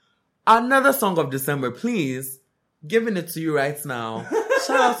 Another song of December, please. Giving it to you right now.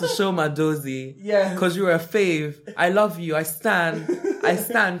 Shout out to Show Madozi. Yeah. Because you're a fave. I love you. I stand,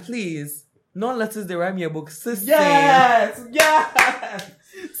 please. Non-letters, they write me a book. Sis yes!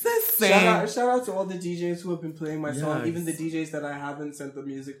 Shout out to all the DJs who have been playing my song, even the DJs that I haven't sent the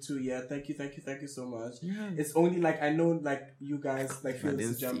music to yet. Thank you so much. Yes. It's only like, I know like you guys like feel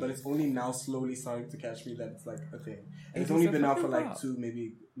this jam, but it's only now slowly starting to catch me that it's like a thing. And it's only been out for like 2,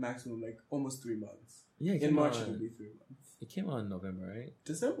 maybe maximum like almost 3 months. Yeah, in March it'll be 3 months. It came out in November, right?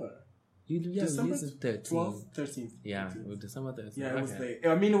 December. December 13th. 13th. Yeah, 13th. December 13th. Yeah, it was late.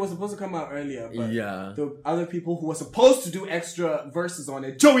 I mean, it was supposed to come out earlier, but yeah, the other people who were supposed to do extra verses on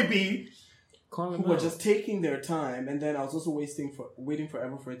it, Joey B, who were just taking their time, and then I was also waiting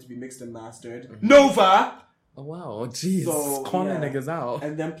forever for it to be mixed and mastered. Mm-hmm. Nova! Oh, wow. Jeez. So, calling niggas out.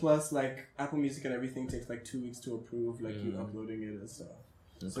 And then plus, like, Apple Music and everything takes like 2 weeks to approve, like, you uploading it and stuff.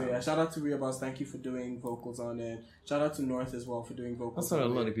 Okay. So yeah, shout out to Ria Boss. Thank you for doing vocals on it. Shout out to North as well for doing vocals. That's what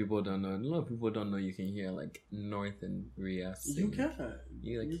a lot of people don't know. A lot of people don't know you can hear like North and Ria sing. You can.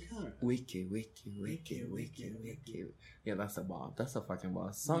 You can. Wiki. Yeah, that's a boss. That's a fucking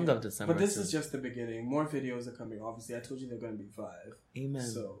boss. Song of December. But this is just the beginning. More videos are coming. Obviously, I told you they're going to be 5. Amen.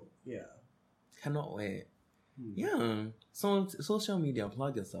 So yeah, cannot wait. Yeah. So social media,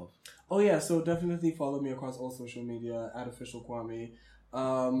 plug yourself. Oh yeah, so definitely follow me across all social media at Official Kwame.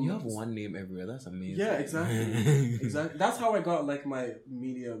 You have one name everywhere. That's amazing. Yeah, exactly. Exactly. That's how I got like my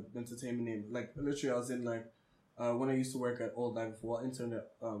media entertainment name. Like literally, I was in like when I used to work at Old Live Internet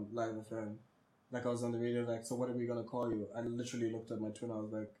Live FM. Like I was on the radio. Like, so what are we gonna call you? I literally looked at my Twitter. I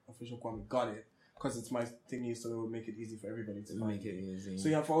was like, Official Kwame. Got it. Because it's my thingy, so it would make it easy for everybody to find. Make it easy. So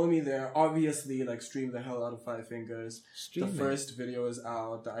yeah, follow me there. Obviously, like stream the hell out of Five Fingers. The first video is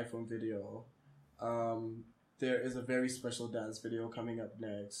out. The iPhone video. There is a very special dance video coming up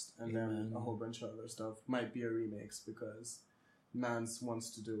next, and then a whole bunch of other stuff. Might be a remix because Mans wants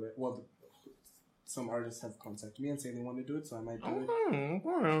to do it. Well, some artists have contacted me and say they want to do it, so I might do it.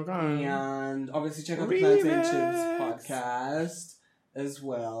 And obviously check out the Plantain Chips podcast as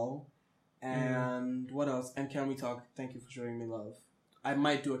well. And what else? And Can We Talk? Thank you for showing me love. I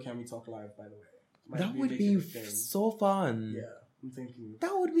might do a Can We Talk live, by the way. That would be so fun. Yeah. I'm thinking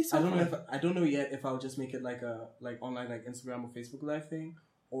that would be so fun. I don't know yet if I'll just make it like a online like Instagram or Facebook live thing,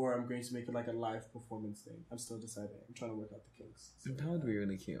 or I'm going to make it like a live performance thing. I'm still deciding. I'm trying to work out the kinks. So that would be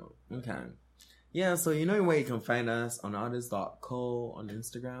really cute. Okay. Yeah, so you know where you can find us on artist.co on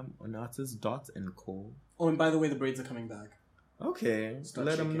Instagram, on artist.co. Oh, and by the way, the braids are coming back. Okay.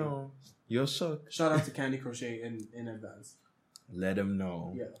 Let them know. You're shook. Shout out to Candy Crochet in advance. Let them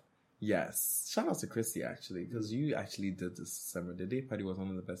know. Yeah. Yes. Shout out to Christy, actually, because you actually did this December. The day party was one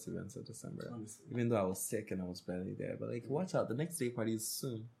of the best events of December. Honestly. Even though I was sick and I was barely there. But, like, watch out. The next day party is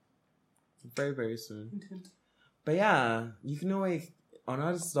soon. Very, very soon. But, yeah, you can know on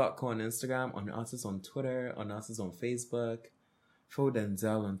artists.co on Instagram, on artists on Twitter, on artists on Facebook. Follow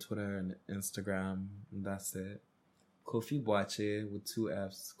Denzel on Twitter and Instagram. And that's it. Kofi Boache with 2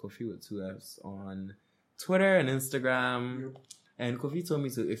 Fs. Kofi with 2 Fs on Twitter and Instagram. Yep. And Kofi told me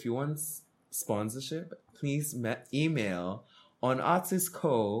if you want sponsorship, please email on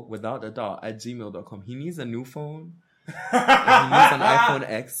artistco without a dot at gmail.com. He needs a new phone. use an iPhone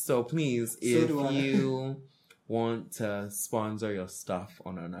X. So please, if you want to sponsor your stuff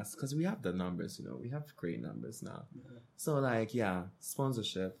on us, because we have the numbers, you know, we have great numbers now. Yeah. So like, yeah,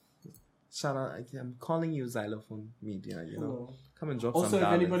 sponsorship. Shout out! I'm calling you Xylophone Media. You know, come and drop also, some. Also,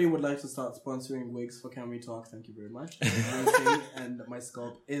 if anybody would like to start sponsoring wigs for Can We Talk, thank you very much. And my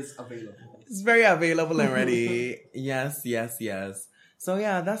scalp is available. It's very available and ready. Yes. So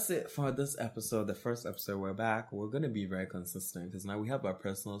yeah, that's it for this episode. The first episode, we're back. We're gonna be very consistent because now we have our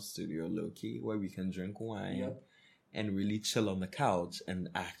personal studio, low-key, where we can drink wine and really chill on the couch and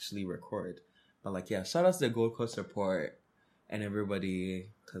actually record. But like, yeah, shout out to the Gold Coast Report and everybody,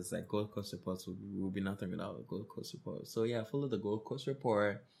 because like Gold Coast Reports will be nothing without the Gold Coast Report. So yeah, follow the Gold Coast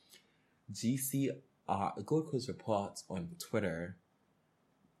Report, Gold Coast Reports on Twitter,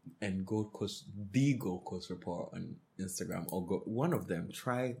 and the Gold Coast Report on Instagram, or one of them.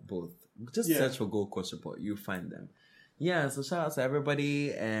 Try both. Just search for Gold Coast Report. You'll find them. Yeah, so shout out to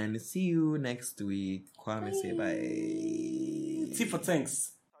everybody and see you next week. Kwame, say bye. T for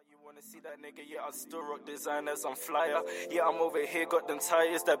thanks. That nigga, yeah, I still rock designers, I'm flyer. Yeah, I'm over here, got them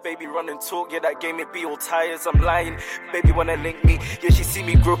tires. That baby running talk, yeah, that gave me be all tires. I'm lying, baby wanna link me. Yeah, she see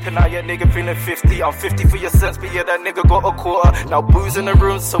me groping out, yeah, nigga feeling 50. I'm 50 for your sense, but yeah, that nigga got a quarter. Now booze in the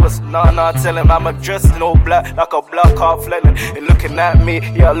room, so it's nah, tell him I'm dressed in all black, like a black car flanning. And looking at me,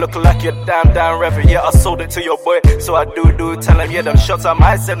 yeah, I look like you're damn reverend. Yeah, I sold it to your boy, so I do tell him, yeah, them shots I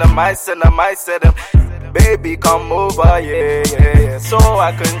might send them. Baby, come over, yeah. So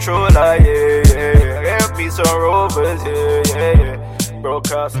I control her, yeah. Give me some rovers, yeah. Broke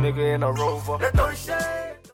ass nigga in a rover.